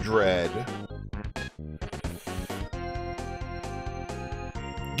 Everdread.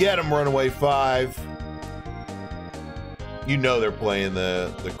 Get him, Runaway 5. You know they're playing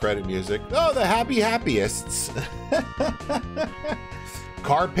the credit music. Oh, the Happy Happyists.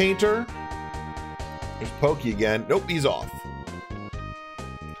 Car Painter. There's Pokey again. Nope, he's off.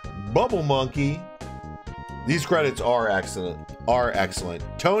 Bubble Monkey. These credits are excellent.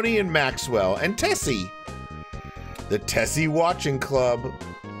 Tony and Maxwell and Tessie. The Tessie Watching Club.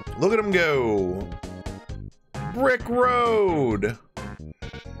 Look at him go. Brick Road.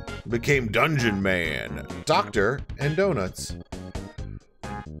 Became Dungeon Man. Doctor and Donuts.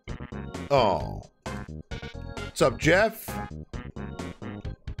 Oh. What's up, Jeff?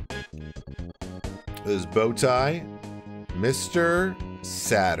 This is Bowtie. Mr.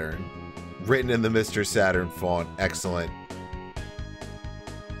 Saturn. Written in the Mr. Saturn font. Excellent.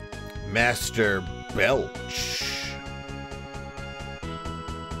 Master Belch.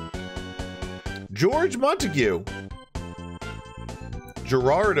 George Montague.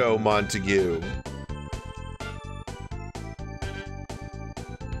 Gerardo Montague.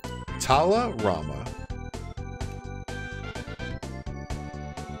 Tala Rama.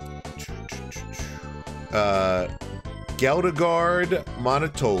 Geldegard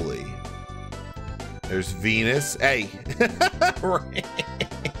Monotoli. There's Venus. Hey.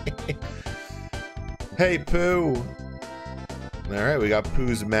 Hey, Pooh. All right, we got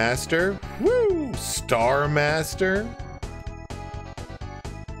Pooh's Master. Woo! Star Master.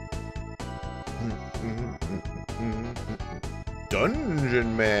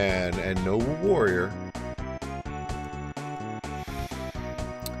 Dungeon Man and Noble Warrior.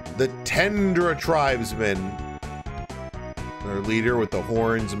 The Tendra Tribesman. Our leader with the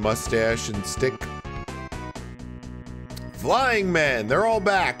horns, mustache, and stick. Flying Men. They're all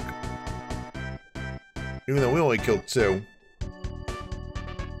back. Even though we only killed 2.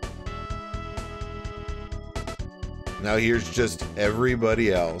 Now here's just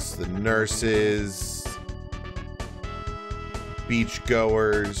everybody else. The nurses,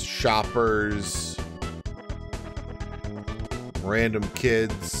 beachgoers, shoppers, random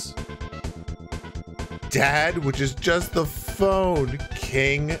kids. Dad, which is just the phone.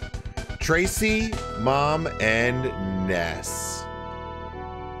 King, Tracy, Mom, and Ness.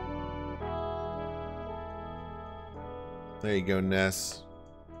 There you go, Ness.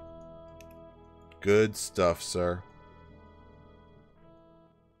 Good stuff, sir.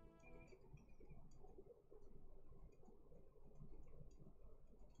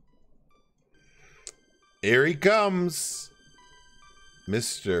 Here he comes.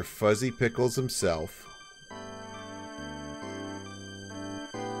 Mr. Fuzzy Pickles himself.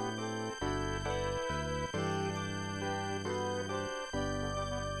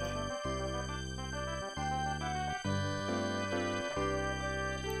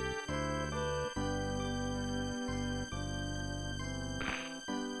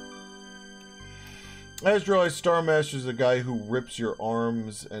 I just realized Star Master's the guy who rips your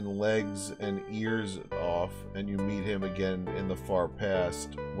arms and legs and ears off, and you meet him again in the far past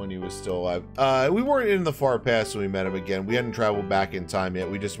when he was still alive. We weren't in the far past when we met him again. We hadn't traveled back in time yet.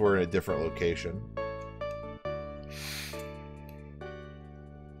 We just were in a different location.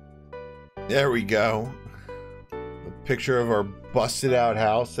 There we go. A picture of our busted out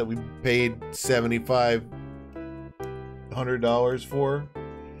house that we paid $7,500 for.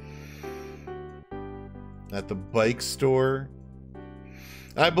 At the bike store.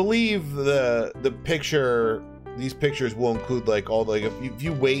 I believe the picture, these pictures will include like all the, like if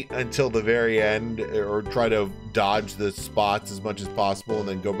you wait until the very end or try to dodge the spots as much as possible and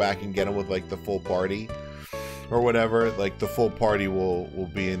then go back and get them with like the full party or whatever, like the full party will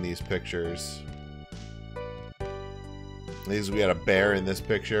be in these pictures. We had a bear in this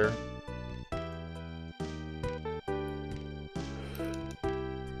picture.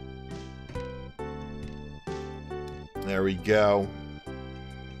 There we go.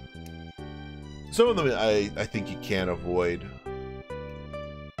 Some of them I think you can't avoid.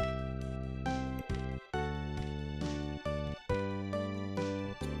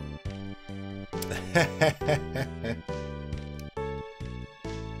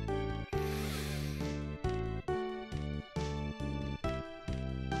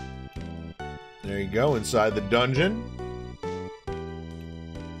 There you go, inside the dungeon.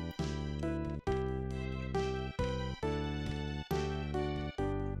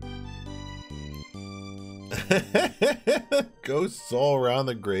 Ghosts all around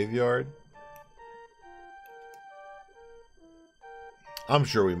the graveyard. I'm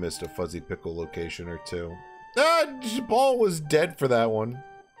sure we missed a Fuzzy Pickle location or two. Ball was dead for that one.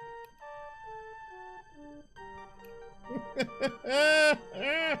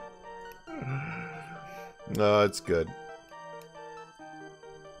 No, it's good.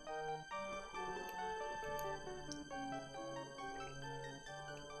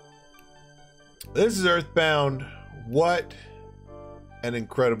 This is EarthBound. What an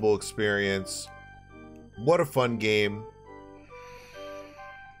incredible experience. What a fun game.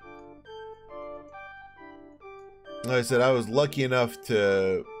 Like I said, I was lucky enough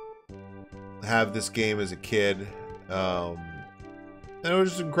to have this game as a kid. And it was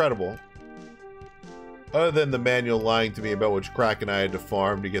just incredible. Other than the manual lying to me about which Kraken I had to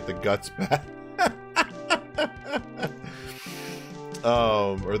farm to get the guts back.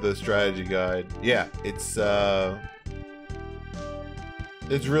 Or the strategy guide. Yeah, it's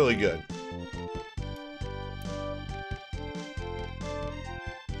really good.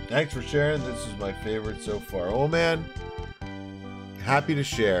 Thanks for sharing. This is my favorite so far. Oh, man. Happy to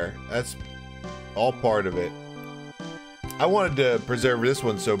share. That's all part of it. I wanted to preserve this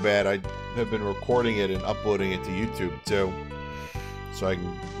one so bad. I have been recording it and uploading it to YouTube, too. So I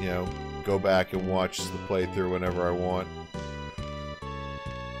can, you know, go back and watch the playthrough whenever I want.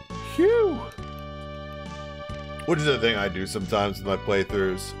 Phew! Which is the thing I do sometimes with my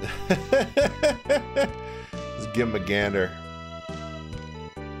playthroughs. Just give him a gander.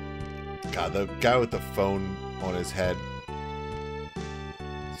 God, the guy with the phone on his head.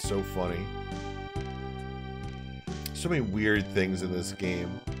 So funny. So many weird things in this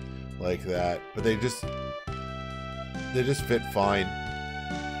game like that, but they just fit fine.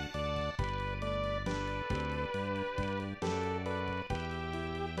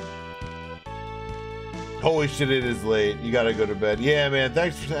 Holy shit, it is late. You gotta go to bed. Yeah, man,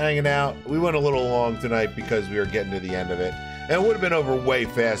 thanks for hanging out. We went a little long tonight because we were getting to the end of it. And it would have been over way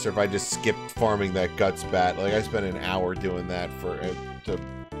faster if I just skipped farming that guts bat. Like, I spent an hour doing that to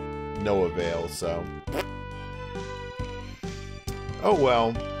no avail, so. Oh,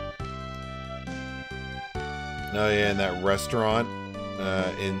 well. Oh, yeah, in that restaurant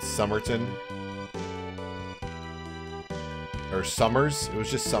in Somerton. Or Summers. It was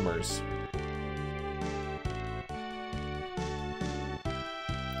just Summers.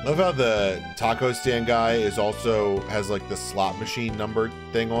 Love how the taco stand guy is also has like the slot machine numbered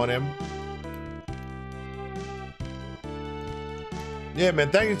thing on him. Yeah, man,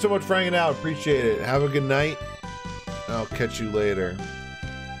 thank you so much for hanging out. Appreciate it. Have a good night. I'll catch you later.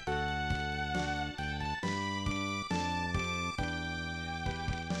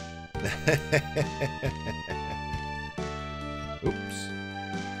 Oops.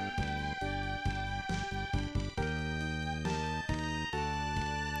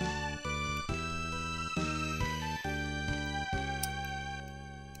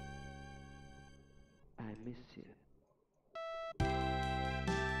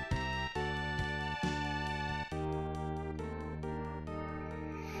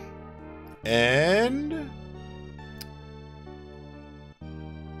 And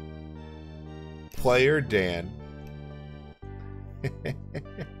player Dan. That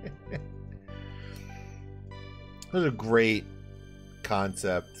was a great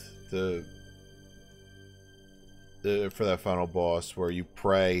concept for that final boss, where you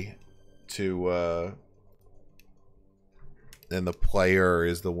pray to and the player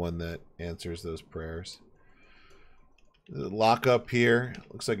is the one that answers those prayers. Does it lock up here?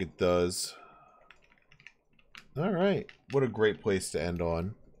 Looks like it does. All right. What a great place to end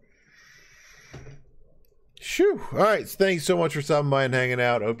on. Shoo. All right. So thanks so much for stopping by and hanging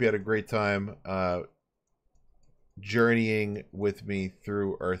out. I hope you had a great time journeying with me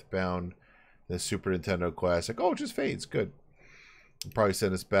through EarthBound, the Super Nintendo classic. Oh, it just fades. Good. I'll probably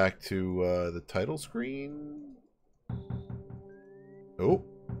send us back to the title screen. Oh,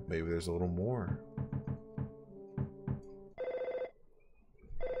 maybe there's a little more.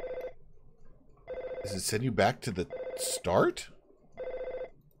 Does it send you back to the start?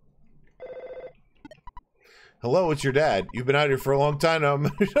 Hello, it's your dad. You've been out here for a long time now.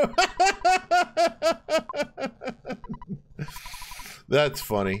 That's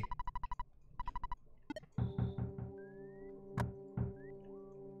funny.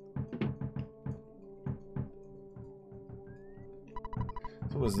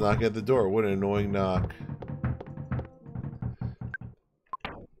 Someone's knocking at the door. What an annoying knock.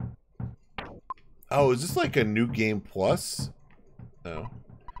 Oh, is this like a new game plus? No.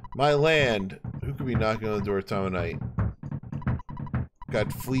 My land. Who could be knocking on the door time of night?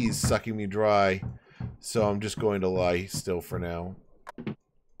 Got fleas sucking me dry. So I'm just going to lie still for now.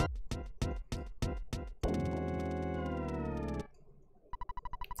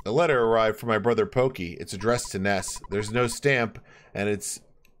 A letter arrived from my brother Pokey. It's addressed to Ness. There's no stamp, and it's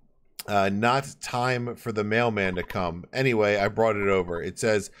not time for the mailman to come. Anyway, I brought it over. It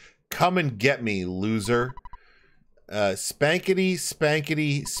says, "Come and get me, loser. Spankety,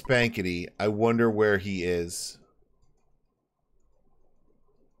 spankety, spankety. I wonder where he is."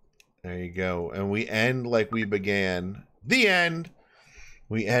 There you go. And we end like we began. The end.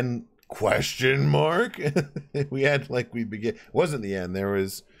 We end question mark. We end like we began. It wasn't the end. There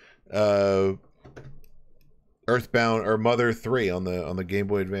was EarthBound or Mother 3 on the Game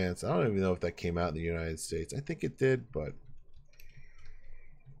Boy Advance. I don't even know if that came out in the United States. I think it did, but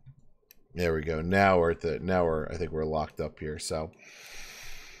there we go. Now we're at I think we're locked up here. So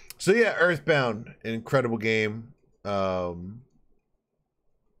yeah, EarthBound, an incredible game. What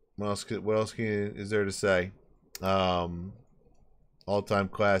else is there to say? All-time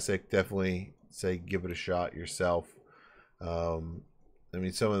classic. Definitely say give it a shot yourself. I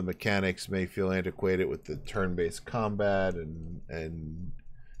mean, some of the mechanics may feel antiquated with the turn-based combat, and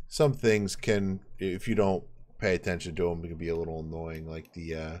some things can, if you don't pay attention to them, it can be a little annoying, like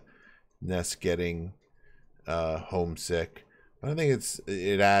the Ness getting homesick. But I think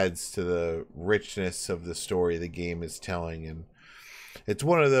it adds to the richness of the story the game is telling, and it's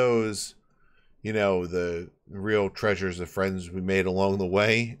one of those, you know, the real treasures of friends we made along the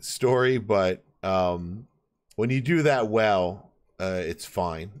way story. But when you do that well, it's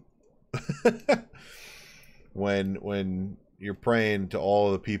fine. when you're praying to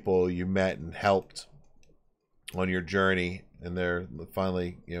all the people you met and helped on your journey, and they're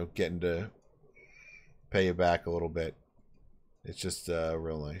finally, you know, getting to pay you back a little bit, it's just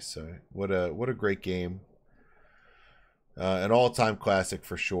real nice. So what a great game, an all-time classic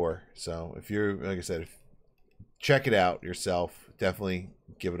for sure. So if you're, like I said, check it out yourself. Definitely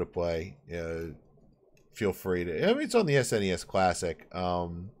give it a play. Feel free to. I mean, it's on the SNES Classic,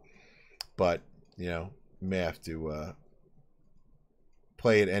 but you know, you may have to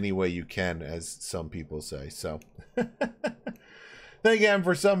play it any way you can, as some people say. So, thank you again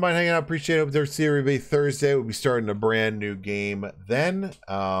for stopping by and hanging out. Appreciate it. There's Series B Thursday. We'll be starting a brand new game then.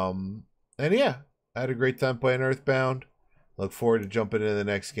 And yeah, I had a great time playing EarthBound. Look forward to jumping into the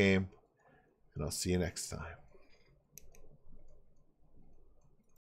next game, and I'll see you next time.